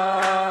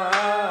now.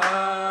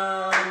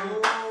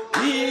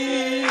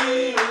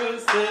 He will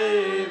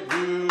save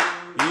you.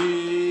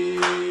 He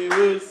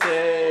will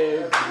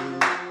save you.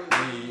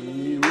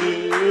 He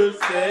will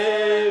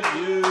save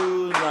you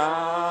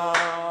now.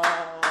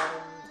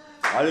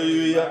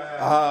 Hallelujah.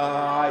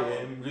 I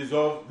am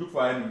resolved. Look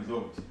for I am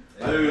resolved.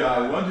 Hallelujah.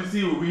 I want to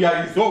see we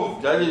are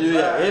resolved.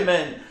 Hallelujah.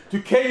 Amen. To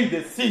carry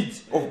the seed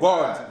of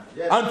God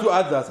unto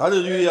others.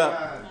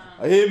 Hallelujah.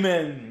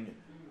 Amen.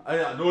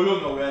 No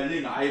longer we are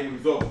living. I am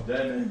resolved.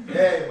 Amen.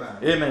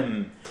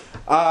 Amen.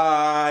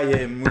 I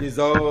am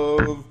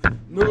resolved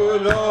no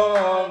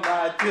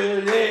longer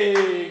to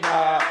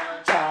linger,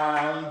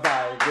 charmed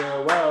by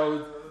the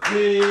world's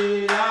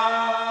delight.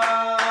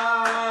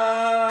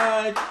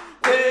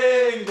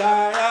 Things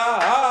that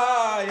are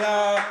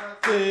higher,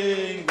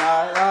 things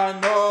that are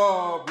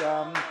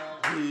nobler,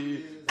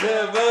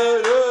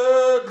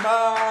 delivered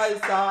my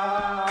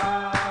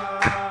side.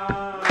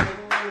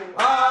 I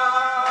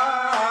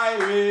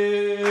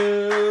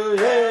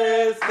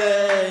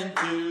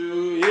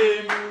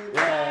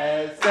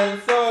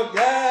and so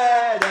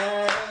glad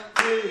and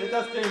free. Let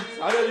us sing.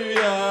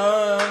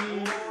 Hallelujah.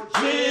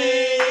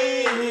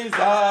 Jesus,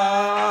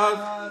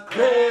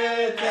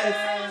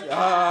 greatest,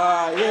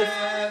 yes,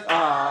 I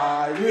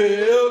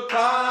will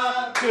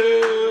come to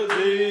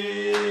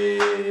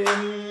thee.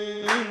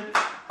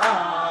 I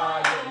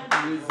am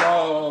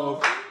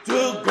resolved to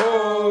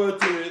go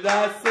to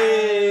the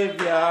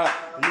Savior,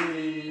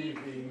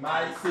 leaving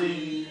my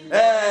sin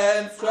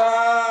and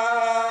strife.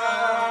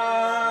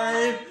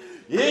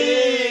 He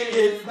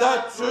is the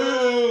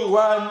true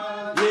one,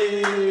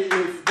 He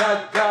is the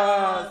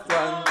just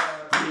one,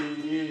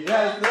 He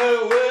has the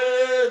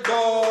word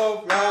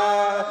of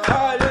life.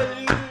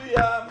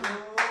 Hallelujah.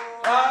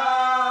 I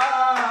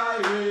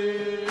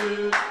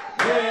will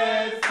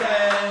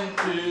listen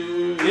to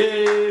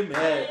Him,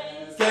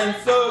 and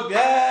so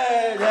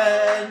glad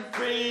and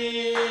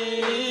free.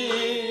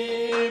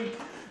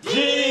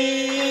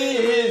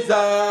 Jesus,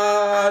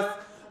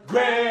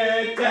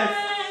 greatest,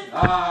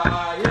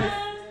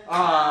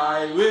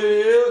 I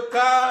will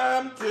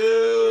come to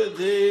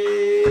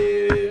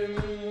Thee.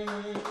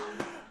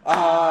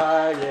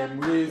 I am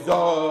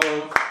resolved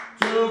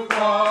to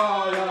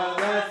follow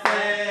the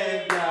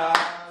Savior,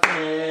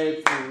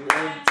 faithful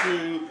and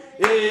true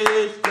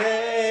each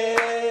day.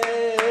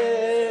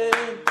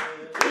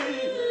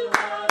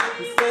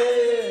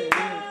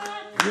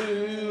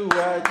 You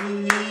are the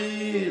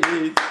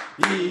healing,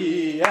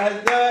 He has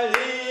the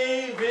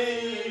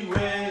living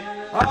way.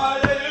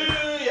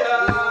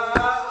 Hallelujah.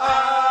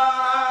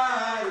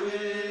 I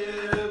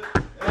will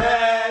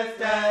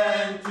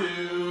stand to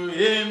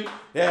Him,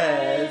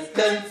 yes,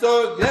 and so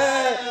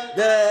glad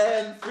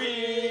and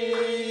free.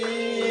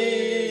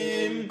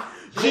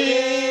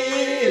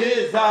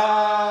 Jesus,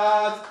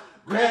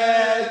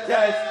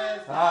 greatest,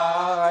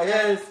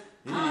 highest,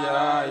 I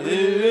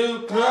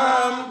will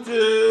come to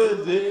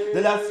Thee.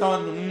 The last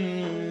song.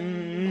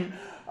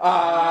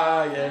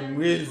 I am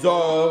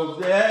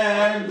resolved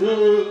and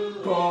to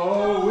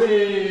go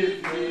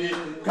with me.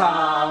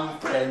 Come,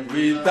 friend,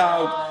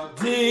 without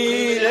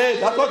delay.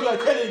 That's what we are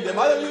telling them.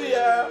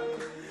 Hallelujah.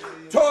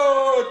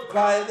 Taught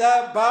by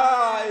the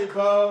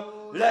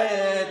Bible,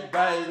 led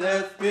by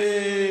the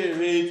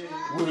Spirit,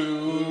 we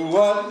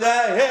walk the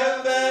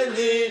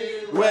heavenly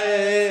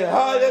way.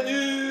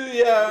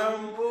 Hallelujah.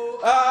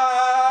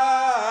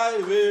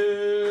 I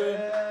will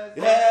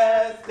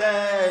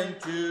stand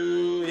to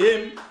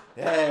Him,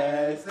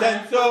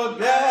 stand so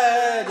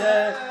glad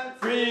and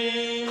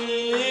free.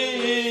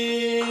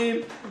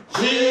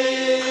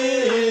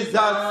 Jesus,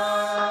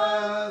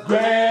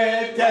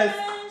 greatest,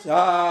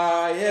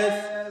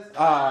 highest,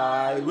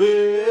 I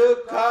will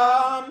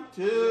come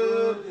to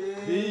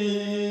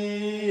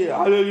Thee.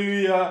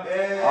 Hallelujah.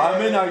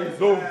 Amen. I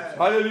resolved.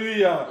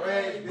 Hallelujah.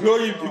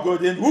 Glory to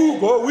God. And who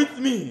go with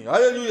me?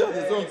 Hallelujah.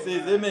 The song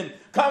says, amen.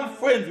 Come,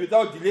 friends,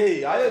 without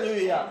delay.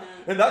 Hallelujah.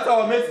 And that's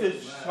our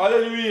message.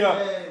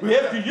 Hallelujah. We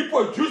have to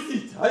reproduce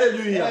it.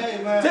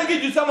 Hallelujah. Take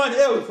it to someone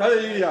else.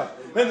 Hallelujah.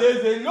 And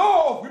there's a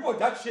law of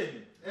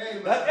reproduction.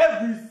 Amen. That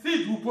every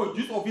seed will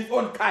produce of its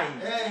own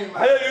kind. Amen.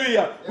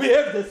 Hallelujah. We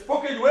have the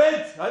spoken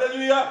word.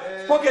 Hallelujah.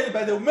 Amen. Spoken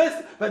by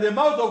the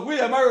mouth of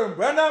William Marion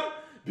Branham,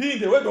 being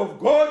the word of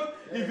God.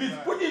 Amen. If it's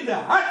put in the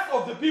hearts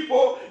of the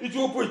people, it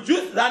will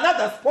produce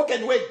another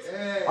spoken word.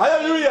 Amen.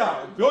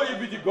 Hallelujah. Glory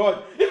be to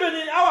God. Even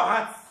in our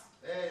hearts.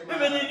 Amen.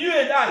 Even in you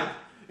and I.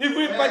 If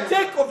we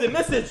partake of the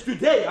message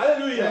today,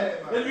 hallelujah,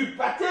 and we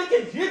partake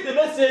and hear the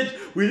message,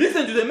 we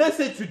listen to the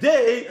message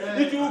today,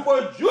 it will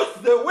produce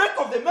the work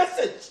of the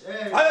message.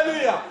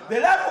 Hallelujah. The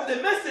life of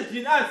the message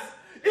in us.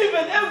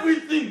 Even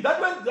everything that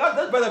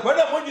Brother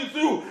Branham went you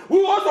through,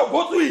 we also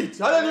go through it.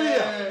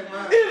 Hallelujah.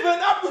 Even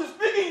up to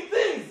speaking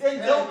things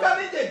and they'll come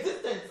into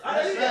existence.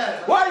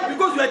 Hallelujah. Why?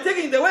 Because we are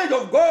taking the word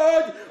of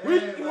God,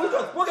 which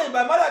was spoken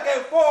by Malachi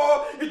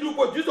 4, it will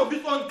produce of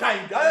its own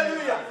kind.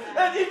 Hallelujah.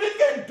 And if it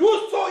can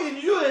do so in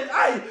you and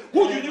I,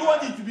 who do you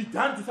want it to be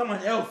done to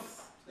someone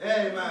else?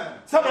 Amen.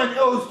 Someone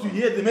else to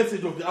hear the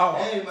message of the hour.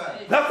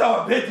 Amen. That's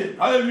our burden.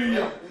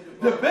 Hallelujah.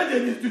 The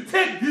burden is to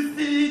take this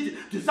seed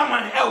to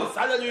someone else.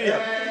 Hallelujah.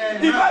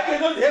 Amen. If I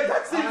cannot have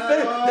that same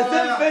faith, the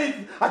same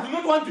faith, I do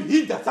not want to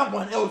hinder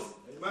someone else.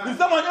 Amen. If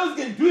someone else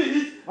can do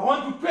it, I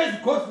want to praise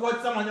God for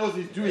what someone else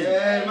is doing.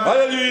 Amen.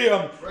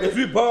 Hallelujah. As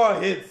we bow our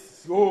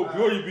heads, oh,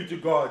 glory be to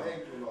God.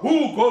 Who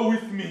will go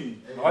with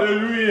me? Amen.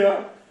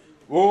 Hallelujah.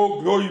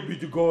 Oh, glory be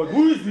to God.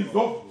 Who is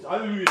resolved?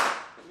 Hallelujah.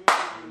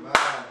 Amen.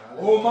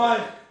 Oh, my.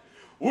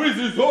 Who is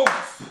resolved?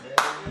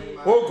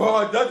 Oh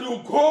God, that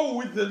will go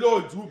with the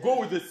Lord, will go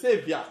with the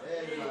Savior.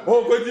 Amen.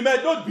 Oh God, it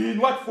might not be in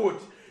Watford.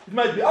 It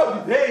might be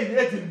out there in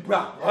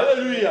Edinburgh.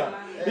 Hallelujah.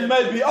 Amen. It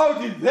might be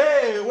out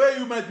there where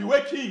you might be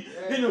working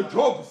in your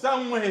job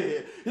somewhere.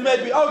 It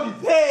might be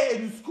out there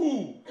in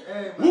school.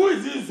 Amen. Who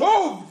is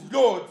resolved,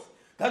 Lord,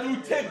 that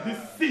will take the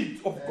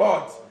seed of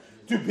God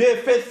to be a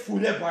faithful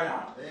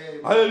laborer.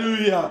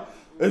 Hallelujah.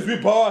 As we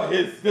bow our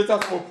heads, let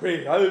us all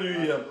pray.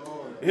 Hallelujah.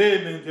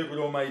 Amen. Thank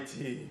you,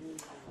 Almighty.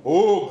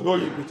 Oh,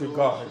 glory be to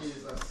God.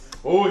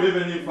 Oh,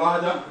 Heavenly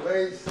Father,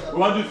 we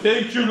want to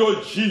thank you,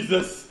 Lord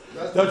Jesus,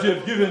 that you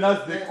have given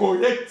us the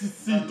correct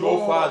seed,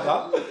 oh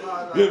Father.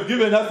 You have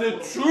given us a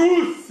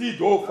true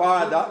seed, oh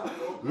Father.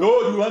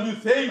 Lord, we want to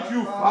thank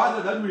you,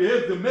 Father, that we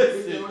have the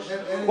message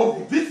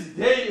of this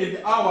day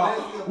and hour,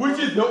 which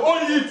is the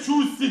only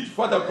true seed,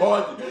 Father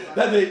God,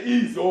 that there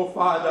is, oh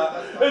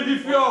Father. And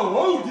if you are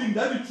holding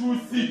that true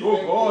seed,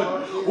 oh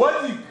God,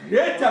 what is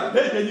greater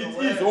burden it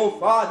is, oh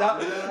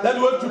Father, that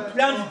we have to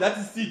plant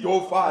that seed,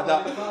 oh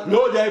Father.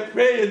 Lord, I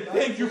pray and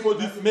thank you for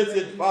this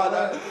message,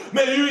 Father.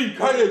 May you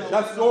encourage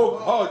us, oh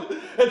God,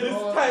 at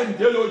this time,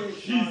 dear Lord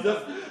Jesus,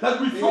 that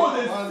we sow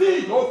the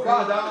seed, oh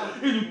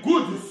Father, in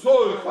good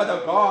soil, Father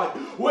God,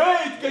 where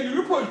it can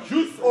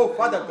reproduce, oh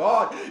Father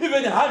God,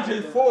 even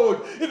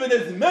 100-fold, even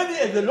as many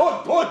as the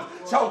Lord God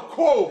shall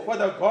call,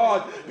 Father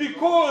God,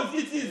 because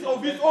it is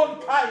of its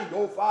own kind,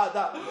 oh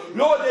Father.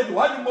 Lord, at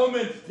one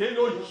moment, dear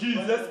Lord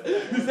Jesus,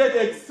 you said,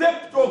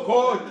 except, oh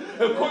God,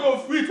 a corn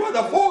of wheat,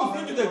 Father, falls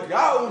into the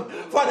ground,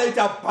 Father, it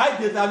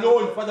abides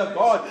alone, Father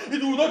God.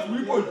 It will not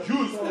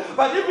reproduce,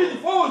 but if it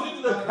falls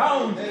into the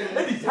ground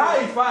and it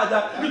dies,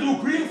 Father, it will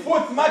bring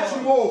forth much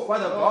more,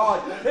 Father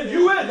God. And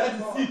you are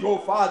that seed, oh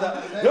Father.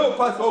 Help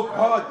us, oh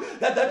God,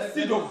 that that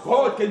seed of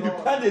God can be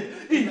planted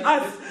in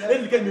us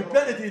and can be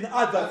planted in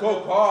others,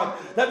 oh God.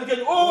 That we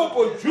can all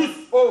produce,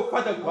 oh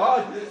Father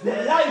God,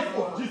 the life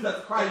of Jesus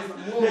Christ,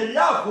 the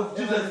love of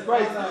Jesus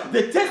Christ,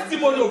 the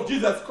testimony of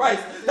Jesus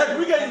Christ, that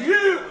we can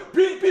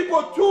bring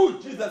people to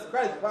Jesus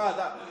Christ,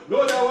 Father.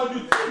 Lord, I want to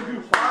thank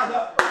you,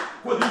 Father,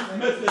 for this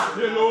message,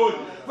 dear Lord.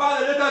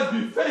 Father, let us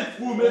be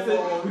faithful, message.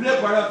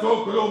 Let us,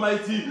 oh God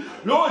Almighty.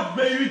 Lord,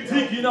 may you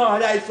dig in our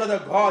lives, Father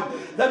God,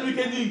 that we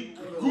can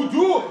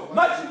do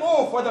much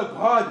more, Father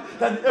God,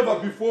 than ever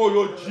before,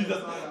 Lord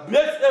Jesus.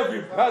 Bless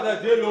every brother,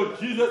 dear Lord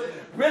Jesus.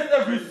 Bless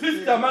every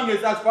sister among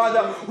us,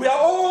 Father. We are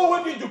all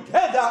working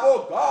together,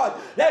 oh God,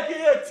 like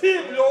in a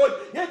team, Lord,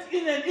 yet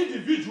in an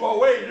individual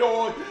way,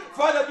 Lord.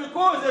 Father,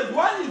 because as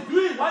one is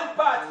doing one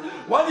part,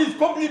 one is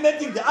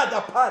complementing the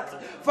other part.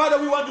 Father,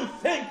 we want to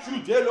thank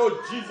you, dear Lord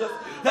Jesus,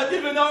 that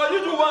even our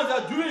little ones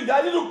are doing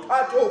their little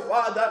part, oh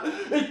Father,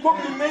 in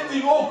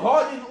complementing, oh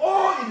God, in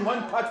all in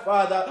one part,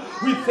 Father.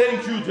 We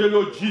thank you, dear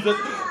Lord Jesus.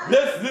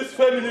 Bless this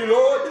family,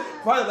 Lord.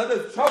 Father, that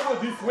has traveled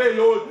this way,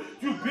 Lord,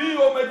 to be,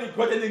 Almighty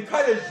God, an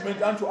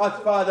encouragement unto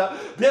us, Father.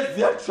 Bless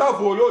their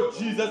travel, Lord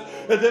Jesus.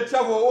 As they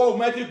travel,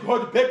 Almighty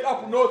God, back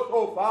up north,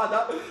 oh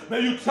Father. May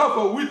you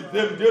travel with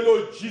them, dear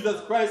Lord Jesus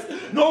Christ,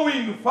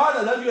 knowing,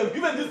 Father, that you have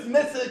given this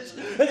message,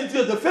 and it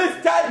was the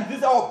first time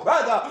this our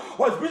brother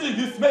was bringing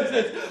this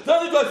message,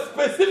 that it was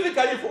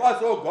specifically for us,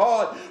 oh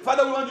God.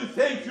 Father, we want to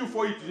thank you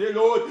for it, dear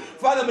Lord.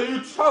 Father, may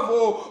you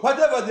travel,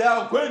 whatever they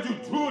are going to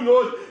do,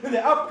 Lord, in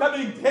the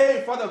upcoming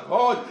day, Father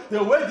God,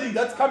 the wedding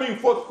that's coming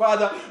forth,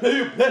 Father, may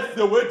you bless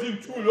the wedding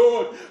too,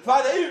 Lord.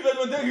 Father, even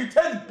when they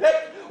return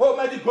back,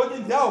 Almighty God,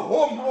 in their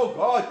home, oh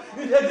God,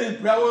 in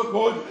Edinburgh, oh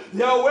God,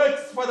 their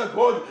works, Father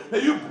God,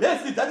 may you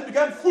bless it, that it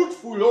become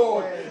fruitful,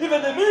 Lord.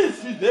 Even the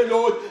ministry there,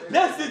 Lord,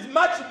 bless it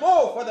much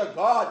more, Father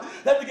God,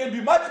 that it can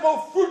be much more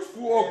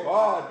fruitful, oh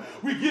God.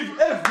 We give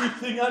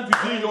everything unto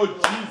thee, Lord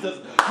Jesus,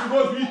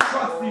 because we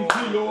trust in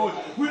thee, Lord.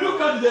 We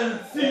look at the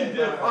unseen,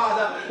 dear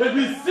Father, and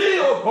we see,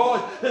 oh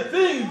God, the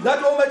things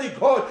that Almighty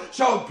God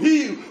shall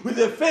be with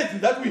the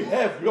faith that we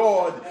have,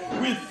 Lord.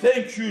 We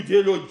thank you,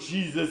 dear Lord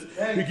Jesus.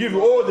 We give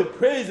you all the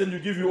praise and we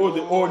give you all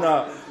the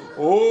honor.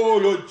 Oh,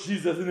 Lord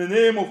Jesus, in the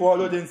name of our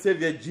Lord and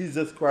Savior,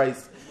 Jesus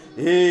Christ.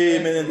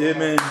 Amen and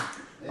amen.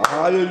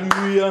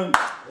 Hallelujah.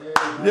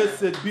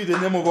 Blessed be the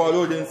name of our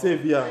Lord and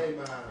Savior.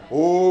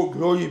 Oh,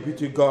 glory be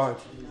to God.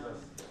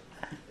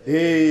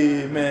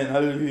 Amen.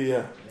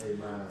 Hallelujah.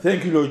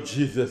 Thank you, Lord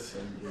Jesus.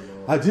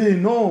 I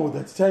didn't know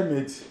that time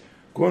had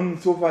gone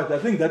so fast. I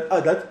think that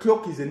that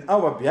clock is an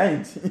hour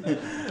behind.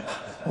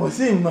 I was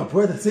saying, my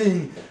brother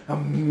saying,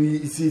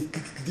 it's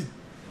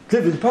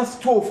 11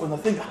 past 12, and I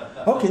think,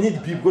 how can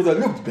it be? Because I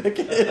looked back.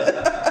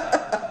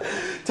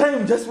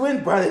 Time just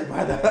went by,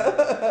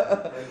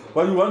 brother.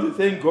 But we want to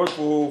thank God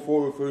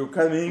for your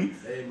coming.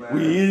 Amen.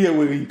 We really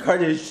were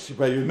encouraged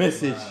by your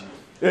message.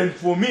 And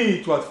for me,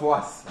 it was for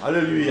us.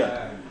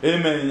 Hallelujah.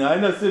 Amen. I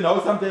understand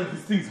how sometimes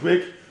these things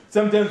work.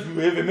 Sometimes you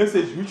have a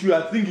message which you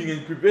are thinking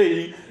and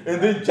preparing,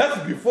 and then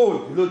just before,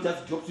 the Lord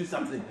just drops you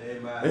something.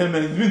 Amen.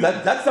 Amen. It means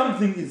that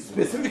something is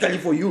specifically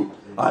for you.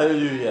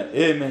 Hallelujah.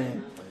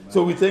 Amen.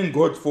 So we thank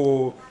God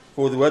for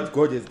what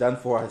God has done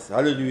for us.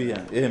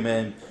 Hallelujah.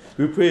 Amen.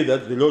 We pray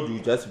that the Lord will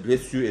just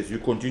bless you as you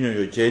continue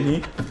your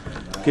journey.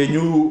 Can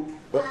you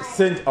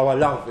send our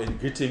love and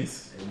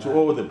greetings to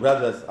all the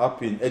brothers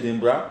up in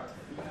Edinburgh?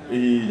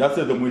 That's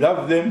them. We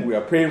love them. We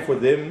are praying for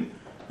them.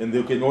 And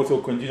they can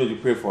also continue to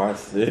pray for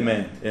us.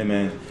 Amen.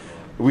 Amen.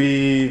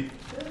 The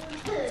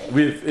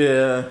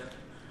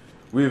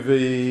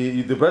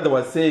brother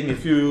was saying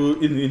if you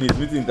in his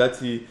meeting that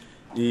he's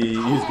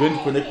going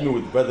to connect me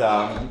with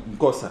Brother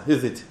Ngosa,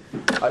 is it?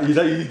 He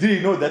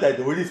didn't know that I'd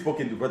already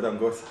spoken to Brother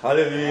Ngosa.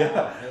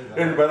 Hallelujah.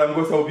 And Brother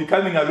Ngosa will be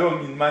coming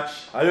along in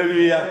March.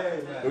 Hallelujah.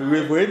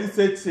 We've already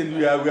said and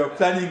we are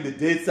planning the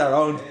dates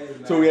around.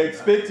 So we are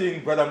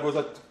expecting Brother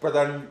Ngosa,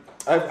 Brother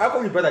I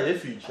call you Brother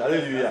Refuge.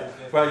 Hallelujah.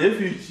 Brother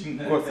Refuge,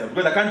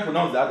 because I can't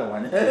pronounce the other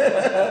one.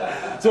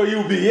 So he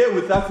will be here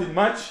with us in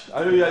March.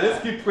 Hallelujah.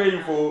 Let's keep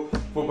praying for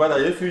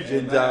Brother Refuge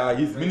and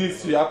his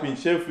ministry up in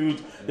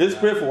Sheffield. Let's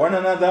pray for one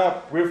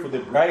another. Pray for the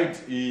bride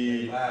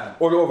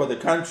all over the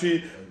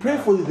country. Pray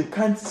for the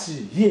country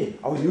here,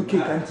 our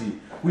UK country.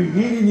 We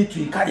really need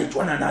to encourage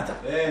one another.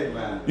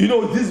 Amen. You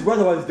know, this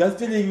brother was just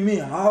telling me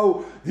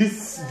how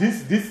this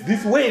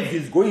wave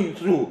is going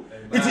through.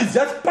 It is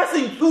just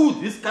passing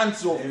through this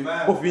country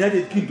of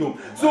United Kingdom.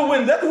 So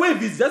when that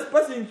wave is just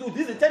passing through,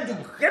 this is the time to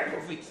grab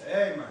of it.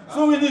 Amen.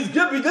 So when it's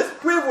grabbing, just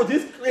pray for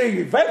this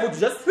revival to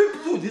just sweep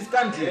through this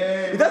country.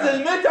 Amen. It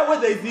doesn't matter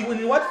whether it's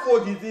in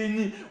Watford, it's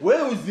in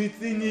Wales,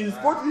 it's in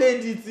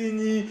Scotland, it's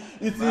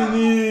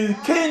in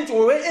Kent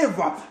or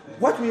wherever.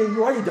 What we are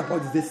worried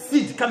about is the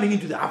seed coming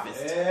into the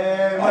harvest.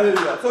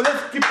 Hallelujah. So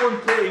let's keep on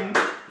praying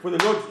for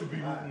the Lord to be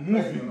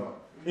moving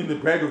in the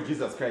bride of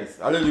Jesus Christ.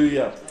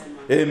 Hallelujah.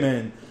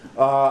 Amen.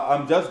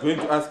 I'm just going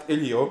to ask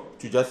Elio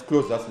to just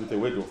close us with a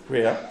word of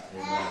prayer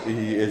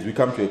as we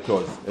come to a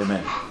close.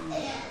 Amen.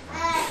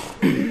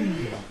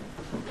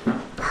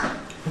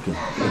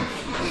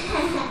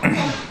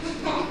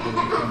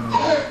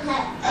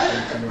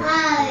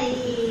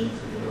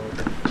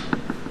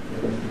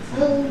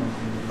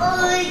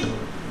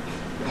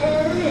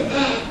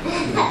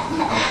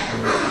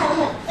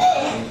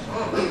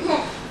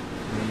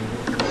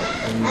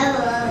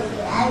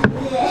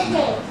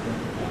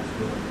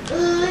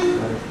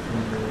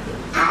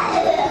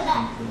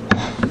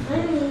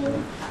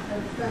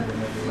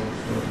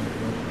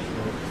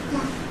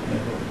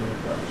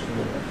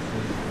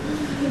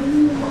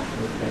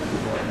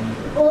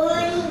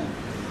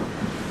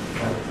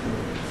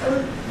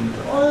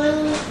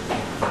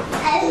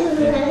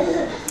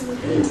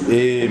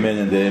 Amen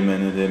and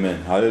amen and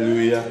amen.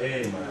 Hallelujah.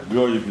 Amen.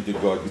 Glory be to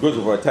God. Because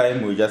of our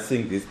time, we just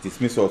sing this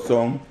dismissal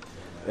song.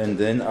 And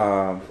then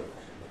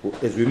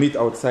as we meet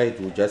outside,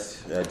 we'll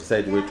just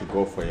decide where to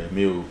go for a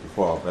meal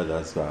before our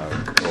brothers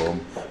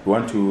home. We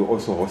want to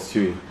also host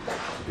you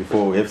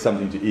before we have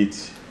something to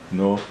eat,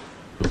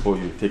 before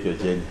you take your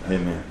journey.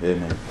 Amen.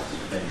 Amen.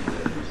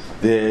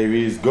 There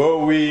is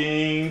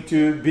going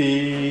to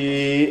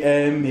be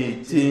a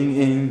meeting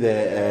in the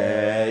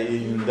air,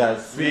 in the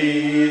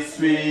sweet,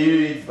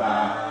 sweet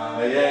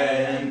by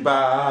and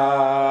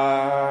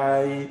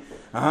by.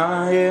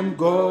 I am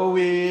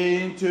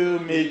going to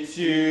meet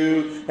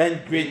you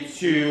and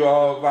greet you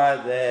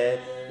over there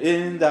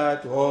in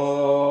that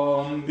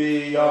home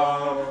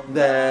beyond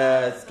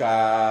the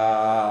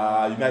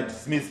sky. You might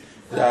dismiss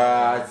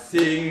that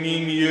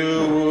singing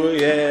you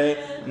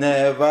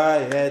never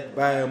heard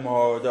by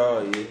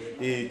mother.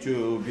 It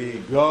will be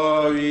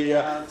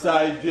glorious,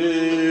 I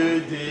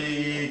do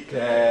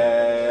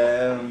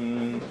declare.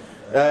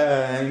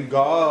 And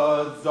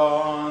God's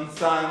own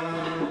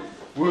Son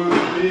will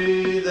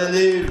be the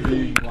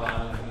living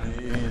one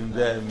in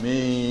the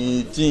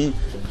meeting.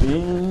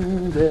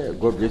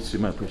 God bless you,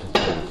 my precious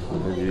brother.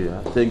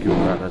 Hallelujah. Thank you,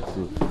 brother,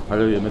 too.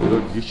 Hallelujah. May the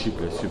Lord bless you,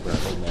 brother.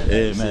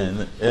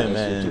 Amen.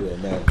 Amen.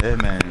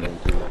 Amen.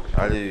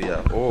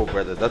 Hallelujah. Oh,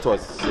 brother, that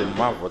was a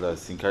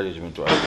marvelous encouragement to us.